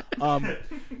life.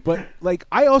 But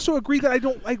I also agree that I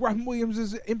don't like Robin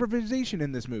Williams' improvisation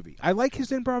in this movie. I like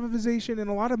his improvisation in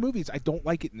a lot of movies. I don't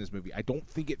like it in this movie. I don't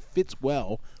think it fits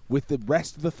well with the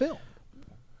rest of the film.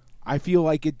 I feel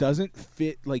like it doesn't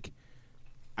fit.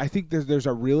 I think there's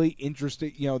a really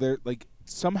interesting.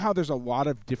 Somehow there's a lot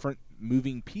of different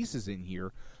moving pieces in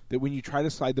here that when you try to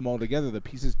slide them all together, the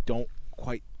pieces don't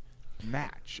quite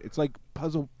match. It's like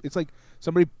puzzle. It's like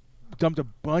somebody dumped a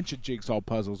bunch of jigsaw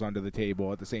puzzles onto the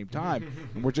table at the same time,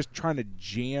 and we're just trying to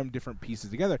jam different pieces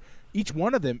together. Each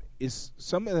one of them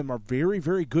some of them are very,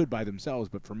 very good by themselves,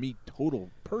 but for me,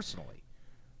 personally,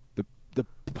 the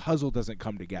puzzle doesn't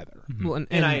come together. Well,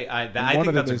 And I one think of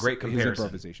them that's a is great his comparison,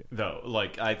 improvisation. though.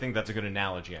 I think that's a good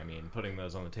analogy. I mean, putting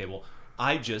those on the table.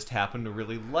 I just happen to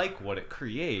really like what it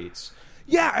creates.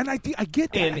 Yeah, and I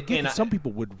get that. And- I get and that some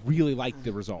people would really like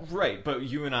the result. Right, but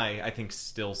you and I think,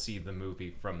 still see the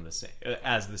movie from the same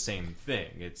as the same thing.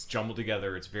 It's jumbled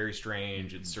together. It's very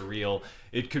strange. It's surreal.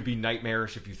 It could be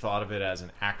nightmarish if you thought of it as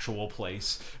an actual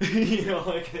place.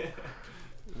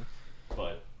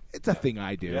 But It's a thing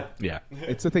I do. yeah. Yeah.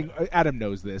 It's a thing. Adam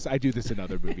knows this. I do this in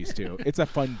other movies too. It's a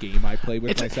fun game I play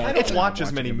with myself. I don't when I'm watch as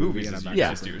watching many a movie movies and as I'm you not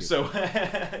guys super do, good. so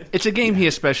It's a game he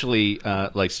especially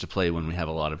likes to play when we have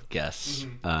a lot of guests,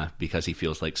 because he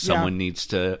feels like someone needs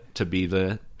to be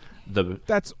the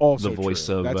That's also the voice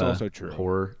true. of That's also true.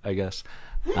 horror, I guess.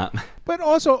 But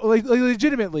also,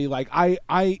 legitimately,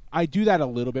 I do that a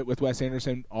little bit with Wes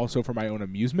Anderson, also for my own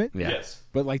amusement. Yeah. yes.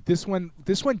 But this one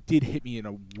did hit me in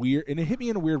a weird, and it hit me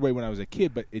in a weird way when I was a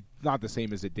kid, but it's not the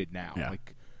same as it did now. Yeah.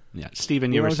 Yeah,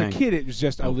 Steven, you When I were was saying a kid, it was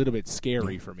just a little bit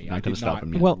scary for me. Not I gonna did stop not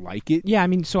him yet. Well, like it. Yeah, I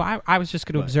mean, so I was just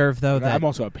going to observe though But that I'm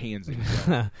also a pansy.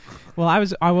 So. well, I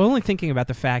was only thinking about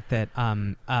the fact that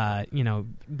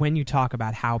when you talk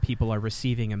about how people are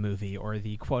receiving a movie or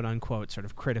the quote unquote sort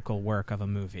of critical work of a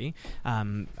movie,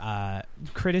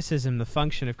 criticism, the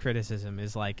function of criticism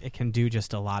is it can do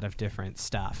just a lot of different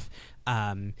stuff.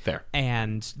 Fair.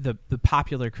 And the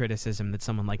popular criticism that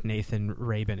someone like Nathan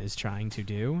Rabin is trying to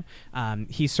do,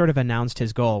 he's sort of announced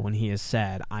his goal when he has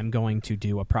said, I'm going to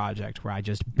do a project where I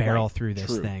just barrel through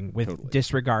this thing with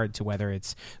disregard to whether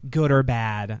it's good or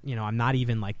bad. I'm not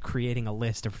even like creating a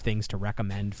list of things to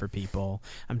recommend for people.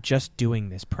 I'm just doing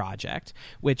this project,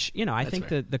 which, I think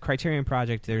the Criterion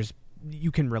Project,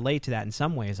 you can relate to that in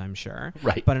some ways, I'm sure.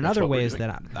 Right. But in other ways,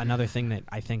 another thing that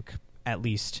I think at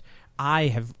least I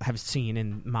have seen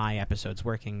in my episodes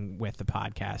working with the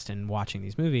podcast and watching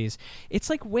these movies, it's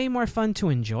like way more fun to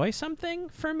enjoy something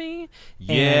for me.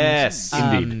 Yes,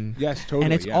 indeed. Yes, totally.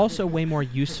 And it's also way more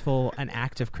useful an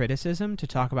act of criticism to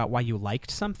talk about why you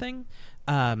liked something.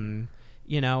 And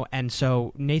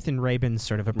so Nathan Rabin's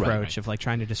sort of approach of like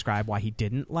trying to describe why he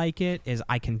didn't like it is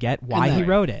I can get why he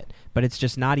wrote it, but it's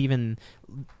just not even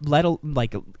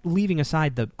leaving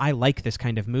aside the I like this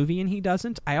kind of movie and he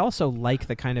doesn't. I also like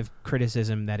the kind of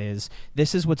criticism that is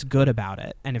this is what's good about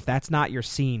it, and if that's not your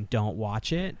scene, don't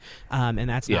watch it. And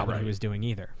that's not what he was doing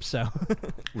either. So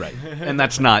right, and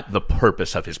that's not the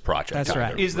purpose of his project. That's either.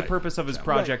 right. Is the purpose of his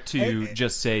project to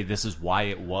just say this is why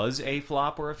it was a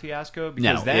flop or a fiasco?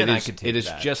 Because then I could take it is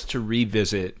that. just to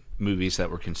revisit movies that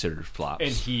were considered flops.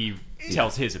 And he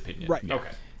tells his opinion. Right.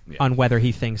 Okay. Yeah. on whether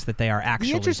he thinks that they are actually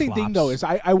The interesting flops. thing, though, is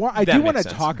I do want to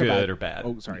talk Good about or bad.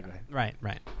 Oh, sorry. Go ahead.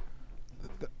 right.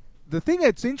 The thing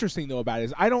that's interesting though about it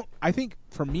is I think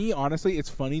for me honestly it's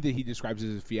funny that he describes it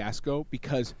as a fiasco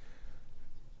because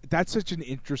that's such an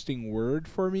interesting word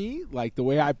for me. Like the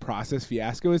way I process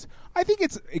fiasco is I think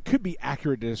it could be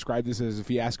accurate to describe this as a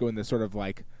fiasco in the sort of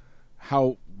like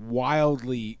how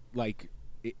wildly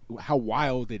how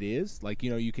wild it is. Like,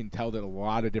 you can tell that a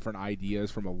lot of different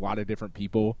ideas from a lot of different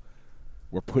people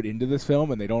were put into this film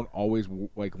and they don't always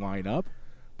line up.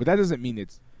 But that doesn't mean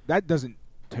that doesn't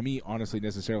to me honestly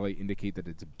necessarily indicate that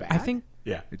it's bad. I think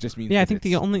it just means I that think it's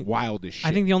the only wild as shit.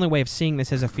 I think the only way of seeing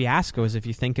this as a fiasco is if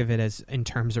you think of it as in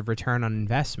terms of return on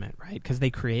investment, right? Because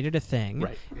they created a thing,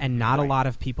 and not a lot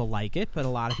of people like it, but a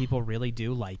lot of people really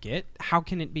do like it. How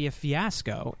can it be a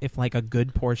fiasco if like a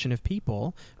good portion of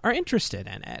people are interested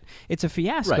in it? It's a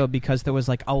fiasco because there was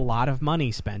like a lot of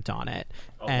money spent on it,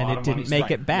 and it didn't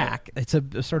make it back. Yeah. It's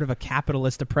a sort of a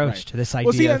capitalist approach to this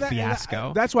idea of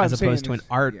fiasco. That's why as I'm opposed saying to an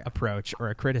art approach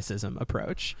or a criticism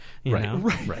approach. You know?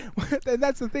 Right. And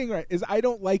that's the thing, right? Is I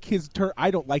don't like his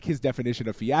definition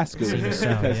of fiasco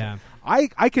because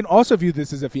I can also view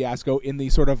this as a fiasco in the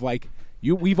sort of like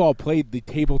we've all played the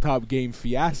tabletop game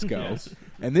Fiasco,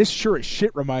 and this sure as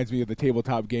shit reminds me of the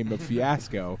tabletop game of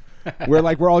Fiasco, where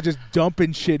like we're all just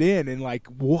dumping shit in and like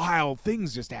wild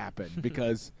things just happen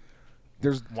because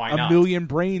there's a million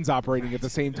brains operating at the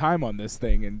same time on this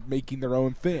thing and making their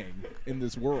own thing in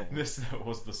this world. This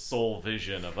was the sole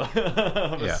vision of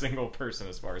a single person,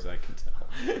 as far as I can tell.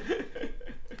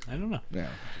 I don't know. Yeah.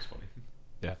 Which is funny.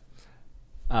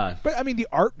 Yeah. But I mean, the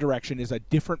art direction is a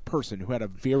different person who had a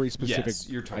very specific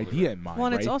idea in mind. Well,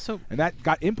 and right? it's also and that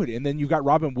got input, and then you've got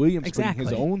Robin Williams putting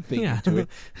his own thing into it.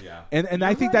 And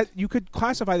I think that you could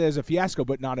classify that as a fiasco,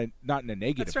 but not in a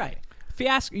negative. That's right. way.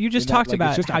 Fiasco. You just In that, talked like, it's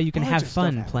about just how a you can bunch have of stuff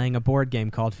fun happening. playing a board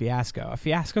game called Fiasco. A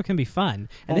fiasco can be fun,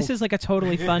 and this is like a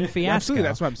totally fun fiasco. Absolutely,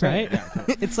 that's what I'm saying. Right?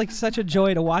 Yeah. It's like such a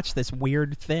joy to watch this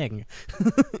weird thing.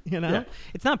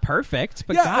 It's not perfect,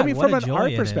 but Yeah, God, I mean, what from a an joy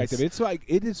art it perspective, is. it's like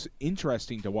it is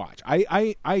interesting to watch.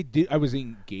 I was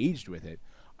engaged with it.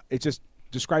 It's just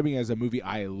describing it as a movie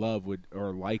I love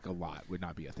or like a lot would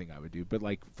not be a thing I would do. But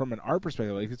like from an art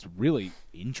perspective, like it's really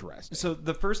interesting. So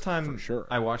the first time For sure.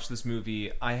 I watched this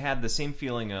movie, I had the same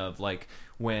feeling of like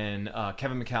when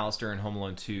Kevin McAllister in Home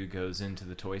Alone 2 goes into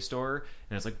the toy store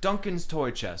and it's like Duncan's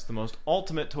Toy Chest, the most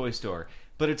ultimate toy store.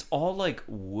 But it's all like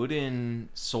wooden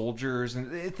soldiers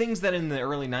and things that in the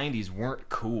early 90s weren't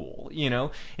cool, you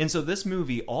know? And so this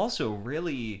movie also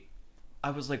really... I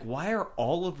was like, why are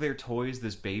all of their toys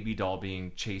this baby doll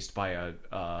being chased by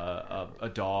a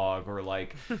dog or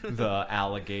like the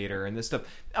alligator and this stuff?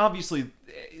 Obviously,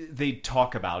 they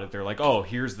talk about it. They're like, oh,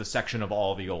 here's the section of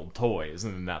all the old toys,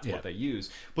 and that's what they use.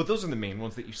 But those are the main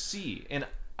ones that you see. And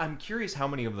I'm curious how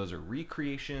many of those are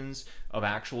recreations of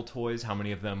actual toys, how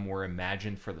many of them were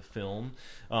imagined for the film.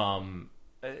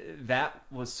 That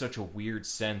was such a weird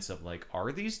sense of like,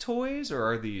 are these toys or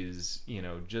are these,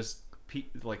 just...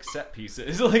 like set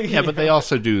pieces. Like, but they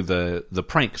also do the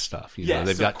prank stuff.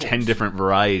 They've got 10 different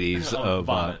varieties of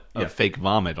fake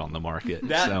vomit on the market.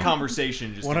 That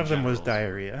conversation just one of them was general.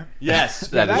 diarrhea. Yes,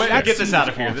 That is- Wait, get this scene out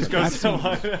is of here. awesome. This goes so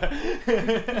long.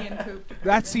 Ian pooped.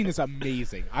 That scene is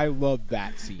amazing. I love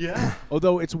that scene. Yeah.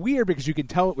 Although it's weird because you can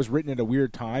tell it was written at a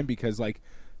weird time because like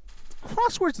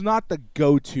crossword's not the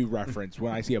go-to reference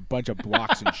when I see a bunch of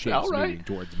blocks and shapes All right. moving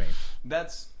towards me.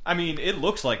 I mean, it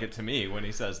looks like it to me when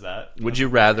he says that. Would you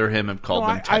rather him have called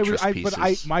them Tetris pieces?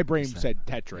 But my brain said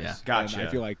Tetris. Yeah. Gotcha. And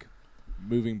I feel like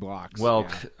moving blocks. Well,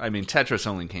 yeah. I mean, Tetris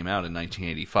only came out in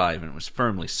 1985, and it was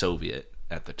firmly Soviet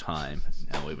at the time.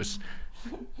 Now it was...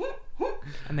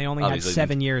 And they only had Obviously.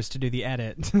 7 years to do the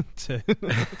edit. to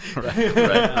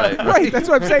right. Right, that's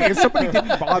what I'm saying. If somebody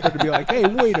didn't bother to be like, hey,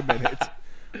 wait a minute.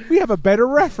 We have a better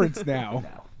reference now.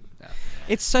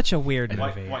 It's such a weird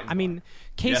White- movie. white and I mean,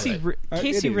 Casey Yeah.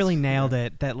 Casey It is. really nailed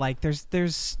it. That like,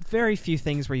 there's very few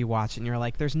things where you watch it and you're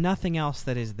like, there's nothing else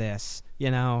that is this. You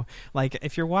know, like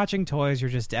if you're watching Toys, you're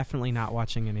just definitely not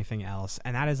watching anything else,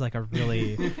 and that is like a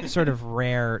really sort of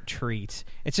rare treat.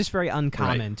 It's just very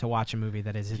uncommon to watch a movie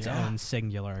that is its own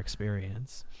singular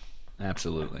experience.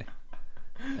 Absolutely.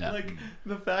 Yeah. Like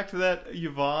the fact that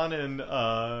Yvonne and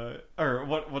or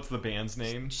what's the band's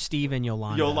name? Steve and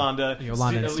Yolanda.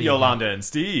 Yolanda and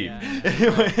Steve.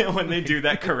 When they do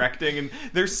that correcting, and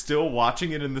they're still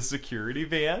watching it in the security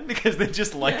van because they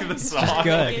just like the song. Just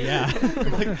good, yeah.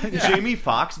 Like Jamie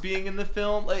Foxx being in the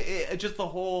film, like just the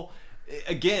whole,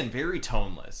 again, very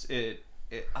toneless.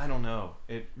 I don't know.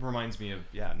 It reminds me of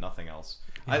nothing else.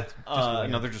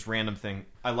 Another just random thing.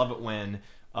 I love it when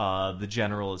the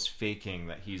general is faking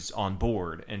that he's on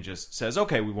board and just says,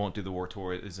 okay, we won't do the war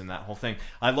tours and that whole thing.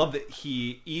 I love that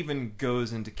he even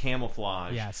goes into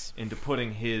camouflage, into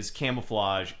putting his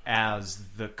camouflage as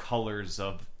the colors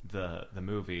of the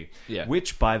movie. Yeah.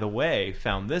 Which, by the way,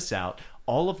 found this out.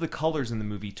 All of the colors in the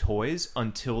movie Toys,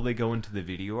 until they go into the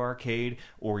video arcade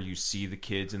or you see the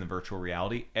kids in the virtual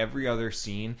reality, every other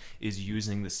scene is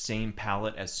using the same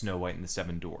palette as Snow White and the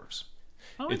Seven Dwarfs.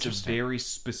 It's a very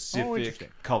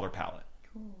specific color palette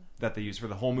that they use for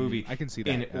the whole movie. I can see that,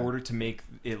 in order to make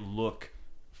it look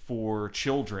for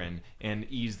children and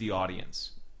ease the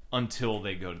audience until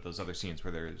they go to those other scenes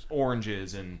where there's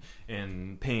oranges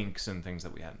and pinks and things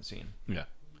that we hadn't seen. Yeah.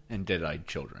 And dead-eyed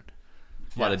children.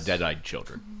 A lot of dead-eyed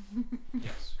children.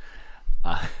 Yes.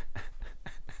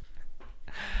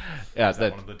 Yeah, Is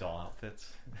that one of the doll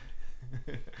outfits?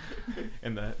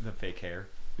 And the fake hair.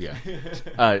 Yeah.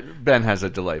 Ben has a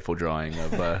delightful drawing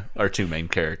of our two main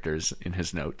characters in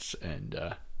his notes, and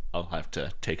I'll have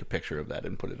to take a picture of that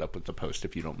and put it up with the post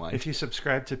if you don't mind. If you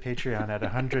subscribe to Patreon at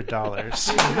 $100,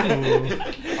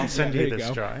 I'll send There you you this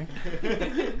go. drawing.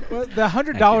 Well, the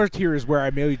 $100 tier is where I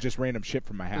mail you just random shit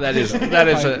from my house. That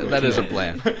is a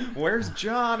plan. Where's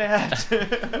John at?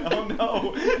 Oh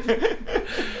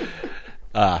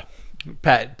no.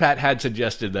 Pat had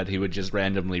suggested that he would just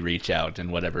randomly reach out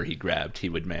and whatever he grabbed he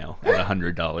would mail at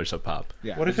 $100 a pop.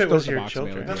 Yeah, What if just it was throw the your box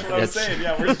children? mailer. That's what I was saying.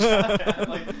 Yeah, where's John at?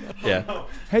 Like, Yeah. no.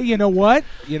 Hey, you know what?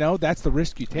 That's the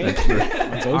risk you take on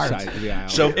both sides of the aisle.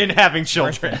 So In having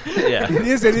children. yeah. it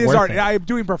is worth art. it. I am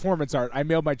doing performance art. I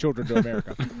mailed my children to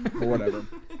America or whatever.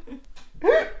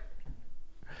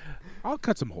 I'll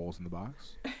cut some holes in the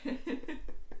box.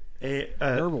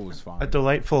 Herbal was fine. A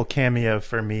delightful cameo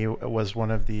for me was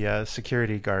one of the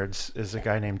security guards is a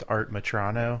guy named Art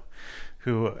Matrano,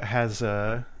 who has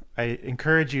I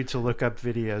encourage you to look up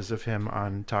videos of him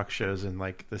on talk shows in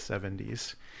like the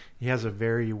 70s. He has a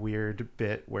very weird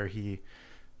bit where he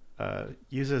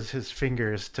uses his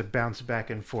fingers to bounce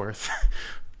back and forth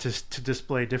to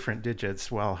display different digits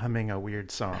while humming a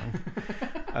weird song.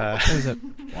 There's a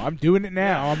Well, I'm doing it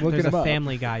now. I'm looking there's him a up.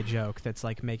 Family Guy joke that's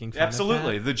like making fun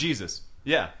Absolutely, of the Jesus.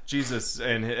 Yeah, Jesus,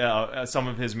 and some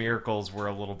of his miracles were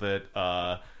a little bit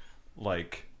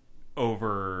like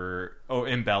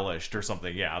embellished or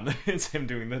something. Yeah, it's him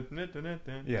doing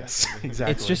the. Yes, that.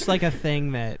 exactly. It's just like a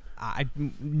thing that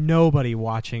nobody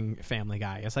watching Family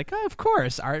Guy is like, oh, of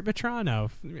course, Art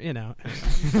Matrano,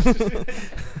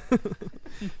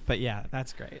 But yeah,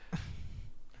 that's great.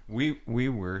 We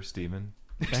were Stephen.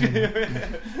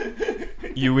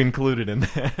 You included in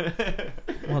that.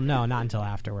 Well, no, not until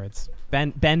afterwards.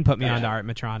 Ben put me onto Art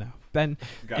Matrano. Ben,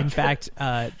 Gotcha. in fact,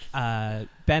 Ben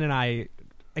and I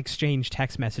exchange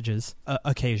text messages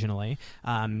occasionally.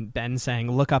 Ben saying,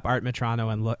 "Look up Art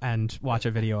Matrano and watch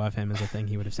a video of him," is a thing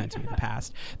he would have sent to me in the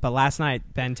past. But last night,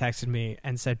 Ben texted me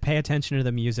and said, "Pay attention to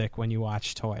the music when you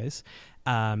watch Toys."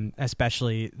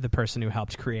 Especially the person who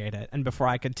helped create it. And before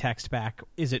I could text back,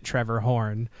 "Is it Trevor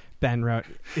Horn?" Ben wrote,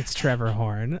 "It's Trevor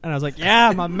Horn." And I was like,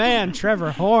 yeah, my man,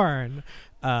 Trevor Horn.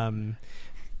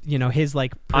 His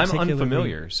like I'm particularly-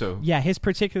 unfamiliar, so Yeah, his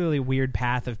particularly weird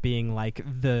path of being like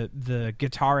the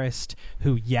guitarist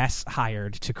who Yes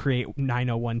hired to create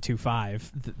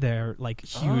 90125, their like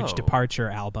huge Oh. departure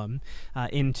album,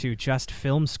 into just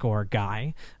film score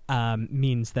guy,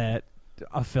 means that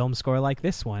a film score like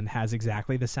this one has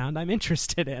exactly the sound I'm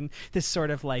interested in. This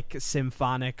sort of like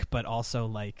symphonic, but also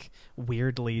like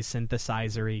weirdly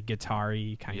synthesizer-y,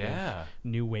 guitar-y, kind of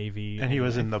new wavy. And he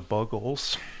was in the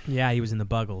Buggles. Yeah, he was in the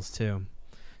Buggles too.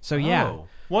 So yeah. Oh.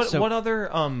 What other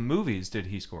movies did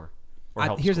he score? Or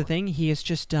help here's score? the thing: he has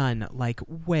just done like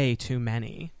way too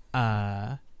many.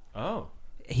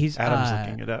 He's Adam's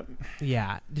looking it up.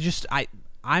 Yeah, just I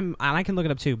can look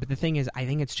it up too. But the thing is, I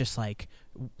think it's just like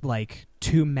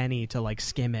too many to like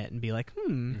skim it and be like,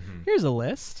 here's a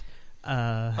list.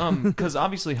 Because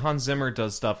obviously Hans Zimmer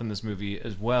does stuff in this movie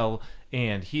as well,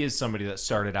 and he is somebody that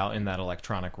started out in that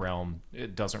electronic realm.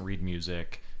 It doesn't read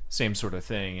music, same sort of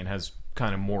thing, and has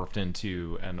kind of morphed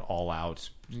into an all-out,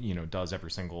 does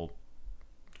every single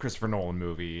Christopher Nolan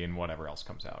movie and whatever else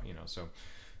comes out, so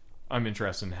I'm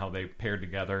interested in how they paired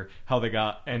together, how they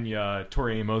got Enya,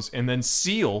 Tori Amos, and then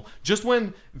Seal, just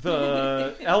when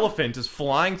the elephant is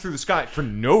flying through the sky, for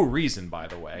no reason, by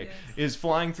the way, is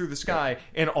flying through the sky,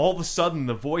 and all of a sudden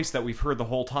the voice that we've heard the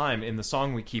whole time in the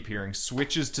song we keep hearing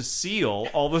switches to Seal,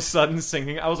 all of a sudden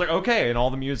singing. I was like, okay, and all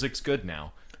the music's good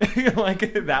now.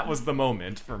 Like, that was the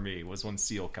moment for me, was when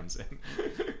Seal comes in.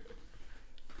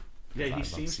 Yeah,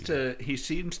 he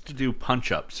seems to do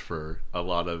punch-ups for a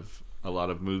lot of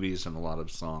movies and a lot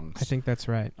of songs. I think that's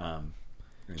right.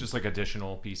 Just like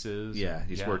additional pieces. Yeah,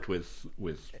 he's worked with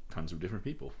tons of different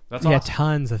people. That's awesome.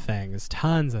 Tons of things.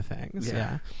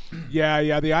 Yeah.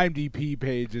 Yeah. The IMDb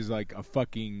page is like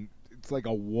it's like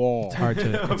a wall. It's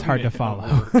hard to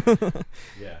follow.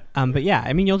 Yeah. But yeah,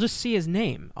 I mean, you'll just see his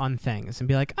name on things and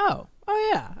be like, oh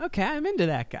yeah, okay, I'm into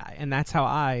that guy. And that's how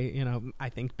I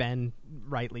think Ben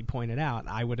rightly pointed out,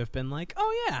 I would have been like,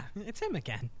 oh yeah, it's him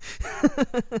again.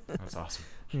 That's awesome.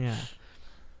 Yeah.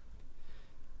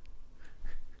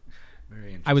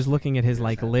 Very interesting. I was looking at his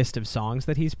list of songs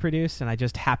that he's produced, and I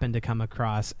just happened to come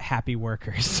across "Happy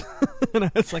Workers," and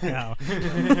I was like, "Oh,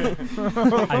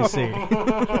 I see."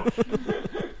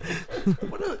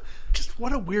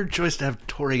 What a weird choice to have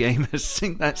Tori Amos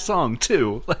sing that song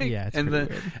too. Yeah, it's pretty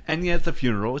weird. And yet at the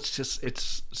funeral,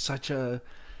 it's such a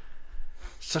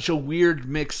weird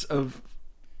mix of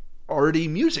arty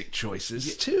music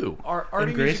choices too. Arty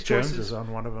And Grace music Jones choices, is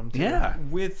on one of them too. Yeah.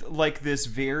 with like this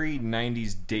very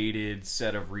 90s dated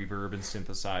set of reverb and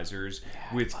synthesizers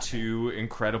with two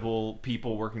incredible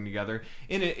people working together.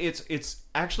 And it's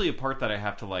actually a part that I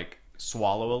have to like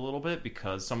swallow a little bit,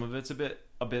 because some of it's a bit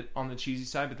on the cheesy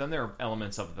side, but then there are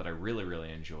elements of it that I really,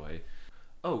 really enjoy.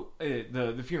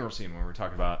 The funeral scene when we're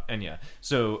talking about Enya.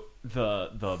 So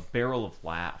the barrel of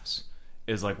laughs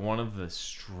is like one of the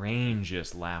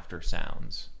strangest laughter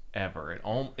sounds ever.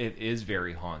 It is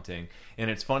very haunting, and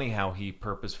it's funny how he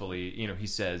purposefully, he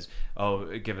says, "Oh,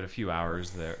 give it a few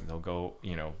hours, they'll go,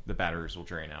 the batteries will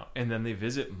drain out," and then they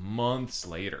visit months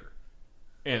later,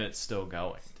 and it's still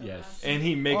going. Yes. And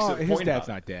he makes a point. His dad's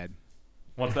about not dead.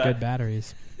 What's Good that?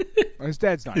 batteries. His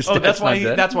dad's not. His Oh, dad's that's why. not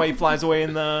dead? That's why he flies away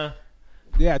in the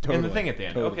Totally. in the thing at the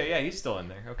end. Totally. Okay, yeah, he's still in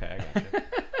there. Okay, I got you.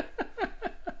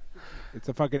 It's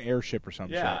a fucking airship or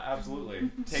something. Yeah, absolutely.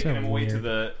 Taking So him away to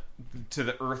weird.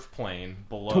 the Earth plane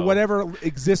below. To whatever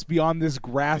exists beyond this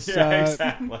grass, Yeah,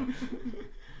 exactly.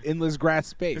 endless grass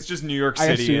space. It's just New York I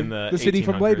City assume in the city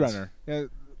from Blade 1800s. Runner.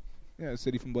 Yeah,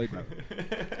 city from Blade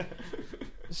Runner.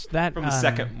 That From the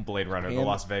second Blade Runner, the and-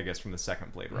 Las Vegas from the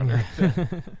second Blade Runner.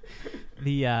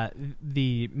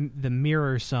 the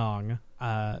mirror song,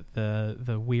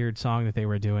 the weird song that they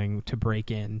were doing to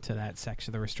break into that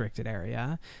section, the restricted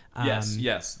area.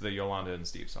 Yes, the Yolanda and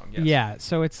Steve song. Yes. Yeah,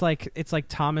 so it's like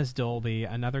Thomas Dolby,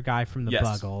 another guy from the Yes.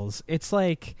 Buggles. It's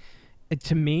like,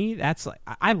 to me, that's like,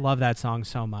 I love that song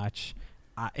so much.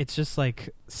 It's just like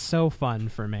so fun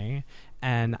for me.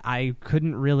 And I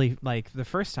couldn't really, like, the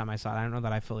first time I saw it, I don't know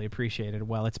that I fully appreciated it.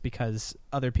 Well, it's because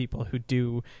other people who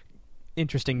do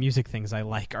interesting music things I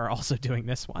like are also doing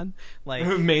this one. Like,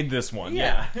 Who made this one?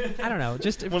 yeah. Yeah. I don't know.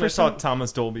 Just When for I saw some-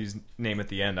 Thomas Dolby's name at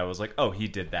the end, I was like, "Oh, he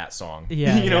did that song."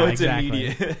 Yeah, yeah, it's exactly.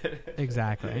 immediate.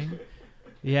 Exactly.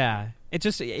 Yeah. It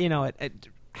just, it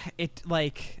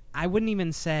like, I wouldn't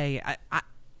even say,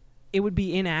 it would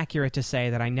be inaccurate to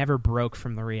say that I never broke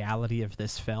from the reality of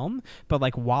this film, but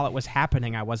like while it was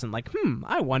happening, I wasn't like,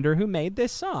 I wonder who made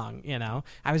this song,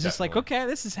 I was just like, Definitely. okay,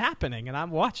 this is happening and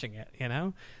I'm watching it,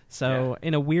 So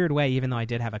in a weird way, even though I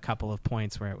did have a couple of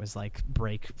points where it was like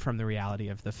break from the reality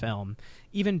of the film,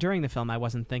 even during the film, I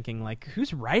wasn't thinking like,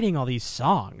 who's writing all these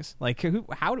songs? Like,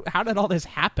 how did all this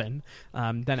happen?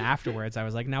 Then afterwards, I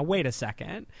was like, now wait a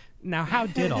second. Now, how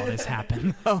did all this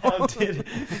happen?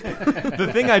 The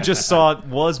thing I just saw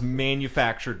was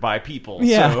manufactured by people.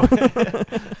 Yeah. So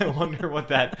I wonder what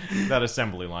that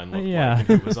assembly line looked like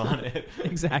and who was on it.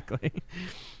 Exactly.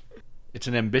 It's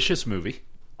an ambitious movie.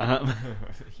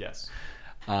 Yes.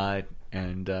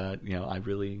 And I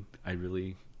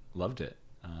really loved it.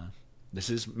 This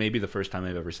is maybe the first time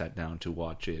I've ever sat down to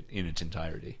watch it in its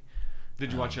entirety.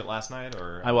 Did you watch it last night,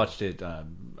 or I watched it?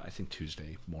 I think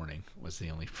Tuesday morning was the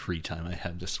only free time I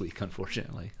had this week.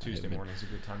 Unfortunately, Tuesday morning is a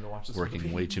good time to watch this working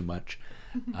movie. way too much.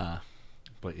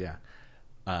 But yeah,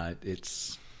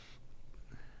 it's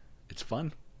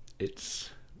fun. It's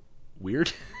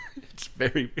weird. It's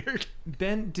very weird.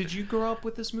 Ben, did you grow up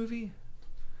with this movie?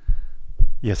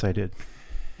 Yes, I did.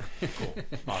 Cool.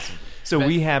 Awesome. So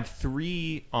we have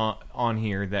 3 on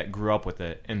here that grew up with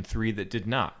it and 3 that did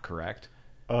not, correct?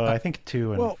 I think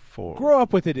 2 and Well, 4. grow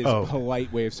up with it is Oh. a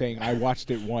polite way of saying I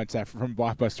watched it once from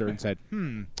Blockbuster and said,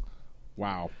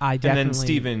 wow. I And definitely. then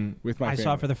Steven, With my I family.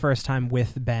 saw it for the first time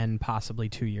with Ben, possibly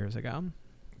 2 years ago.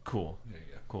 cool. There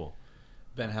you go. Cool.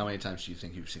 Ben, how many times do you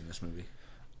think you've seen this movie?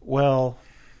 Well,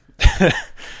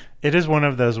 it is one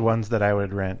of those ones that I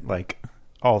would rent like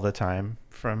all the time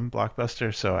from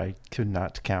Blockbuster, so I could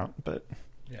not count, but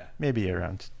Yeah. maybe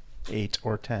around 8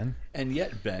 or 10. And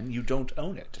yet, Ben, you don't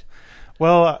own it.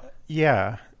 Well,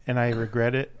 yeah, and I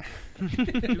regret it, Do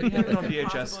we have it on Is it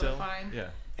VHS possible to still? find? Yeah.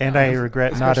 and I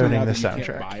regret not Especially now owning the that you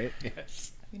can't soundtrack. buy it.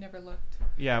 Yes. We never looked.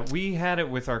 Yeah, we had it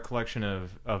with our collection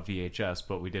of VHS,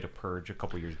 but we did a purge a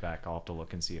couple years back. I'll have to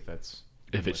look and see if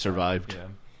It survived. Yeah.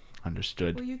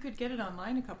 Understood. Well, you could get it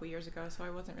online a couple years ago, so I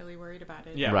wasn't really worried about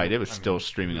it. Yeah. Right, it was I mean- still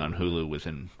streaming on Hulu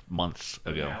within months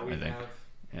ago, Now we I think.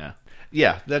 have-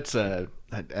 Yeah, that's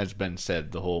as Ben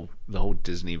said, the whole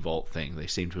Disney Vault thing. They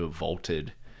seem to have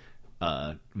vaulted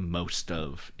most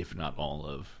of, if not all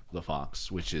of, the Fox,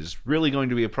 which is really going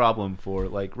to be a problem for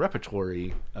like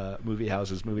repertory movie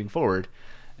houses moving forward.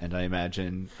 And I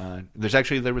imagine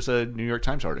there was a New York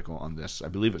Times article on this. I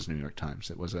believe it's New York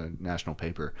Times. It was a national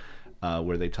paper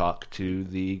where they talked to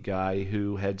the guy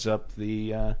who heads up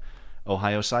the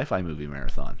Ohio Sci-Fi Movie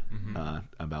Marathon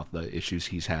about the issues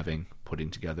he's having putting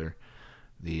together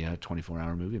the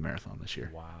 24-hour movie marathon this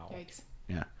year. Wow. Yikes.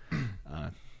 Yeah.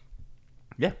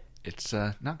 Yeah, it's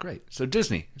not great. So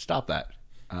Disney, stop that.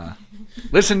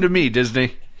 Listen to me,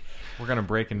 Disney. We're gonna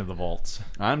break into the vaults.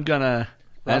 I'm gonna...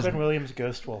 Robin Williams'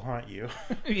 ghost will haunt you.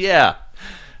 Yeah.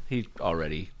 He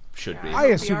already should be. I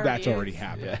assume already that's is. already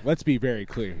happened. Yeah. Let's be very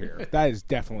clear here. That is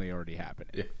definitely already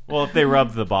happening. Well, if they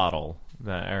rub the bottle,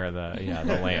 the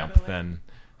lamp, then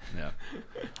Yeah.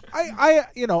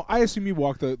 I assume you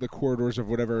walk the corridors of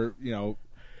whatever,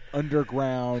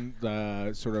 underground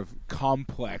sort of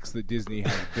complex that Disney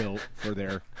has built for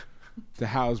to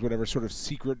house whatever sort of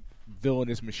secret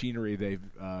villainous machinery they've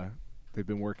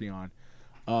been working on.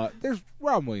 There's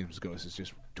Robin Williams' ghost is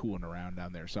just tooling around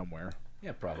down there somewhere,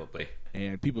 Yeah, probably.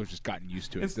 and people have just gotten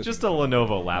used to it. it's It just a doesn't-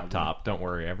 Lenovo laptop. Don't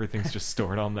worry, everything's just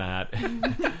stored on that.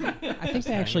 I think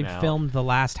they actually hanging out. filmed the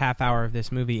last half hour of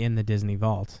this movie in the Disney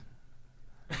Vault.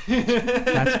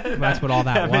 That's what all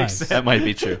that makes was. sense. That might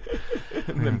be true.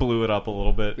 And then blew it up a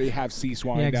little bit. They have sea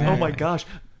swine Yeah, down Oh exactly. my gosh.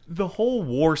 The whole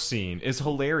war scene is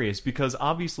hilarious because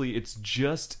obviously it's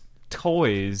just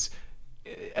toys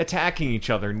attacking each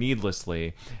other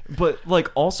needlessly. But like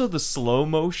also the slow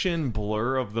motion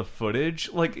blur of the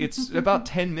footage, like it's about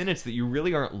 10 minutes that you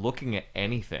really aren't looking at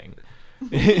anything.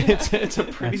 It's a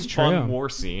pretty That's fun true. war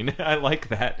scene. I like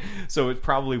that. So it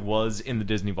probably was in the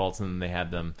Disney vaults and then they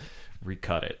had them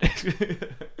recut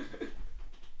it.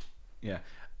 Yeah.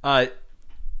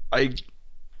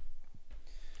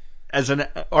 As an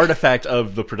artifact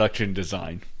of the production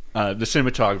design, the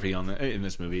cinematography in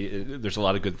this movie, there's a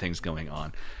lot of good things going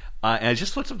on. And I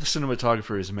just looked up the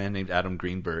cinematographer is a man named Adam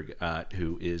Greenberg,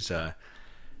 who is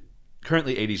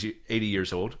currently 80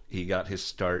 years old. He got his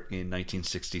start in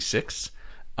 1966,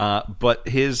 but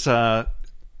his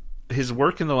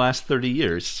work in the last 30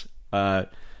 years.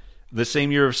 The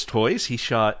same year as Toys, he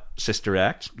shot Sister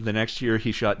Act. The next year,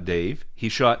 he shot Dave. He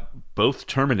shot both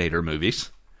Terminator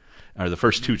movies, or the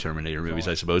first two Terminator movies,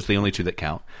 I suppose, the only two that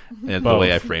count. The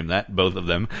way I frame that, both of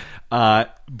them.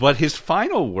 But his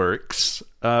final works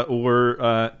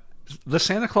were The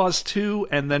Santa Claus 2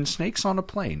 and then Snakes on a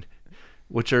Plane,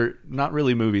 which are not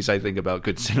really movies I think about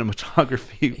good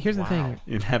cinematography. Here's the thing.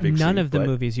 In having None seen, of the but-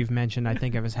 movies you've mentioned I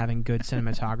think of as having good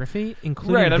cinematography,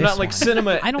 including Right, I'm this not like one.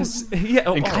 cinema. I don't. Yeah,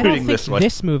 I Including don't think this one.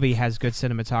 this movie has good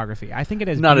cinematography. I think it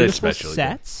has Not beautiful especially good.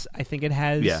 sets. I think it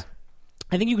has. Yeah.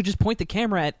 I think you could just point the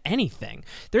camera at anything.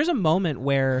 There's a moment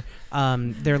where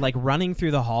they're like running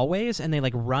through the hallways and they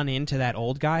like run into that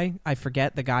old guy. I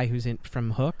forget the guy who's in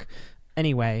from Hook.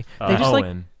 Anyway, they just like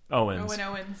Owens. Owen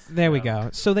Owens. there we go.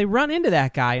 So they run into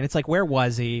that guy, and it's like, where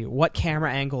was he? What camera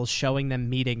angle is showing them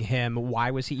meeting him?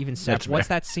 Why was he even set? That's What's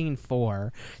fair. that scene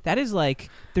for? That is like,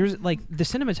 there's like the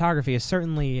cinematography is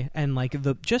certainly, and like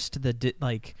the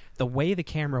way the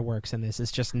camera works in this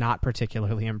is just not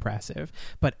particularly impressive.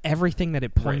 But everything that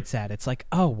it points at, it's like,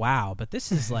 oh wow! But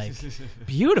this is like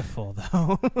beautiful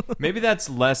though. Maybe that's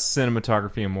less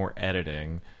cinematography and more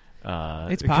editing.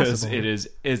 It's because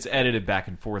possible. it's edited back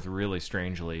and forth really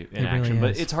strangely in It really action.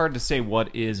 But is. it's hard to say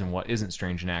what is and what isn't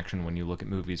strange in action when you look at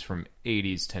movies from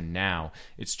 80s to now.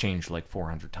 It's changed like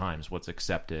 400 times. What's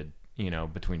accepted,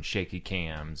 between shaky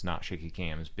cams, not shaky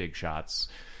cams, big shots,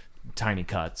 tiny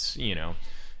cuts,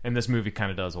 And this movie kind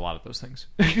of does a lot of those things,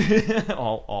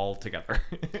 all together.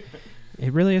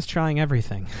 It really is trying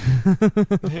everything.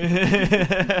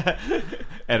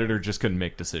 Editor just couldn't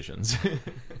make decisions.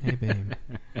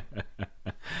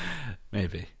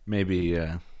 Maybe. Maybe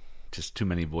just too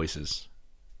many voices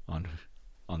on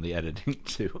the editing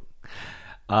too.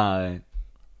 Yeah.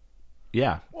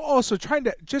 Well, also try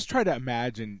to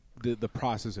imagine the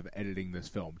process of editing this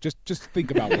film. Just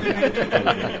think about what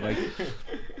that was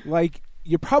like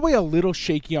you're probably a little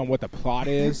shaky on what the plot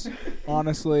is,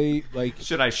 honestly. Like,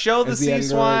 should I show the as the sea editor-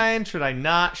 swine? Should I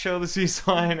not show the sea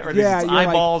swine? Or is it you're like-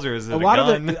 eyeballs, or is it a lot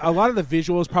gun? of a lot of the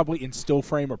visuals probably in still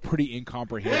frame are pretty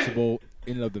incomprehensible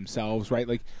in and of themselves, right?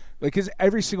 Like because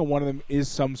every single one of them is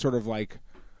some sort of like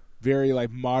very like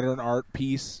modern art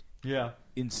piece Yeah.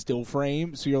 in still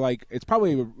frame. So you're like, it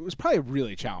was probably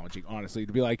really challenging, honestly,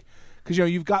 to be like, because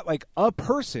you've got like a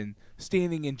person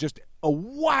standing in just a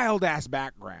wild ass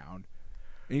background,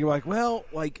 and you're like, well,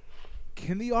 like,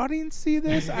 can the audience see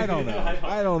this? I don't know.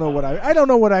 I don't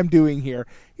know what I'm doing here.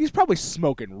 He's probably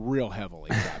smoking real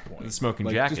heavily at that point. The smoking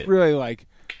like, jacket. Just really like.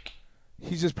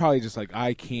 He's just probably just like,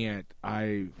 oh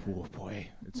boy,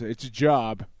 it's a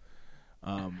job.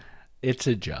 It's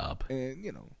a job. And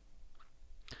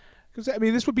because I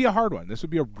mean, this would be a hard one. This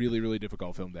would be a really, really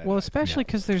difficult film to edit. Well, especially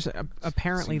because there's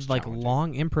apparently Seems like challenging.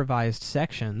 long improvised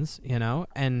sections,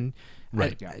 and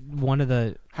Right. one of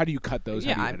the How do you cut those?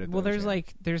 How do you edit well, those?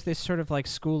 there's this sort of like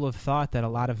school of thought that a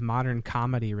lot of modern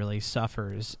comedy really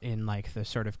suffers in like the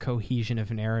sort of cohesion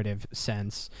of narrative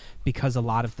sense because a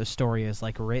lot of the story is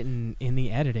like written in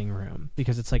the editing room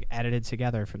because it's like edited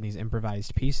together from these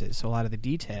improvised pieces. So a lot of the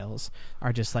details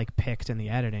are just like picked in the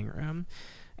editing room.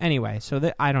 Anyway,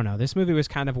 so I don't know. This movie was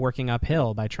kind of working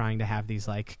uphill by trying to have these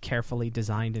like carefully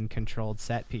designed and controlled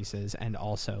set pieces and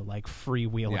also like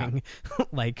freewheeling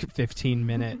like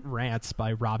 15-minute rants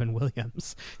by Robin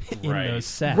Williams in Right. those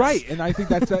sets. Right, and I think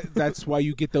that's why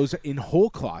you get those in whole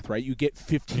cloth, right? You get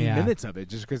 15 Yeah. minutes of it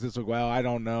just because it's like, well, I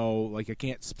don't know, like I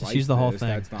can't splice use the whole this. thing.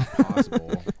 That's not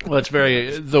possible. Well, it's very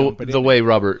Just dump it the in way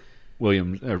Robin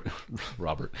Williams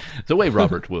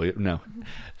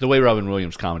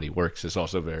comedy works is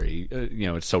also very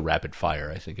it's so rapid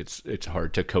fire. I think it's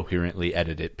hard to coherently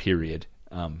edit it. Period.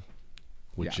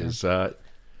 Which Yeah. is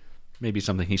maybe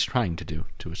something he's trying to do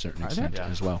to a certain extent Yeah.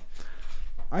 as well.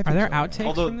 I Are think there so, outtakes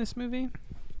Although- from this movie?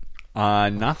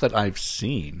 Not that I've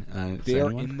seen. Does They are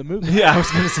anyone? in the movie. Yeah, I was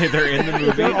going to say they're in the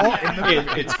movie. They're all in the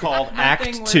movie. It's called Nothing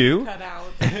Act was 2. cut out.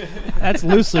 That's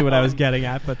loosely what I was getting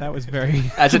at, but that was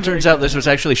very. As it turns out, this was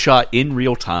actually shot in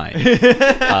real time.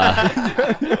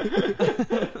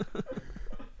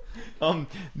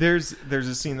 There's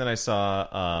a scene that I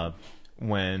saw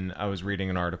when I was reading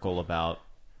an article about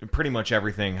pretty much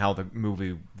everything, how the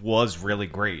movie was really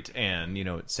great, and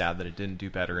it's sad that it didn't do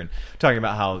better, and talking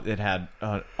about how it had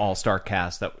an all-star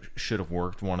cast that should have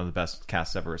worked, one of the best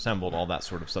casts ever assembled, all that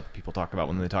sort of stuff that people talk about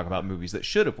when they talk about movies that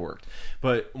should have worked.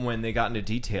 But when they got into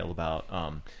detail about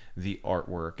the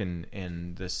artwork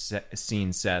and the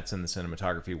scene sets and the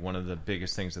cinematography, one of the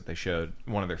biggest things that they showed,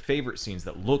 one of their favorite scenes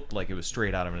that looked like it was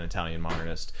straight out of an Italian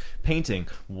modernist painting,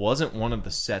 wasn't one of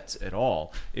the sets at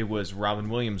all. It was Robin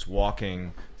Williams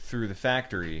walking through the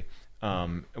factory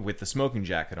with the smoking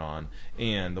jacket on,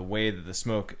 and the way that the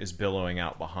smoke is billowing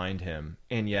out behind him,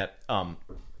 and yet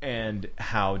and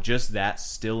how just that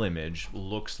still image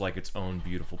looks like its own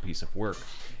beautiful piece of work,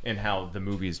 and how the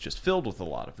movie is just filled with a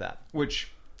lot of that,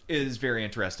 which is very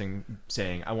interesting,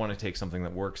 saying I want to take something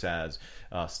that works as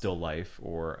still life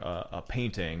or a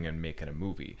painting and make it a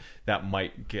movie. That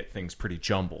might get things pretty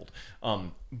jumbled.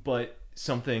 But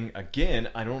something, again,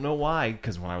 I don't know why,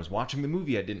 because when I was watching the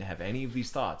movie I didn't have any of these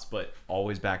thoughts, but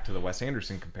always back to the Wes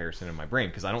Anderson comparison in my brain,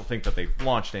 because I don't think that they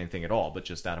launched anything at all, but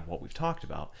just out of what we've talked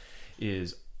about,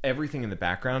 is everything in the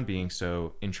background being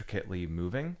so intricately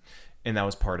moving. And that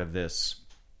was part of this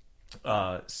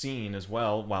scene as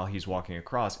well. While he's walking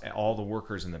across, all the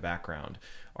workers in the background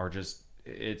are just,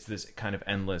 it's this kind of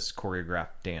endless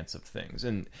choreographed dance of things.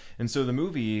 And so the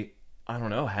movie, I don't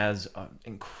know, has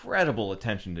incredible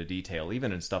attention to detail,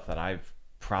 even in stuff that I've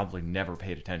probably never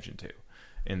paid attention to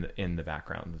in the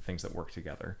background, the things that work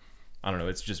together. I don't know,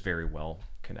 it's just very well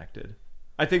connected.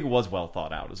 I think it was well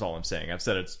thought out, is all I'm saying. I've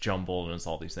said it's jumbled and it's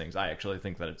all these things. I actually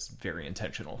think that it's very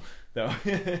intentional, though.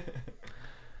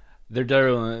 They're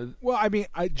definitely... Well, I mean,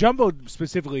 jumbled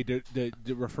specifically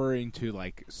referring to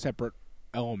like separate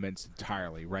elements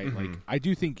entirely, right? Mm-hmm. Like, I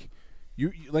do think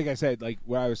you, like I said, like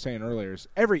what I was saying earlier, is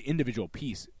every individual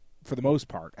piece, for the most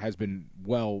part, has been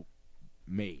well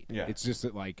made. Yeah. It's just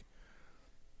that, like,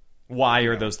 why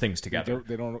are those things together?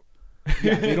 They don't.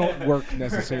 Yeah, they don't work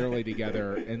necessarily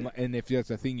together, and if that's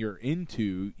a thing you're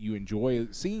into, you enjoy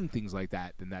seeing things like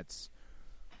that, then it's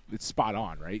spot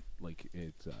on, right? Like,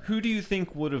 it's who do you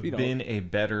think would have been a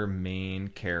better main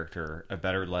character, a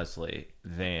better Leslie,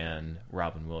 than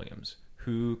Robin Williams?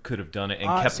 Who could have done it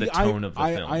and kept the tone of the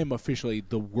film? I am officially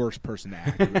the worst person to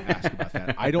ask about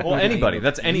that. I don't. Well, know anybody. any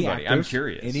That's anybody. actors, I'm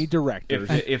curious. Any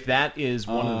directors? If that is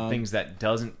one of the things that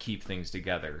doesn't keep things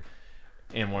together,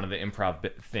 and one of the improv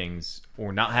things,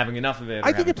 or not having enough of it,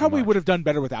 I think it probably would have done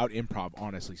better without improv.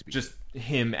 Honestly speaking, just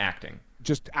him acting,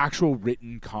 just actual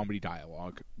written comedy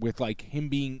dialogue with like him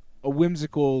being a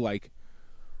whimsical, like,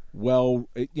 well,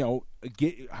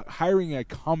 hiring a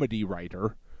comedy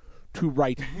writer to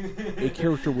write a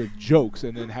character with jokes,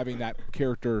 and then having that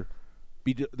character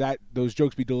those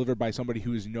jokes be delivered by somebody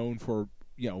who is known for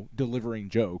delivering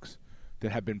jokes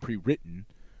that have been pre-written.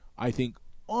 I think,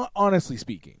 honestly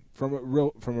speaking, from a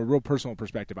real personal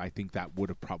perspective, I think that would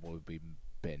have probably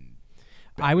been.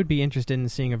 I would be interested in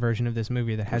seeing a version of this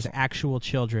movie that has actual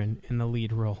children in the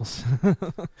lead roles,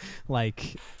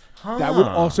 like. That would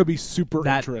also be super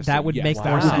interesting. That would make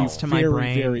more sense to my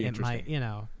brain. Very it might,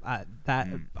 interesting.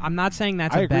 I'm not saying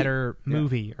that's I a agree. better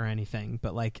movie or anything,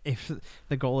 but like if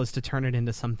the goal is to turn it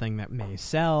into something that may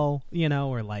sell,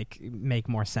 or like make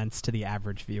more sense to the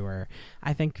average viewer,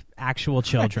 I think actual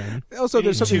children. Also,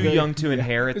 there's too something young to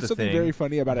inherit there's the something thing. very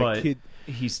funny about but a kid.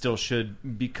 He still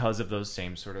should, because of those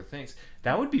same sort of things.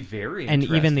 That would be very And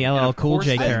interesting. even the And LL of Cool course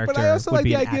J that- character. But I also would like be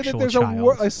the an idea that actual there's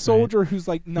child, a soldier right? who's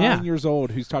like 9 Yeah. years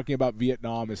old who's talking about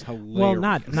Vietnam is hilarious. Well,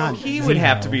 not He would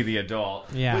have to Zemo. be the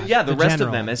adult. Yeah, But yeah, the the rest general.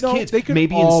 of them as No, kids. they could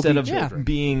Maybe all instead be of children.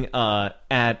 being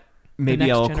at maybe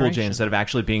next LL Cool J, generation. instead of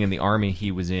actually being in the army,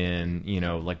 he was in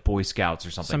like Boy Scouts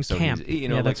or something. Some so camp. he's,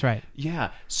 Yeah, like, that's right.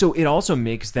 Yeah, so it also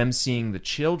makes them seeing the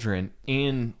children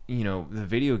in the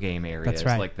video game areas That's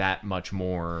right. like that much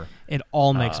more. It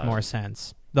all makes more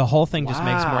sense. The whole thing just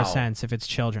makes more Wow. sense if it's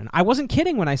children. I wasn't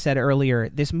kidding when I said earlier,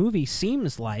 this movie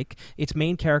seems like its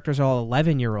main characters are all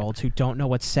 11-year-olds who don't know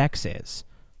what sex is.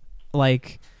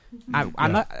 Like, I'm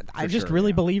not. I just sure,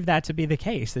 really yeah. believe that to be the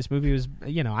case. This movie was, I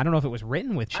don't know if it was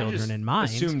written with I children just in mind.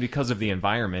 assumed because of the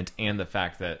environment and the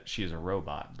fact that she is a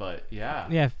robot, but yeah.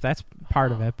 Yeah, that's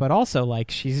part of it. But also, like,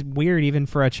 she's weird even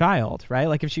for a child, right?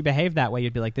 Like, if she behaved that way,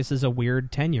 you'd be like, this is a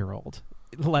weird 10-year-old,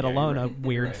 let alone a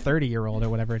weird 30-year-old or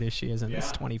whatever it is she is in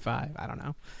this 25. I don't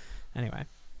know. Anyway.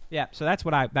 Yeah, so that's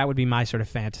what that would be my sort of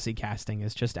fantasy casting,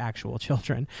 is just actual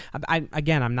children.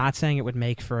 Again, I'm not saying it would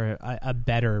make for a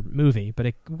better movie, but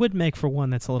it would make for one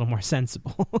that's a little more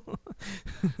sensible.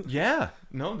 Yeah,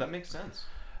 no, that makes sense.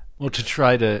 Well, to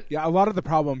try to Yeah, a lot of the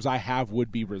problems I have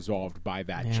would be resolved by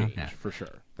that Yeah. change, Yeah. for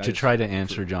sure. That to is try to true.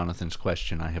 answer Jonathan's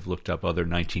question, I have looked up other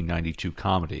 1992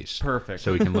 comedies. Perfect.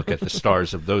 So we can look at the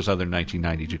stars of those other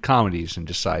 1992 comedies and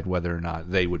decide whether or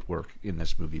not they would work in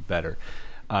this movie better.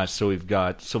 So we've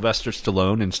got Sylvester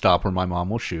Stallone in Stop or My Mom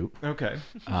Will Shoot. Okay.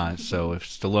 So if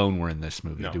Stallone were in this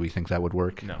movie, No. do we think that would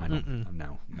work? No. I don't,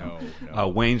 no. No.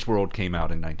 Wayne's World came out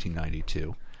in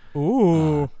 1992.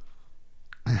 Ooh.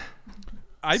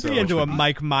 I'd So be into which a one?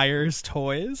 Mike Myers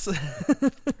toys.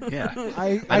 Yeah.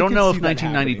 I I don't can know see if that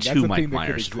happening. 1992 That's a Mike thing that could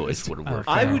Myers exist. toys would have worked.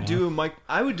 Fair I would enough. do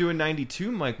I would do a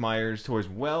 92 Mike Myers toys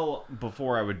well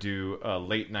before I would do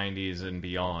late 90s and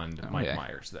beyond Mike yeah.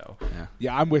 Myers though.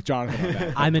 Yeah, I'm with Jonathan on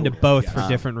that. I'm into both for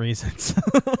different reasons.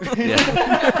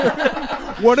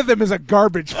 Yeah. One of them is a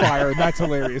garbage fire, and that's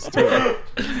hilarious too.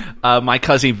 My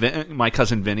cousin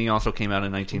Vinny also came out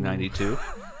in 1992.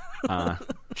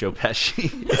 Joe Pesci.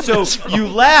 So you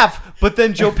laugh, but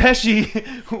then Joe Pesci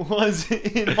was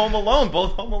in Home Alone,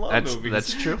 both Home Alone movies.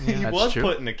 That's true. He That's was true.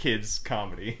 put in a kids'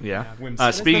 comedy. Yeah.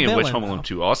 Whimsical. Speaking the of which, villain, Home Alone though.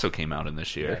 2 also came out in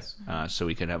this year, Yes. so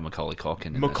we could have Macaulay Culkin.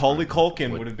 In Macaulay this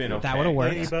Culkin would have been okay. That would have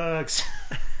worked. Ladybugs.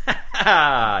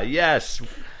 Ah, yes.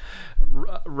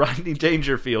 Rodney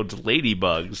Dangerfield's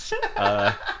Ladybugs.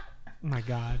 Oh my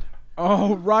God.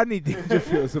 Oh, Rodney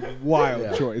Dangerfield is a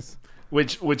wild choice.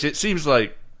 Which it seems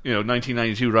like,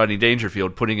 1992 Rodney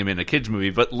Dangerfield putting him in a kids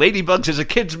movie, but Ladybugs is a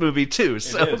kids movie too.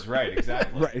 So It is, right,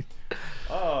 exactly. Right.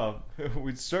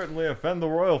 We'd certainly offend the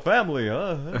royal family,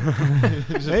 huh?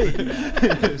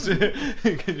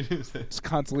 He's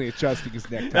constantly adjusting his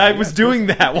necktie. I was doing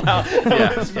that while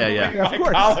yeah. Yeah, of my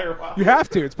course. collar. Wow. You have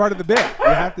to. It's part of the bit. You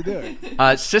have to do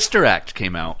it. Sister Act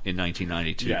came out in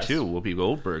 1992 Yes. too. Whoopi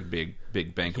Goldberg, big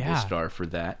bankable Yeah. star for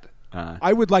that.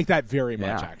 I would like that very much,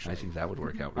 Yeah, actually. I think that would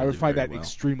work out. I would really, find very that well.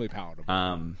 extremely palatable.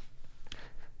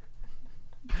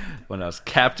 When I was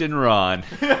Captain Ron.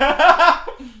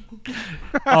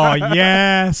 Oh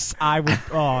yes, I would.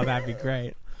 Oh, that'd be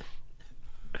great.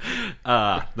 The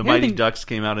I Mighty think- Ducks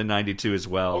came out in 92 as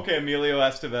well. Okay, Emilio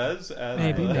Estevez. As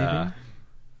Maybe, maybe.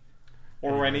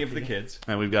 Or any of the kids.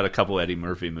 And we've got a couple Eddie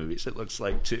Murphy movies, it looks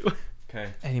like, too. Okay.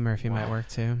 Eddie Murphy might work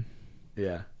too.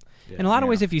 Yeah. In a lot of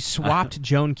ways, if you swapped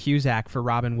Joan Cusack for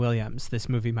Robin Williams, this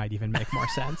movie might even make more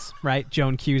sense, right?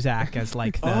 Joan Cusack as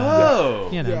like the, Oh!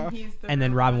 you know, He's the and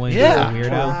then Robin Williams Yeah. is the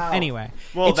weirdo. Wow. Anyway,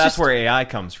 Well, it's that's just- where AI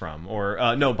comes from. Or,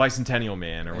 no, Bicentennial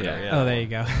Man or whatever. Yeah. Yeah. Oh, there you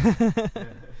go.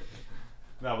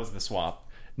 That was the swap.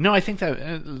 No, I think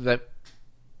that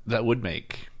would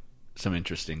make some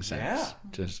interesting sense.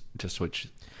 To switch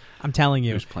I'm telling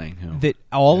you who's playing who. that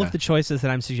all Yeah. of the choices that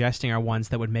I'm suggesting are ones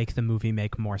that would make the movie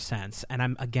make more sense. And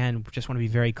I'm again just want to be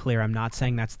very clear. I'm not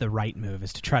saying that's the right move.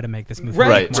 Is to try to make this movie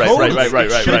Right, make more right, sense. right, right,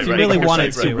 It right, should But if you really make more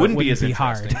wanted sense. to, It wouldn't be wouldn't as be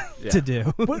hard interesting. to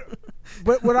do.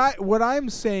 But what I'm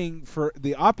saying for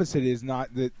the opposite is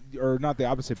not the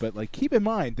opposite, but like keep in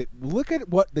mind that look at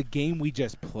what the game we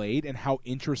just played and how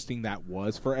interesting that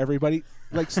was for everybody.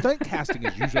 Like stunt casting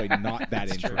is usually not that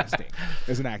interesting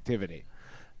as an activity.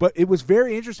 But it was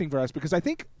very interesting for us because I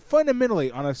think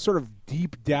fundamentally on a sort of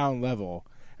deep down level,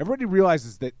 everybody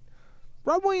realizes that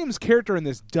Rob Williams' character in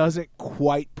this doesn't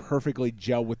quite perfectly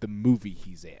gel with the movie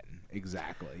he's in.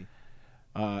 Exactly.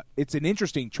 It's an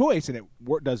interesting choice, and it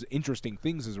does interesting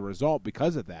things as a result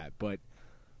because of that. But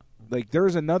like,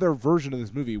 there's another version of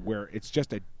this movie where it's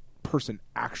just a person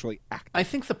actually acting. I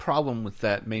think the problem with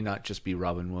that may not just be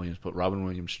Robin Williams, but Robin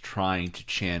Williams trying to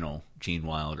channel Gene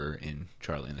Wilder in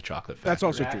Charlie and the Chocolate Factory. That's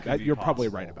also That true. could be You're probably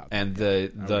possible. right about that. And agree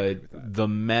with that. the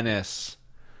menace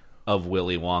of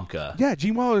Willy Wonka. Yeah,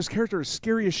 Gene Wilder's character is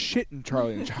scary as shit in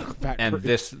Charlie and the Chocolate Factory. And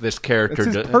this character,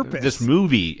 That's his purpose. this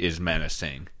movie is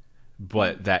menacing,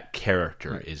 but that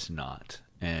character is not.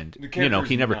 And The he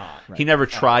character's never not. he never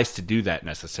tries to do that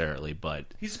necessarily, but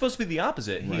He's supposed to be the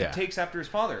opposite. He Yeah. takes after his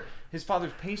father. His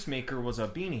father's pacemaker was a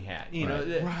beanie hat. You know,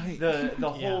 Right. the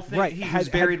whole thing. Right. He Had- was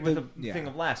buried had with the- a yeah. thing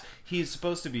of laughs. He is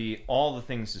supposed to be all the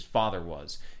things his father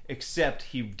was, except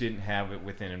he didn't have it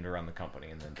within him to run the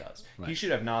company, and then does. He Right. should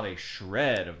have not a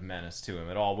shred of menace to him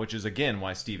at all, which is again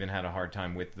why Steven had a hard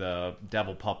time with the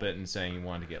devil puppet and saying he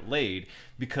wanted to get laid,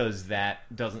 because that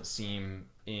doesn't seem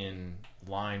in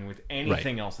line with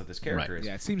anything else that this character Right. is.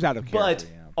 yeah, it seems out of But character.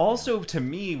 yeah. also to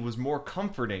me was more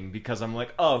comforting because I'm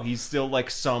like, oh, he's still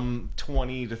like some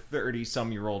 20 to 30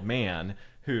 some year old man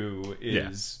who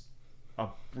is a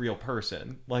real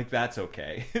person. Like that's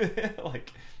okay.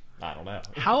 Like I don't know.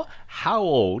 how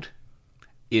old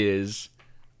is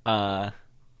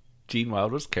Gene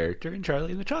Wilder's character in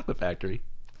Charlie and the Chocolate Factory?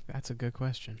 That's a good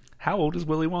question. How old is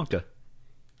Willy Wonka?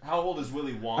 How old is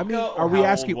Willy Wonka? I mean, or are we how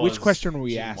asking- old which was question are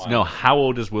we Gene asking? No, Wilder? how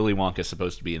old is Willy Wonka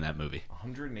supposed to be in that movie?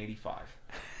 185.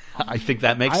 I think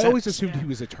that makes I sense. always assumed he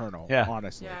was eternal. Yeah.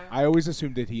 Honestly, Yeah. I always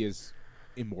assumed that he is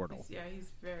immortal.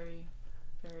 He's very,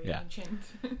 very Yeah. ancient.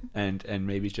 and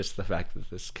maybe just the fact that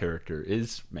this character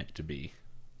is meant to be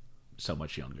so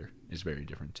much younger is very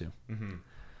different too.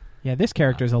 Yeah, this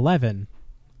character's 11.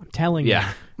 I'm telling you.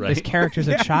 Yeah, right. This character's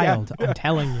a child. I'm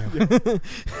telling you.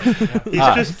 He's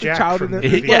just Jack child from in the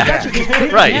the- movie.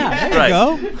 Yeah, right, Yeah, there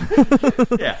right. you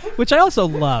go. Yeah. Which I also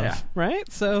love, Yeah.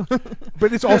 right? So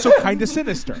But it's also kind of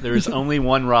sinister. There is only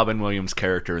one Robin Williams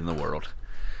character in the world.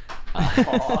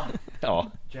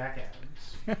 Oh, Jack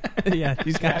Adams. yeah,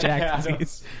 he's got Jack Adams.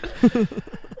 disease.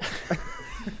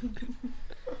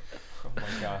 Oh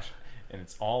my gosh. And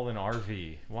it's all in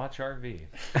RV. Watch RV.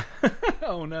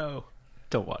 oh no!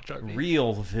 Don't watch RV.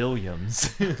 Real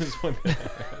Williams is what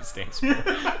that stands for.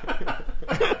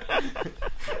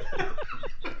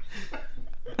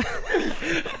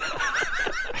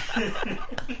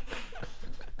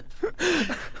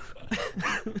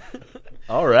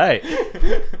 All right.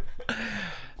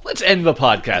 Let's end the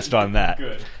podcast on that.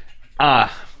 Good.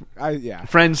 Yeah.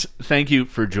 Friends, thank you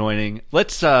for joining.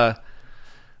 Let's play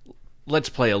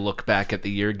a look back at the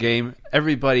year game.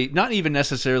 Everybody, not even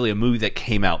necessarily a movie that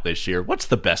came out this year. What's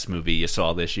the best movie you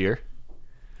saw this year?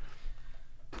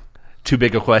 Too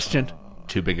big a question?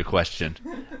 Too big a question.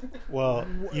 Well,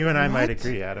 you and I might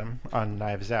agree, Adam, on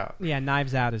Knives Out. Yeah,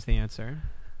 Knives Out is the answer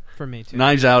for me too.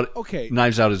 Knives Out. Okay.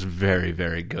 Knives Out is very,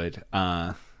 very good.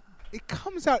 It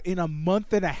comes out in a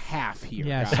month and a half here.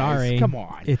 Yeah, guys. sorry. Come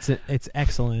on. It's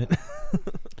excellent.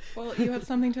 Well, you have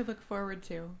something to look forward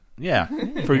to. Yeah,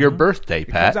 for your birthday, It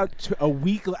comes Pat. out a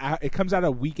week. It comes out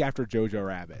a week after Jojo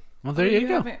Rabbit. Well, there you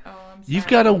go. haven't- Oh, I'm You've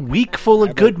sorry. got a week full I of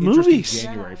have good an interesting movies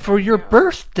January for your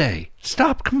birthday.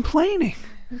 Stop complaining.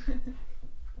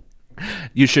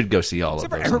 You should go see all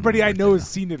Except of for those. everybody I know has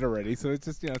seen it already, so it's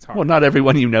just it's hard. Well, not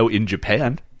everyone you know in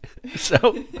Japan. So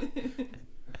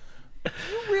You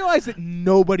realize that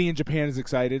nobody in Japan is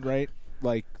excited, right?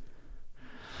 Like,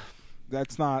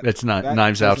 that's not. it's not that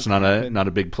Knives Out's doesn't happen. not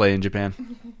a big play in Japan.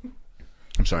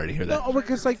 I'm sorry to hear that. No,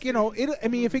 because I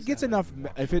mean, if it gets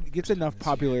enough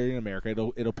popularity in America,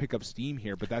 it'll pick up steam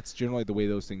here. But that's generally the way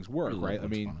those things work, right? I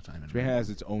Once mean, upon a time in Japan has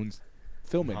its own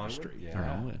film industry,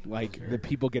 like that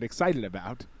people get excited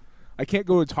about. I can't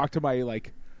go and talk to my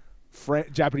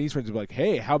Japanese friends and be like,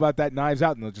 "Hey, how about that Knives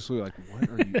Out?" And they'll just be like, "What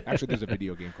are you?" Actually, there's a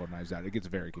video game called Knives Out. It gets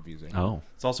very confusing. Oh,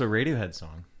 It's also a Radiohead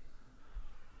song.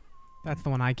 That's the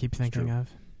one I keep thinking of.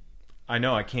 I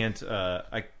know I can't.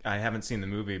 I haven't seen the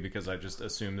movie because I just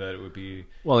assumed that it would be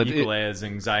Well, equally as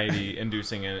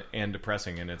anxiety-inducing and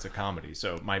depressing, and it's a comedy.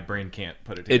 So my brain can't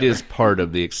put it together. it is part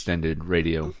of the extended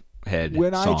Radiohead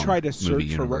When I song try to movie search for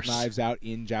universe. Knives Out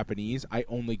in Japanese, I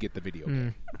only get the video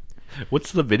game.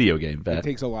 What's the video game, It Pat?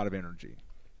 takes a lot of energy.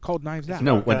 Called Knives Out.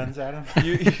 No, Guns, Adam?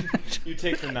 you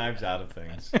take the knives out of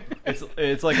things.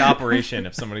 It's like Operation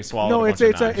if somebody swallowed No, a it's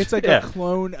bunch of knives. it's like Yeah. a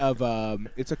clone of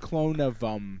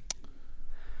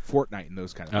Fortnite and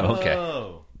those kind of Oh, things. okay.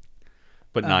 Oh.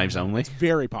 But knives only? It's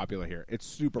very popular here. It's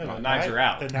super The popular. knives are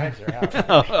out. The knives are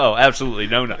out. Oh, absolutely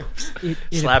no knives. It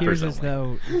Slappers appears as only.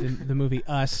 though the movie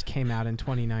Us came out in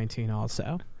 2019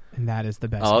 also, and that is the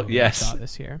best Oh, movie yes. I saw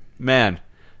this year. Man,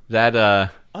 that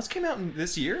Us came out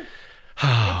this year?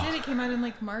 It did. It came out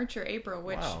in March or April,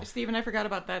 which, Wow. Steven, I forgot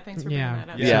about that. Thanks for bringing that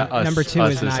up. Yeah, So Us- number 2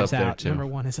 Us is is Knives up there, Out. too. Number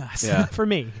 1 is Us. Yeah. For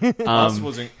me. Us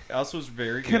was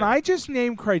very good. Can I just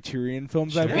name Criterion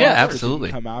films I've Sure. watched Yeah, that absolutely.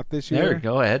 didn't come out this there. year?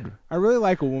 Go ahead. I really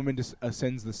like A Woman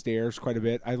Ascends the Stairs quite a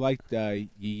bit. I liked Yee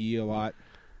Yee a lot.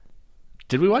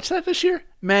 Did we watch that this year?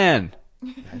 Man,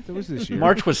 That was this year.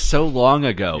 March was so long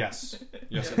ago. Yes.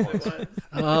 Yes, it was.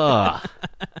 Ugh,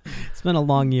 It's been a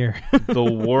long year. the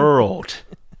world.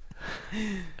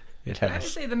 It I would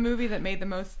has. say the movie that made the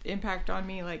most impact on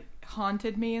me,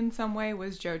 haunted me in some way,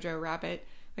 was Jojo Rabbit.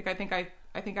 I think I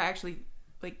actually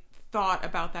thought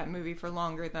about that movie for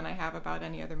longer than I have about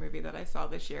any other movie that I saw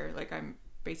this year. I'm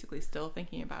basically still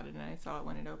thinking about it, and I saw it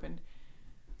when it opened.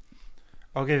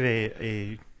 I'll give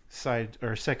a side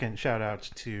or second shout out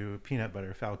to Peanut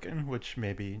Butter Falcon, which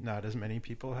maybe not as many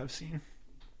people have seen.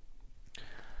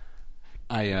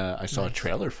 I saw a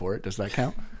trailer for it. Does that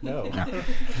count? No.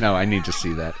 No, I need to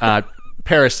see that.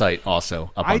 Parasite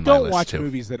also up on I my don't list watch too.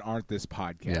 movies that aren't this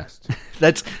podcast.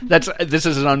 That's this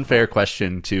is an unfair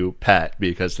question to Pat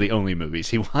because the only movies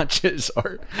he watches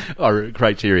are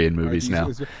Criterion movies now.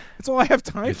 It's all I have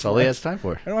time It's for. all he has time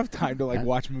for. I don't have time to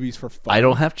watch movies for fun. I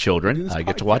don't have Do children. this I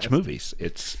get to watch podcast. movies.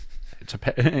 It's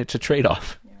a trade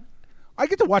off. I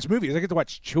get to watch movies. I get to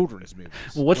watch children's movies.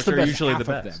 Well, what's Which the are best? usually Half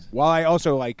the of best. them. While I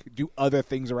also do other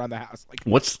things around the house,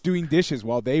 What's doing dishes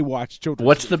while they watch children's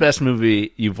what's the movies. best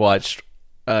movie you've watched?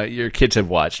 Your kids have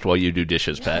watched while you do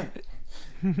dishes, Pat.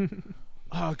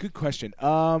 Oh, good question.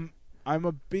 I'm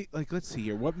a big let's see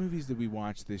here. What movies did we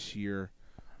watch this year?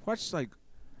 Watched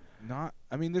not.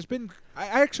 I mean, there's been. I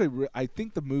actually. I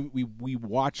think the movie we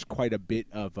watched quite a bit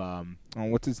of.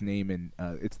 What's his name? And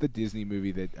it's the Disney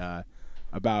movie that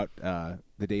about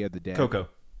the Day of the Dead. Coco.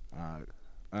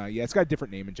 Yeah, it's got a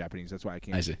different name in Japanese. That's why I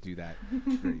can't I see. do that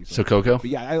very easily. So Coco. But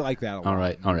yeah, I like that a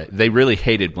lot. All right. They really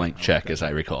hated Blank Check, as I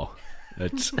recall.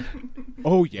 That's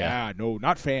Oh yeah, no,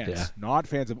 not fans. Yeah. Not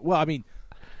fans of. Well, I mean,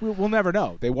 we'll never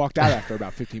know. They walked out after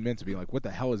about 15 minutes and be like, "What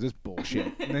the hell is this bullshit?"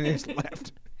 And then they just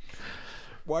left.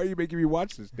 Why are you making me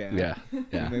watch this, Dad? yeah.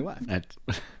 And they left.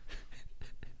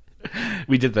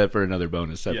 We did that for another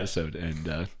bonus episode,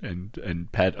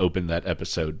 and Pat opened that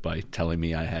episode by telling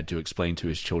me I had to explain to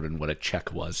his children what a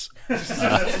check was.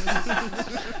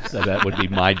 So that would be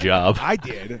my job. I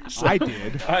did.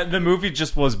 The movie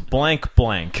just was blank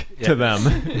to them.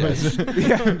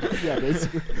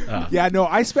 No,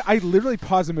 I literally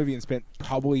paused the movie and spent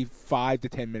probably 5 to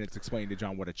 10 minutes explaining to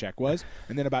John what a check was,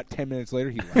 and then about 10 minutes later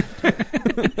he left.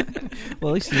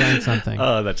 Well, at least you learned something.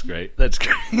 Oh, that's great. That's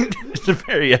great. It's a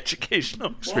very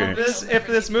educational experience. If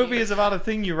this movie is about a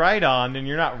thing you write on and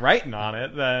you're not writing on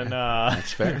it, then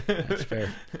That's fair. That's fair.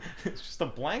 It's just a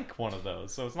blank one of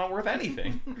those, so it's not worth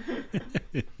anything.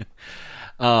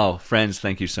 Oh, friends,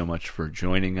 thank you so much for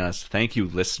joining us. Thank you,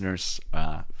 listeners,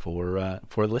 for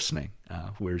listening.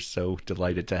 We're so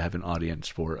delighted to have an audience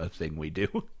for a thing we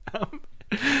do.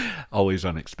 Always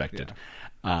unexpected.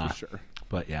 For sure.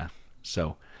 But yeah,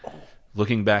 so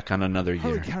looking back on another year.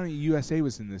 Holy County USA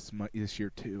was in this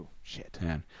year too. Shit.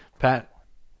 Man. Pat,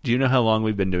 do you know how long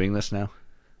we've been doing this now?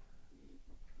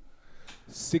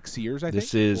 6 years, I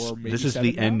This think. is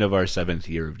the end of our 7th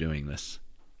year of doing this.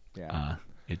 Yeah.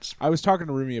 It's I was talking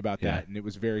to Rumi about Yeah. that, and it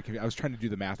was very. I was trying to do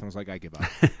the math, and I was like, I give up.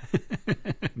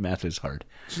 math is hard.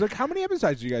 She's like, "How many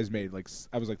episodes you guys made?" Like,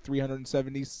 I was like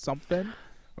 370 something.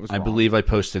 I believe I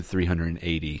posted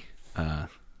 380,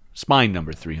 spine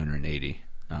number 380,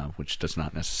 which does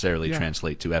not necessarily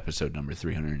translate to episode number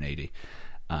 380.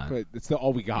 But it's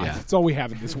all we got. Yeah. It's all we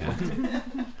have in this world.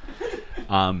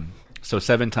 So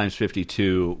 7 times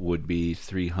 52 would be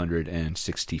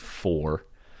 364.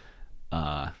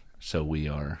 So we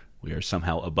are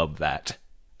somehow above that,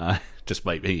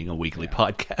 despite being a weekly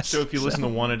podcast. So if you listen to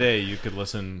one a day, you could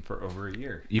listen for over a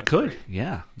year. You could,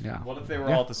 yeah. What if they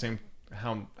were all at the same?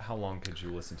 How long could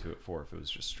you listen to it for if it was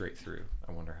just straight through?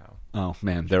 I wonder how. Oh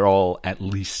man, they're all at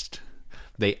least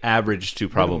they average to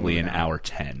probably an hour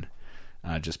 10,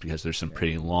 just because there's some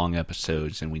pretty long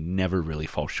episodes, and we never really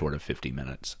fall short of 50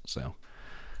 minutes. So,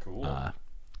 Cool.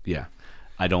 Yeah,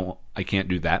 I can't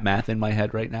do that math in my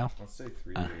head right now. Let's say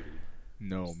 380.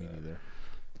 No, me neither.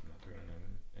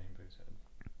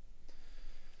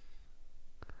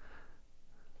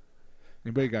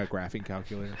 Anybody got a graphing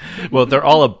calculator? Well, they're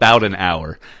all about an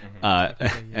hour,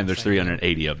 and there's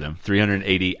 380 of them.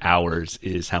 380 hours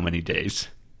is how many days?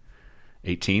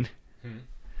 18?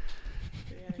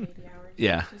 380 hours.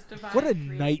 Yeah. Just divide What a 3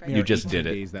 by nightmare! You just 18 did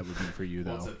it. Days that would be for you,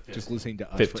 though. Just listening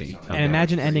to us. 15. For 18. Okay. And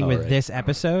imagine ending with All right. this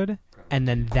episode and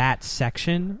then that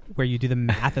section where you do the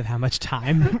math of how much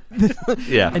time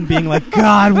Yeah. and being like,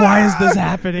 God, why is this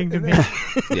happening to me?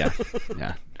 Yeah.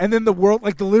 And then the world,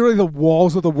 like literally the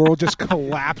walls of the world just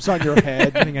collapse on your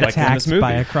head. Being Like in attacked this movie.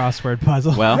 by a crossword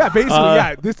puzzle. Well, Yeah, basically,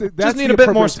 yeah. That's need the a bit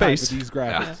more appropriate time space. for these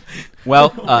graphics. well,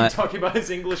 Talking about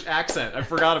his English accent. I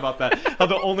forgot about that. How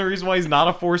the only reason why he's not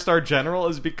a 4-star general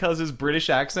is because his British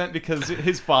accent, because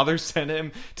his father sent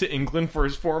him to England for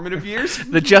his formative years.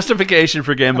 the justification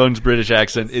for Gambone's British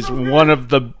accent is one of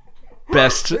the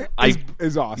best.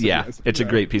 Is awesome. Yeah, yes. it's a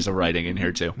great piece of writing in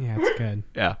here too. Yeah, it's good.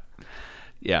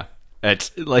 Yeah.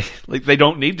 It's like they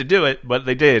don't need to do it, but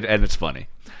they did, and it's funny.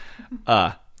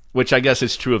 Which I guess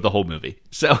is true of the whole movie.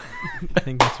 So, I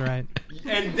think that's right.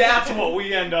 And that's what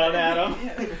we end on, Adam.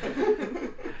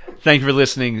 thank you for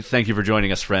listening. Thank you for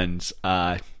joining us, friends.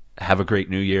 Have a great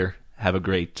New Year. Have a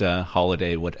great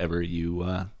holiday, whatever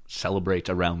you celebrate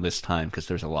around this time, because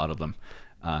there's a lot of them.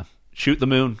 Shoot the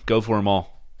moon. Go for them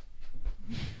all.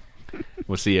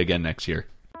 We'll see you again next year.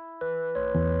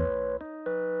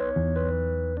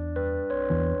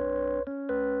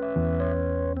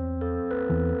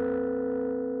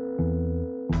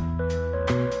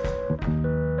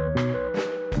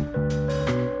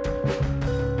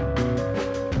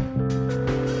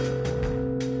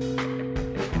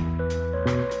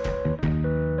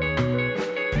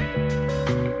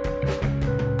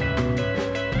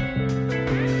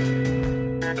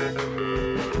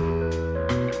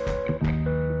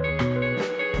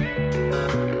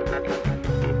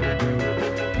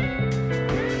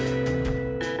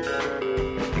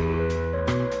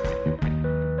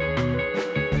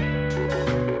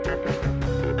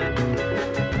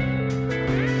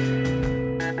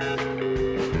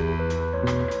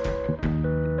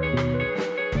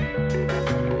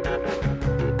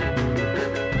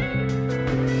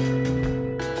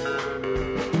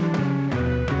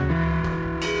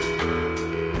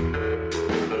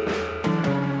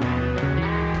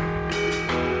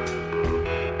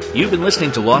 You've been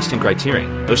listening to Lost in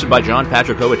Criterion, hosted by John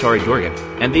Patrick Owatari Dorgan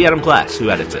and the Adam Glass, who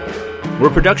edits it. We're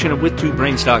a production of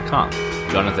with2brains.com.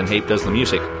 Jonathan Hape does the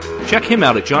music. Check him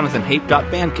out at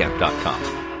jonathanhape.bandcamp.com.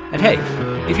 And hey,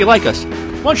 if you like us,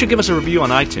 why don't you give us a review on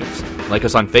iTunes, like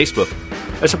us on Facebook,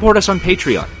 support us on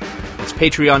Patreon. It's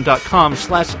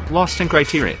patreon.com/Lost in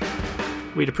Criterion.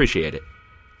 We'd appreciate it.